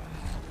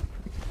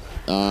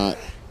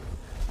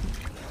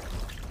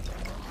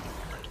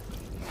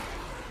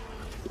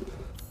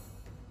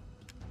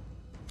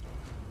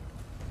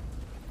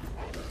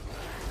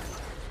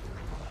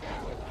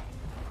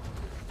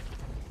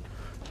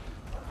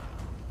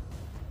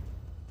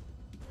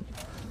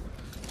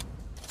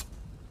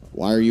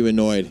 Why are you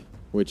annoyed,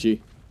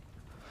 Witchy?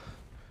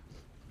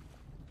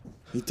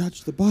 He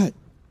touched the butt.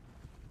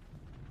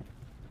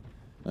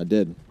 I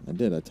did.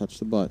 I touched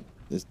the butt.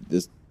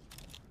 This.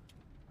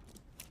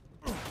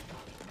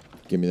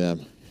 Give me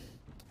them.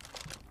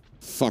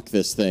 Fuck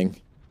this thing.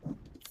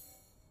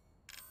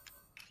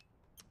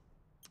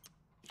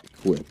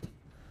 Equip.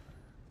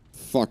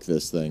 Fuck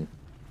this thing.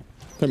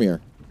 Come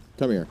here.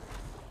 Come here.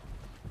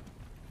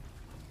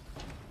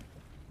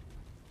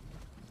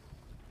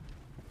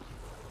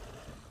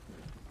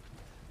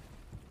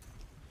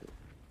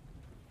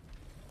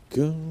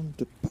 Come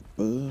to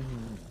Papa.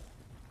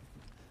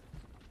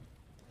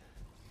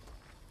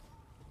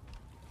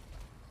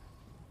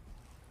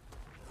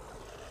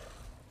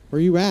 Where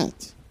are you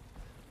at?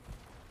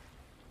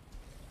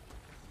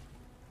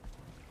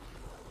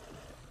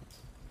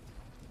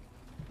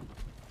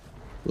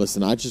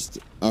 Listen, all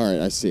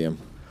right, I see him.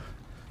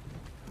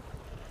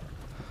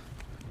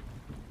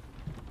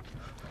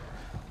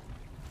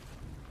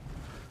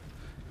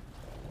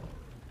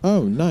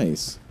 Oh,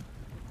 nice.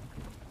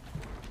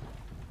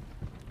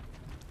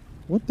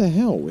 What the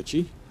hell,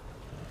 Witchy?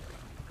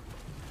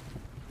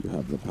 You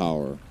have the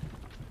power.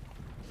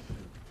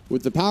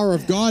 With the power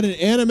of God and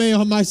anime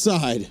on my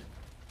side.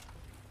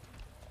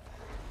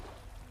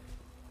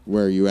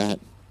 Where are you at?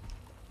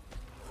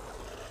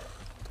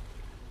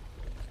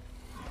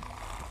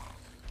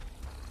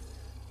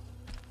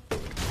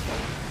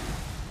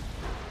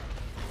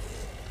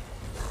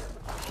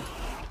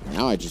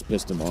 Now I just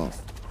pissed him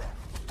off.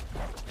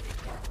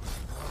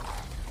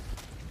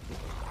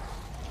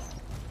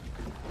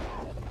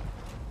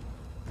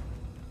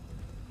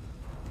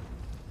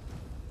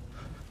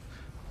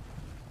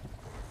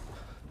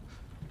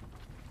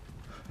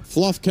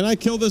 Fluff, can I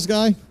kill this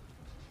guy?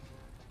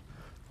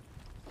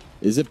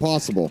 Is it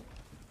possible?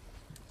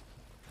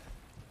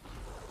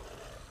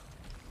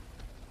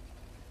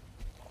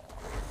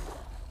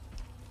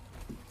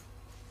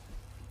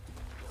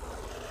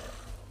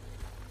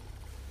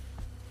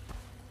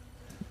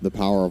 The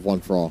power of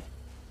one for all.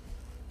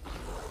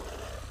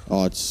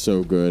 Oh, it's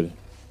so good.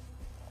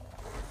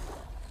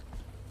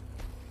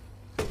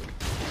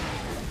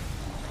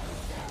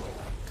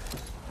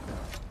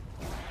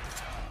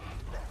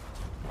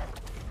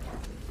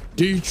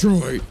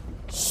 Detroit,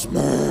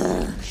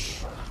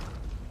 smash.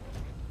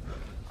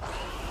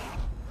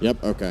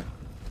 Yep, okay.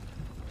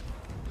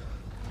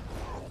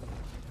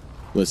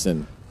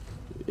 Listen,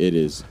 it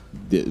is...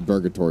 The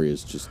Purgatory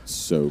is just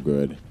so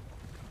good.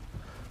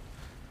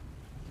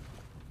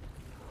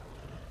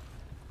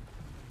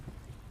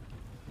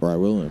 Or I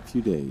will in a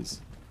few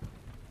days.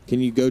 Can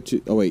you go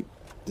to... Oh, wait.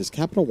 Does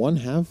Capital One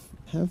have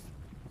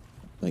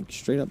like,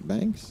 straight-up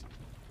banks?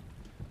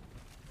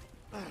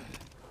 I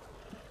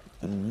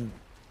don't know.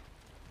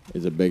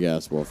 It's a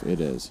big-ass wolf. It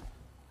is.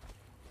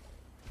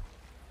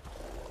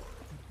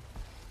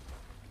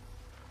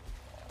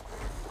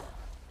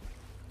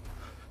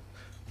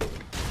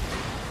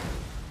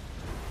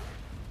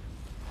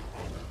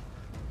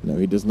 No,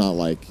 he does not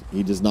like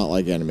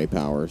anime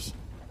powers.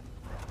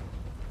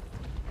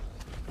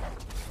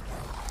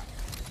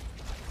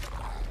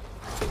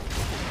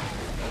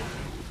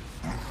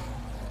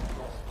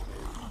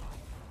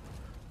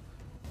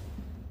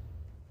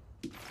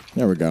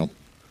 There we go.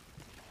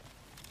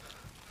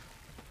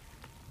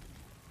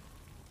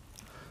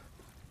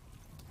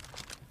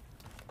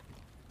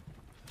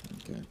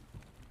 Okay.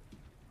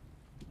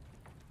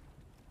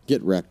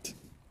 Get wrecked.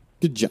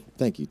 Good job.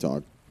 Thank you,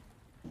 Tog.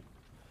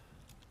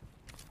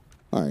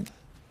 All right.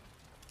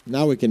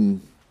 Now we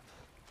can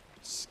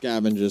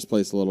scavenge this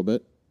place a little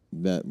bit.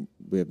 That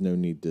we have no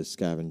need to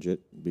scavenge it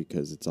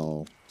because it's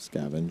all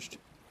scavenged.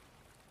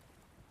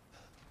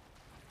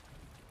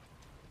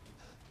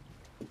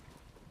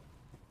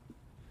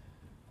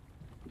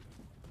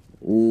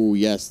 Ooh,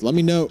 yes. Let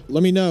me know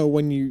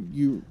when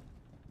you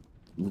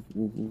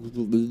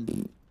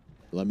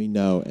let me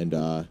know and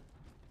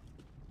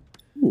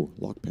ooh,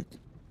 lockpick.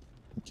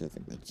 Okay, I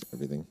think that's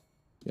everything.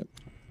 Yep.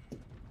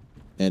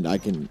 And I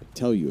can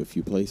tell you a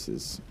few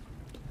places.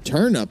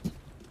 Turnip.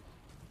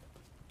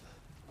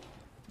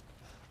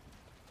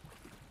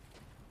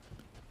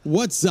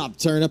 What's up,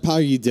 Turnip? How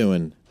are you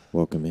doing?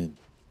 Welcome in.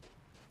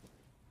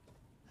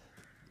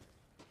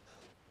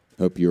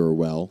 Hope you are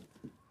well.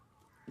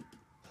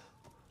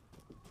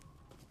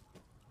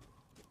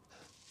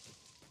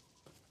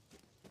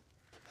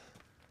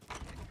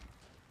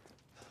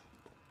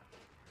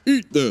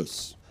 Eat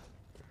this.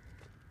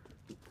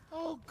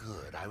 Oh,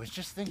 good. I was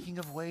just thinking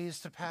of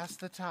ways to pass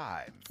the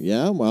time.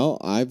 Yeah, well,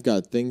 I've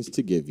got things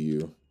to give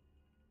you.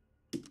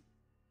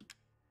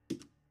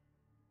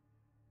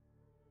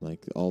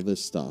 Like all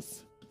this stuff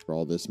for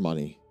all this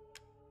money.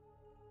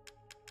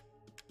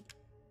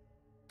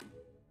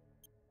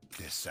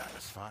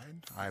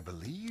 Dissatisfied? I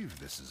believe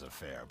this is a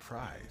fair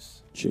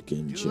price.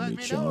 Chicken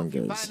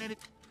chimichangas.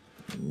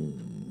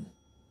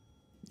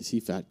 Is he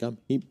Fat Gum?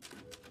 He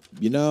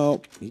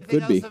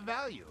could be.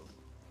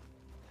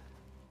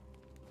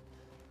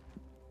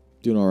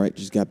 Doing all right.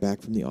 Just got back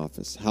from the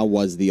office. How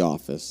was the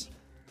office?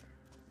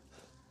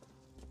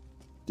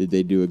 Did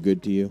they do a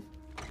good to you?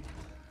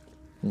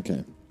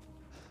 Okay.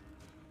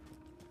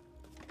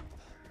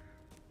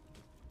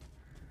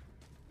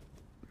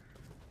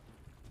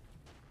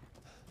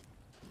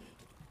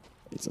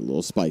 It's a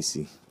little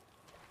spicy.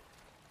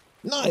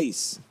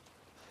 Nice.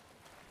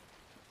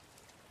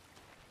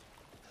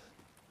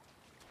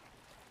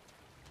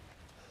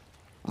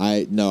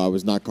 No, I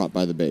was not caught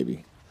by the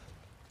baby.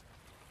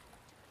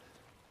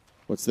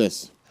 What's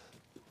this?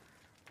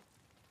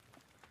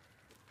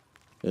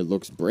 It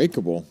looks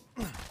breakable.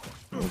 I don't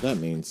know what that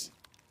means.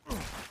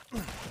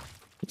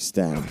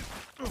 Stab.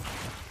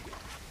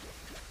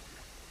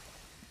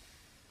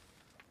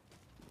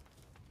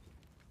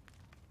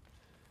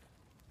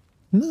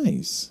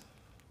 Nice.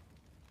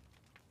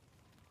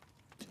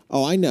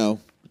 Oh, I know.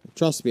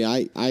 Trust me,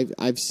 I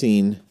have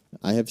seen.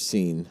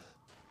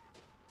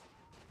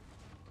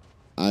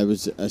 I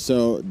was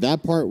so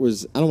that part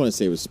was, I don't want to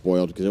say it was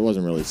spoiled because it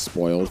wasn't really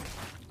spoiled,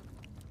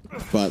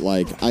 but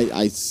like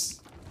I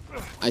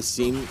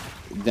seen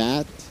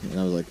that and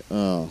I was like,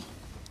 oh,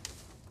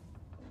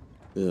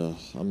 ugh,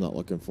 I'm not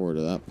looking forward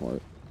to that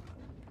part.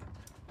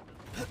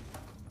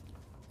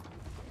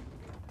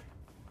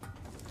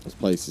 This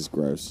place is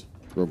gross,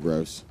 real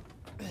gross.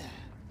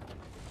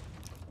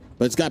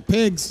 But it's got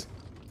pigs.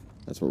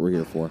 That's what we're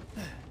here for.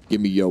 Give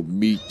me your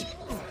meat.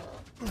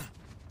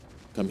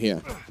 Come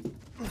here.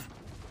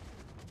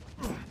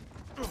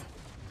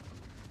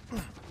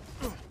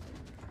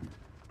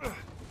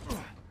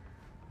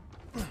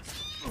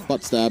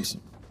 Butt stabs.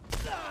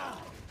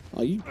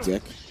 Oh, you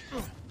dick.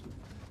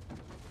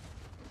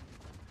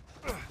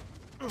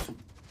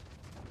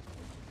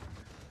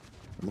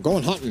 I'm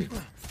going hunting.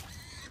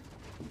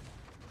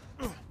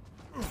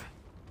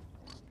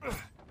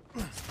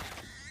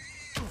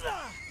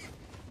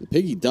 The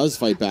piggy does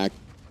fight back.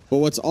 But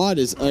what's odd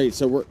is, all right,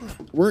 so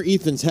we're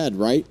Ethan's head,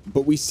 right?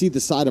 But we see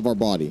the side of our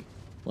body.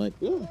 Like,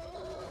 ugh.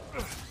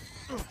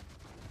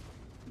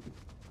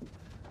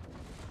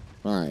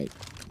 All right.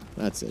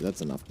 That's it.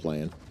 That's enough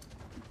playing.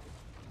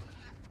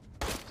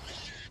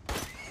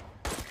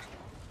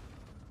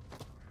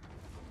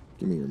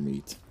 Give me your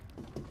meat.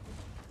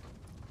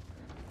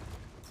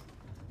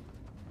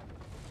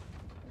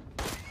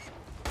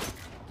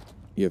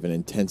 You have an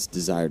intense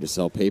desire to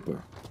sell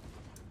paper.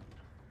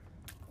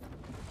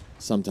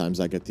 Sometimes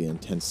I get the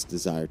intense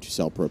desire to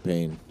sell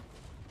propane.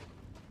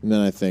 And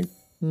then I think,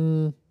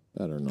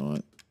 better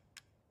not.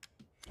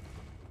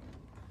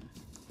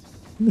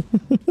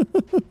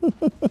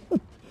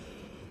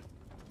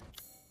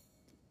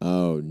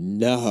 Oh,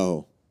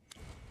 no.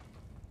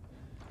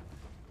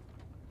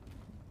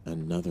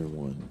 Another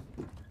one.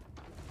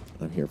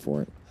 I'm here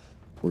for it.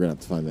 We're going to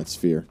have to find that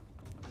sphere.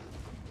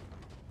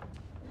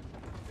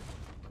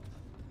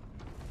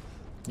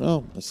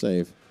 Oh, a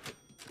save.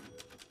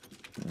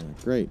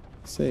 Great.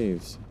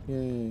 Saves.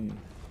 Yay.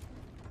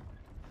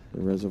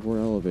 The reservoir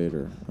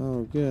elevator.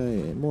 Oh,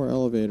 yay. More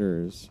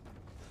elevators.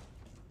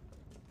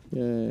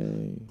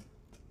 Yay.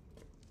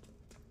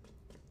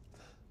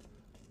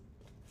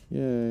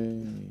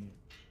 Yay.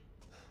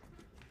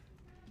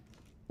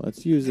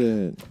 Let's use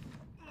it.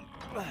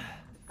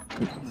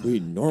 We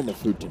eat normal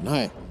food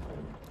tonight.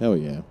 Hell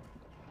yeah.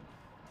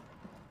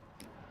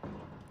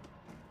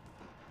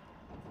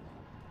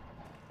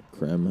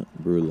 Creme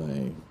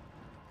brulee.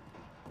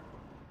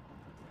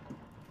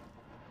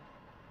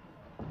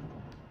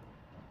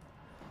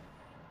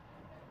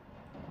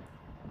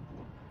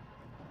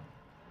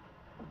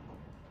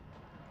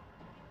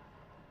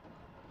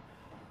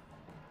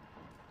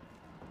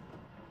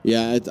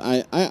 Yeah,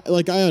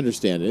 I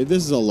understand it.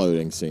 This is a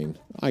loading scene.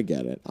 I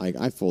get it.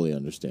 I fully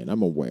understand.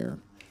 I'm aware.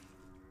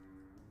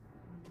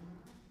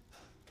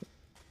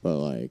 But,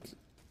 like,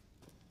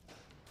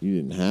 you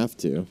didn't have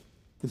to.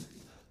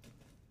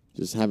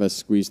 Just have us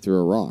squeeze through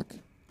a rock.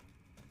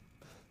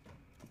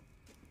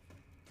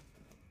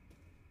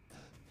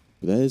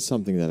 But that is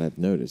something that I've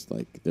noticed.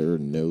 Like, there are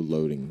no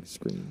loading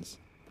screens.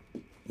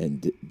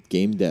 And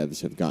game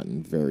devs have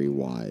gotten very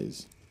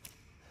wise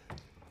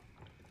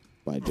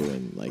by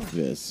doing, like,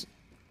 this.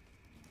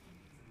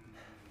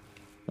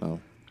 Oh.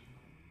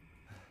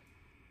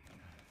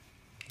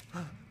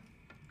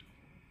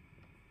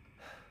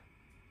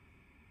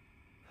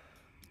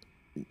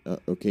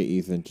 Okay,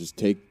 Ethan, just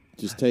take it.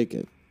 Just take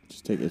it.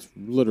 It's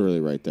literally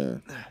right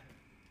there.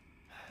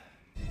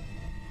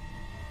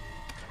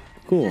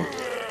 Cool.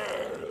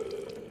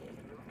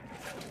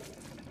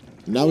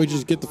 Now we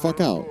just get the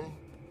fuck out.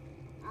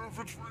 If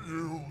it's for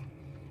you,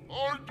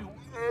 I'd do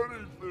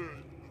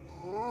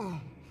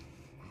anything.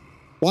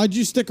 Why'd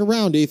you stick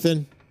around,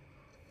 Ethan?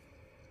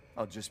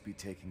 I'll just be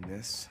taking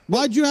this.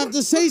 Why'd you have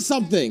to say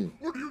something?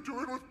 What are you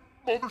doing with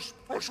Mother's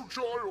special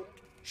child?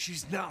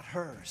 She's not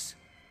hers.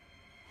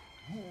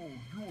 Oh,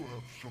 you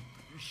have something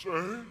to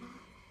say?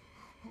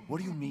 What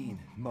do you mean,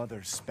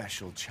 Mother's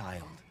special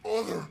child?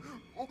 Mother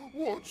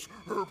wants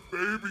her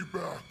baby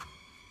back.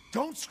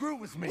 Don't screw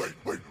with me.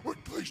 Wait,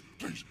 please.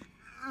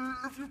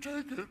 If you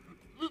take it, then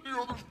the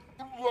others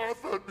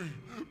laugh at me.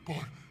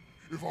 But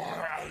if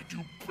I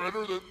do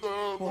better than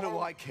them... What do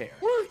I care?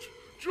 Wait,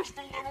 just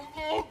a little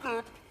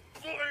longer,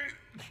 please.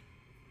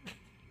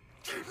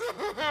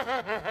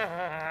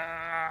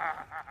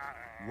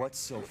 What's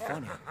so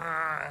funny?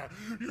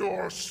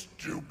 You're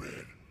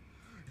stupid.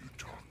 You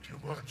talk too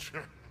much.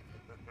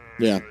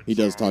 Yeah, he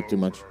does talk too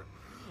much.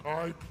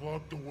 I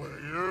plugged away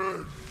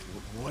in.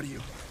 What do you...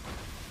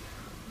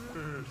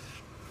 This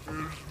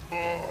is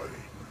my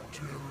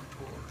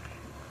territory.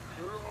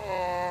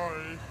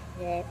 I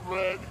won't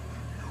let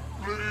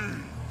you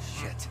leave.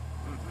 Shit.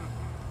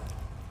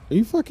 Are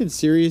you fucking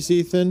serious,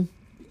 Ethan?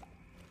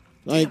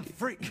 Like, damn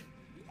freak.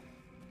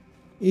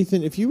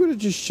 Ethan, if you would have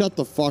just shut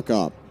the fuck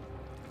up.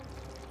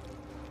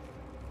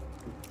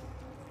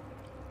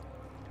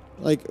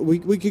 Like,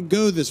 we could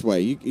go this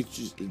way. You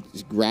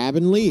just grab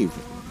and leave.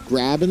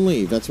 Grab and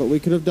leave. That's what we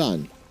could have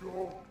done.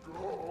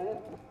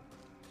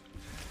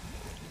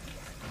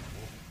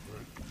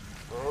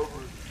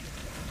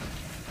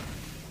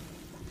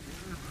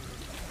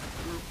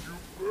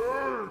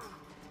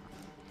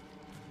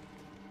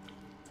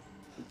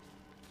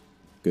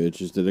 Good,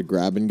 just did a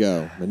grab and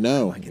go. But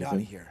no. Get out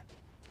of here.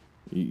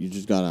 You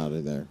just got out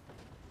of there.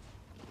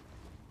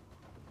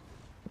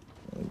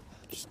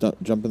 Just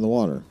jump in the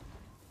water.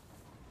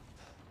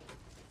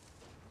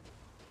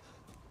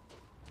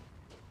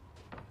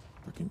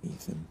 Fucking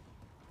Ethan.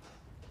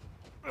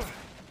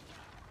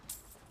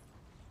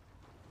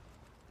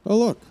 Oh,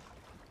 look.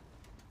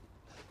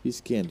 Piece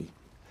of candy.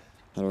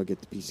 How do I get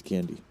the piece of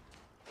candy?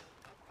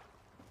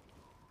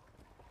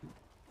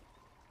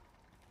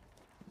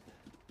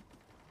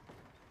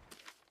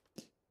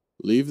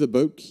 Leave the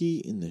boat key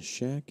in the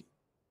shack.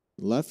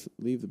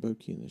 Leave the boat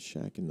key in the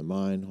shack in the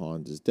mine.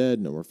 Hans is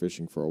dead. No more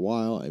fishing for a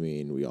while. I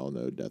mean, we all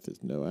know death is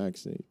no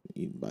accident.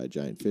 Eaten by a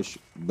giant fish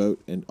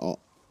boat and all.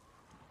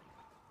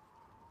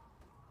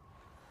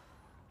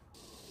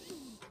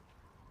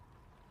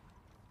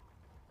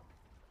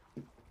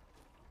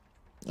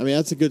 I mean,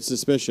 that's a good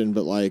suspicion,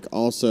 but, like,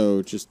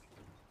 also just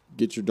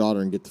get your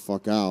daughter and get the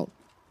fuck out.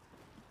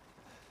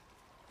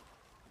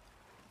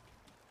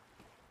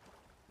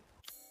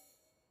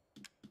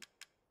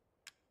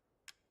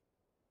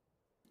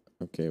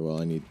 Okay, well,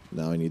 I need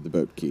the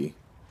boat key.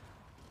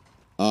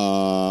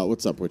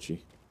 What's up,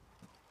 Witchy?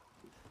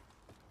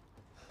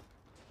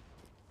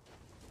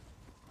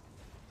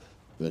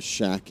 The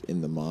shack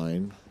in the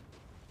mine.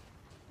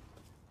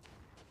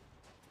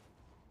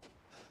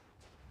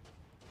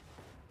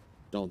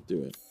 Don't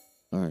do it.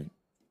 All right.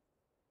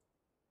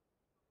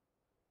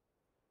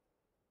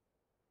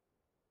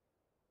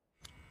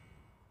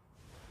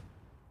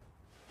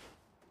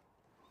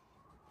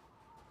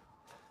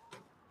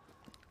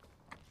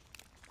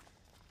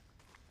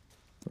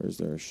 Or is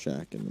there a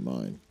shack in the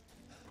mine?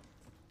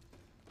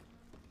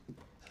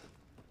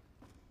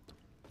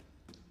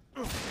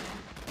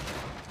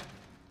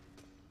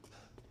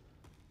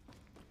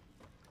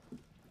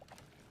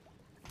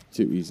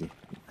 Too easy.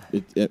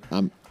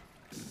 I'm.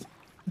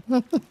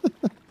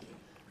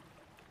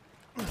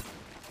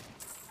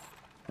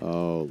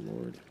 Oh,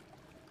 Lord.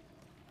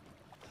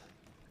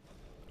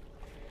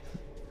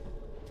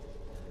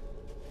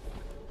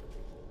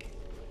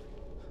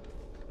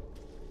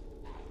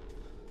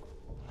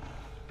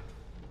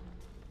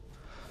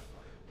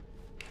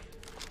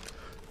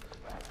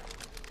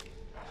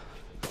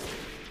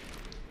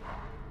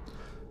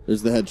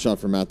 There's the headshot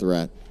from Matt the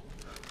Rat.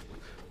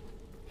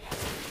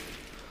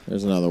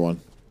 There's another one.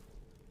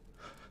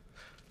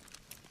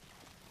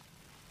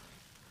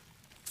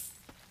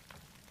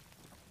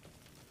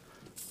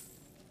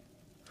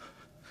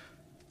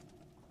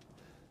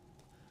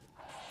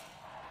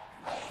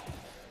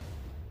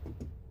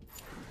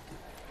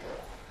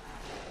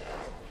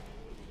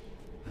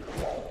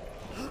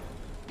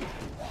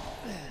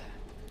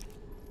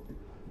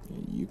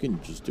 You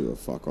can just do a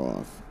fuck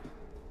off.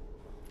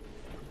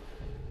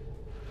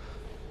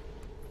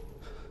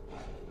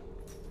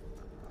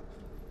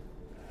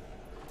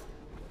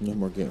 No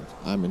more games.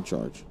 I'm in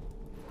charge.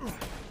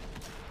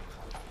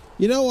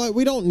 You know what?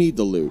 We don't need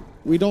the loot.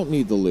 We don't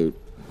need the loot.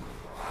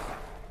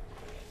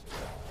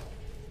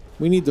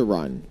 We need to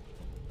run.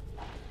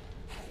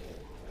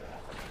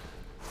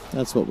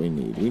 That's what we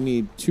need. We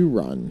need to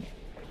run.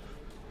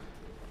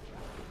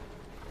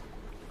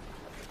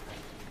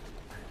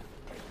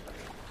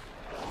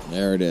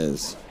 There it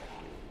is.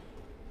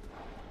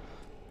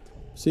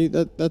 See,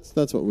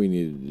 that's what we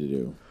needed to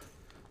do.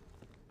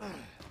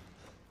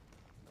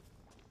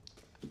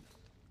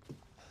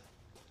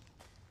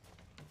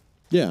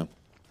 Yeah.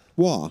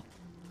 Wah.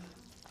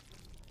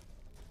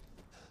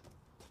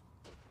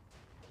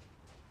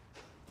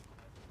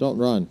 Don't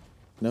run.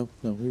 No,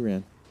 we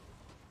ran.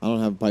 I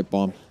don't have a pipe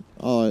bomb.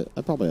 Oh,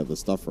 I probably have the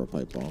stuff for a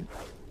pipe bomb.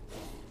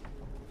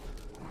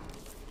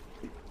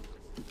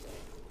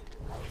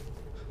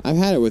 I've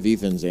had it with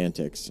Ethan's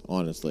antics,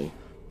 honestly.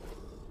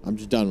 I'm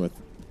just done with...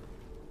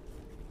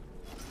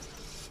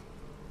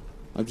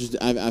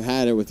 I've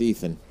had it with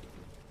Ethan.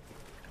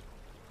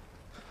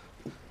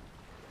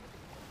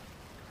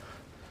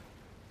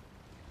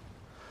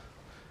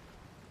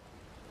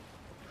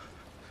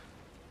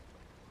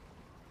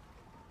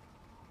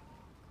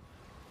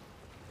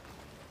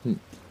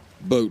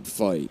 Boat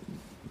fight.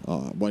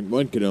 Oh,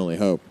 one could only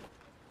hope.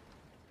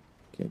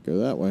 Can't go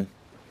that way.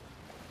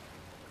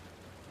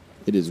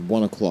 It is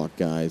 1 o'clock,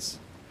 guys.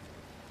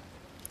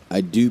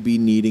 I do be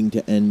needing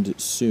to end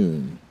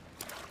soon.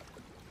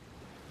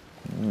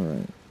 All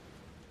right.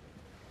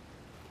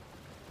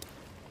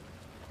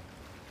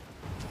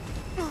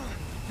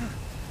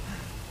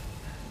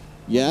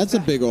 Yeah, that's a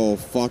big old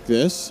fuck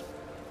this.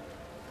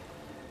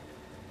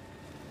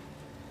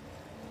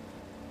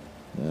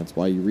 That's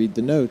why you read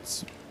the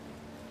notes.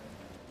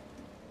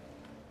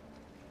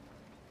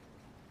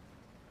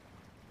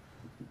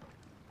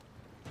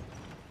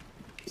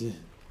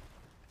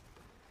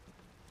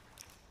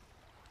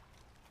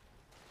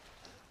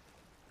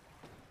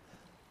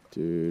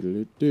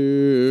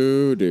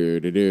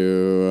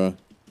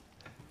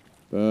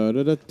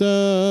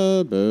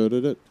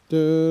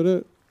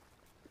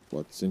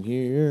 What's in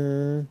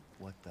here?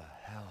 What the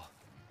hell?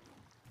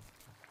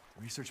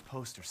 Research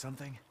post or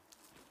something?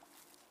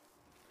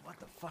 What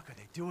the fuck are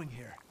they doing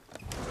here?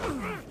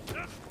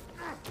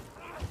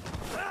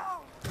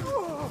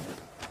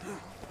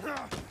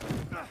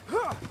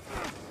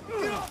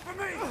 Get off of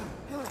me!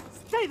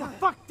 Stay the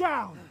fuck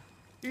down!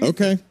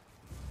 Okay.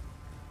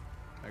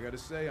 I gotta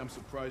say, I'm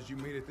surprised you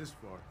made it this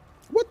far.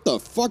 What the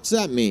fuck's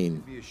that mean?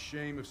 It'd be a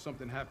shame if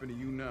something happened to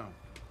you now.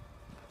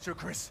 Sure,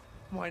 Chris.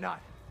 Why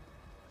not?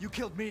 You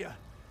killed Mia.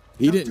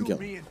 He Now didn't do kill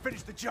me and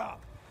finish the job.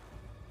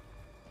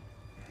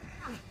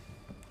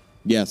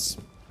 Yes.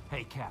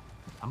 Hey, Cap.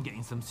 I'm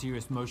getting some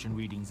serious motion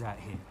readings out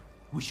here.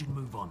 We should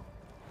move on.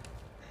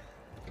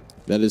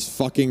 That is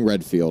fucking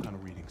Redfield. What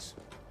kind of readings?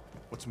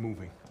 What's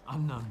moving?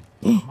 Unknown.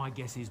 My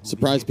guess is we'll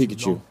Surprise be here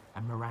too Pikachu. long,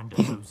 and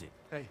Miranda knows it.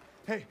 Hey,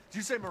 did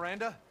you say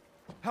Miranda?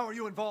 How are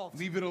you involved?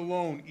 Leave it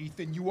alone,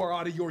 Ethan. You are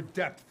out of your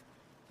depth.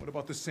 What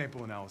about the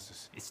sample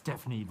analysis? It's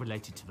definitely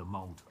related to the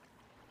mold.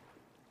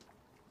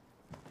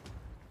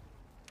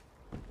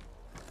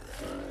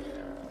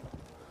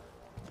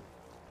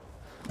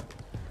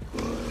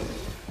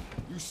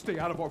 You stay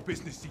out of our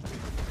business, Ethan.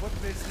 What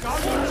business?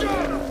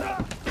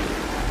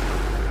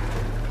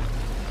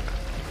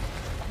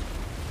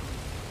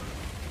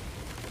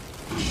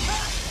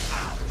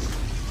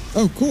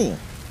 Oh, cool.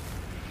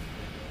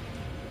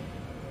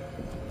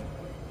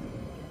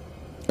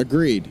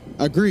 Agreed.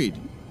 Agreed.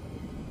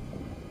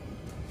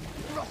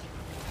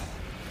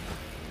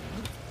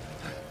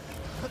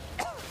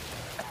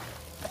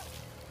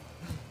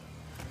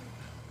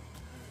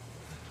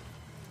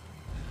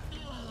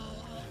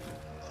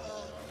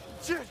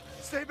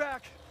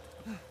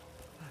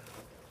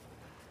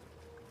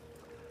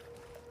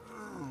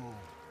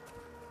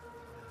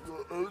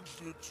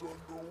 exit's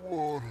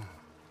underwater.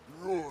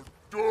 You're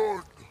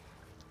done.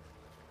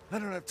 I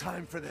don't have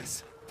time for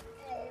this.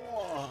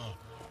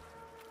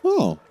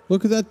 Oh,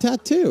 look at that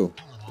tattoo.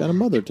 Got a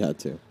mother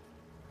tattoo.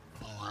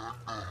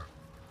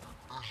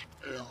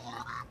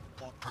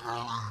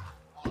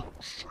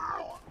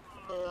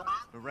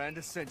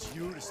 Miranda sent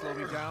you to slow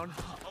me down?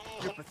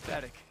 You're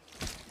pathetic.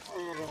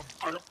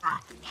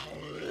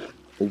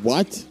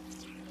 What?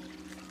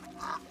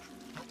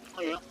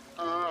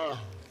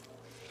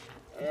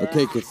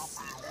 Okay,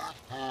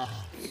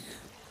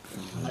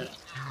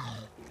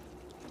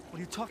 What are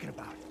you talking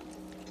about?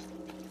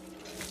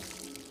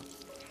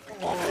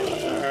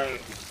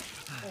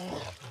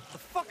 The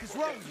fuck is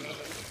wrong with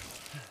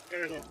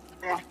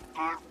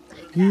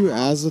you? You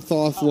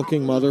Azathoth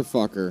looking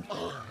motherfucker.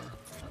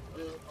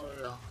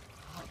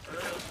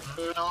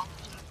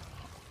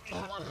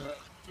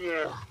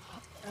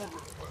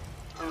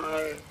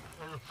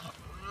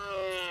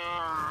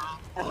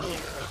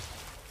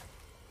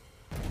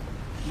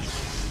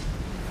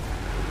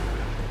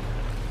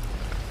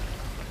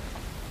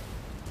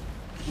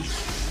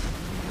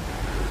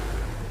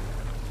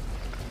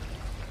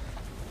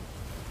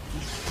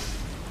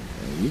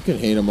 You can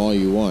hate him all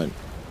you want.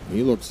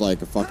 He looks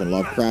like a fucking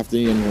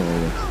Lovecraftian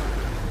warrior.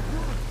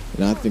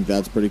 And I think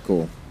that's pretty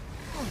cool.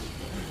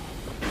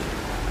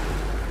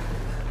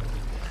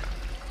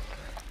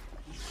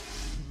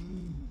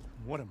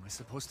 What am I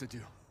supposed to do?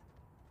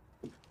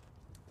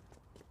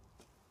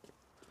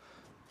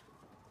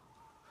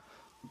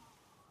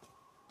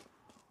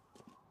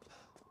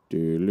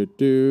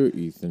 Do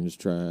Ethan's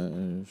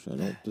trash. I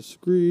don't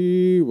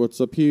disagree. What's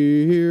up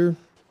here?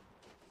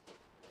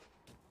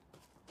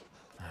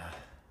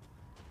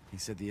 He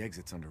said the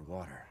exit's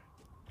underwater.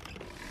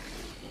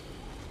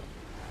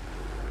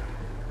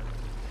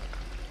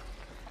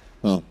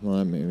 Oh, well,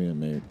 that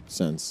made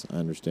sense. I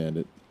understand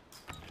it.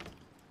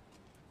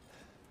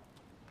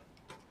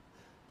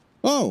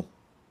 Oh!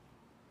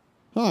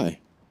 Hi.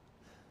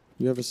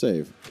 You have a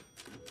save.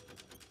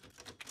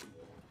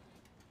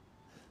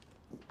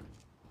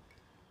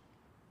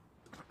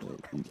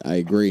 I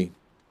agree.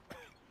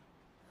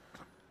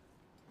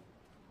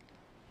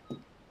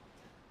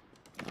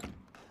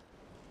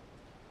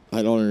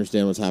 I don't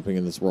understand what's happening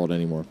in this world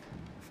anymore.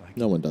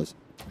 No one does.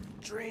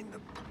 Drain the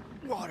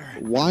water.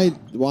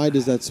 Why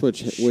does that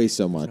switch weigh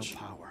so much? No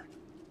power.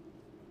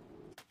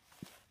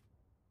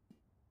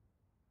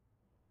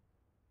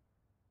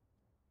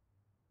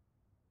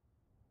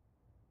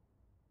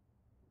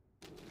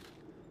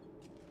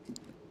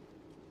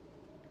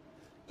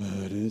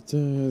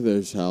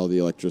 There's how the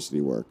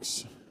electricity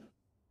works.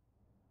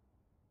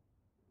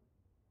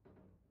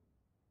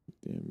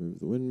 Yeah, move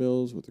the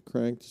windmills with the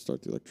crank to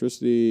start the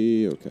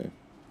electricity. Okay.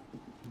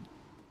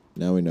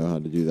 Now we know how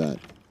to do that.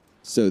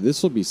 So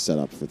this will be set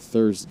up for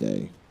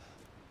Thursday.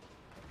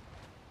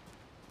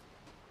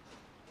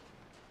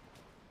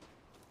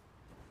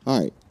 All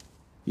right.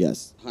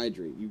 Yes.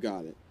 Hydrate. You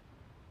got it.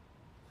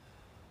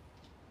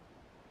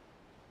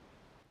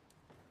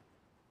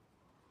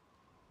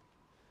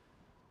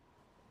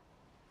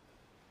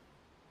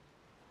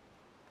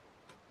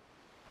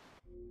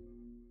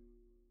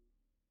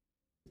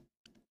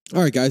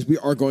 All right, guys, we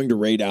are going to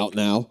raid out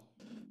now.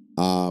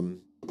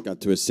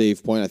 Got to a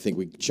save point. I think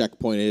we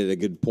checkpointed at a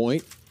good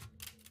point.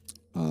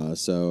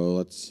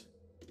 So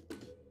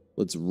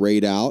let's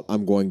raid out.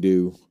 I'm going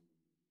to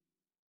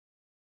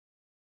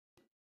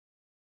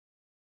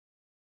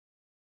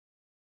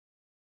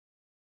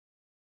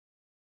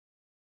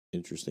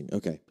interesting.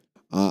 Okay.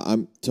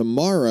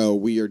 Tomorrow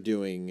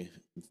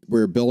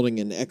we're building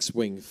an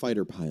X-Wing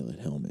fighter pilot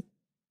helmet.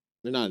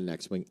 Not an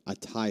X-Wing, a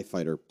TIE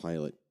fighter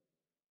pilot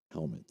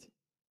helmet.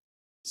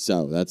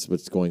 So that's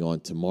what's going on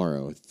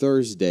tomorrow.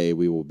 Thursday,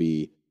 we will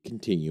be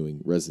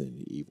continuing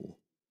Resident Evil.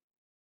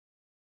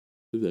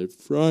 And then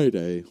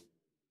Friday,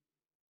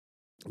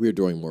 we are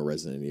doing more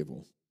Resident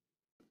Evil.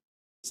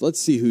 So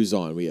let's see who's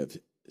on. We have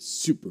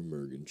Super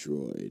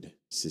Murgatroyd.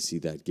 Sissy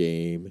that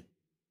game.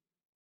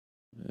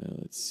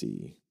 Let's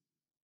see.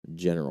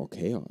 General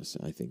Chaos.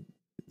 I think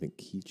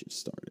he just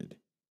started.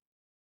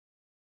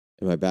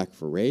 Am I back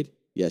for raid?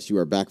 Yes, you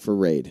are back for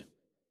raid.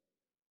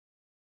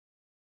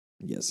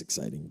 Yes,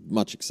 exciting.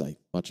 Much excite.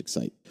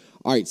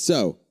 All right,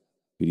 so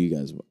who do you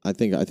guys? I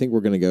think we're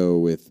gonna go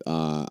with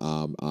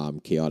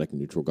Chaotic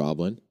Neutral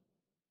Goblin.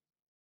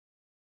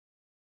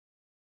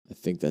 I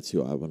think that's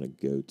who I want to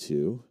go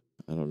to.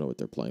 I don't know what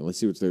they're playing. Let's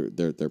see what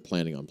they're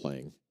planning on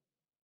playing.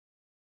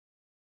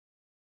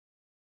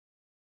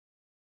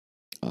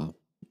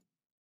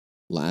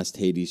 Last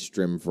Hades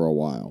stream for a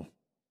while.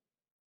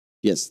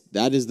 Yes,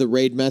 that is the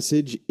raid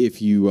message.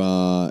 If you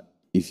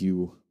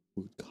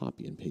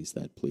copy and paste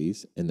that,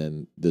 please. And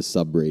then the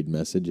sub-raid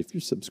message, if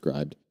you're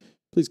subscribed,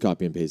 please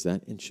copy and paste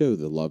that and show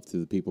the love to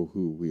the people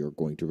who we are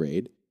going to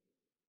raid.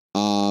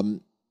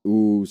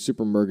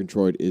 Super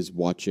Murgatroyd is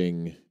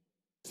watching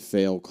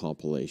fail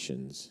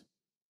compilations,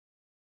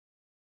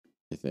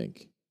 I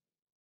think.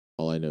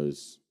 All I know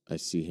is I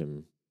see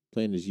him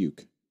playing his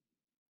uke.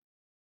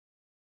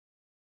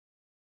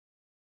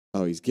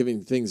 Oh, he's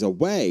giving things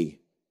away.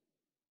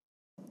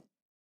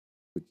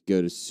 We could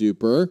go to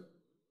super.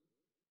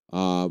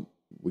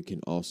 We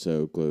can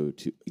also go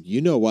to,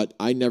 you know what?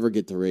 I never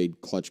get to raid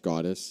Clutch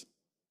Goddess.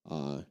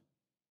 I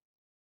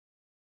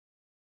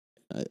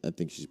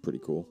think she's pretty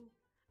cool.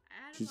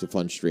 She's a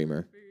fun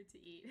streamer.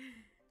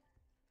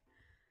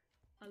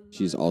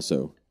 She's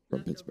also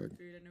from Pittsburgh.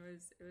 Food, and it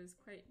was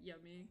quite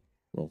yummy.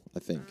 Well, I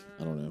think.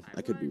 I don't know.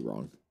 I could be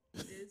wrong.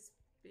 This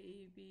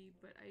baby,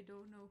 but I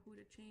don't know who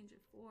to change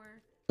it for.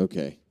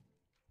 Okay.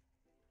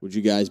 Would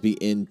you guys be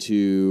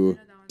into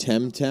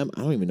Temtem?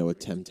 I don't even know what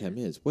Temtem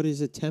is. What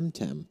is a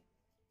Temtem?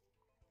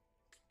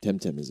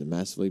 Temtem is a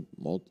massively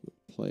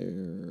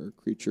multiplayer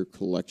creature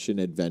collection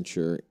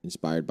adventure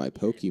inspired by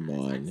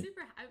Pokemon.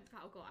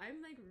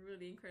 I'm like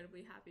really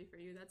incredibly happy for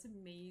you. That's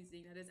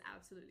amazing. That is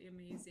absolutely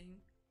amazing.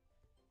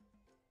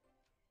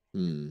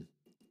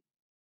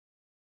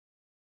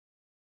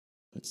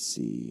 Let's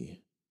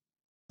see.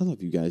 I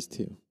love you guys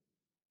too.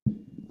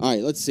 All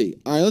right, let's see.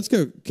 All right, let's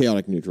go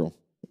chaotic neutral.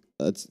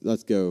 Let's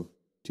go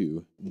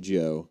to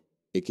Joe,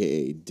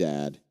 aka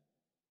Dad,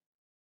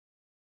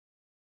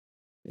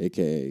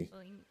 aka.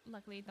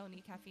 Luckily, don't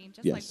need caffeine.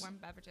 Just Yes. like warm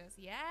beverages.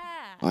 Yeah.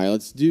 All right,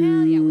 let's do.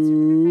 Hell yeah. What's your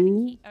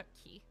favorite kind of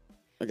key?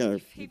 I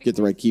gotta get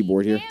the right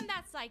keyboard here. And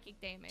that psychic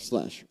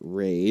damage. /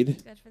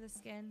 raid. Good for the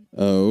skin.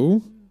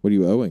 Oh, what are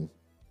you owing?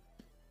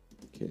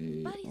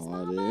 Buddy's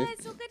mama, Chaotic.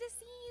 it's so good to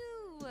see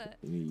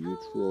you.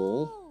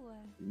 Neutral.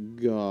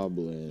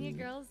 Goblin. Your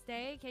girls'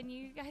 day. Can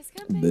you guys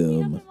come pick me up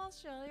Boom. from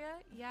Australia?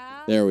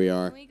 Yeah. There we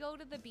are. Can we go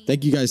to the beach?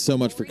 Thank you guys so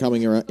much for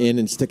coming in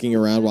and sticking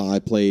around while I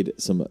played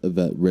some of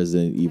the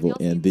Resident Evil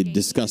and the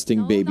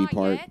disgusting baby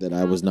part that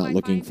I was not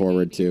looking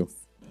forward to.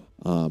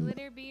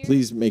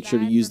 Please make sure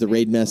to use the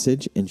raid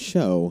message and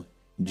show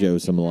Joe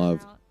some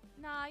love.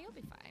 Nah, you'll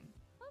be fine.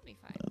 I'll be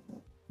fine.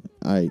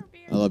 All right.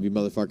 I love you,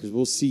 motherfuckers.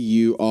 We'll see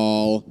you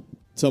all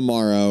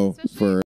tomorrow for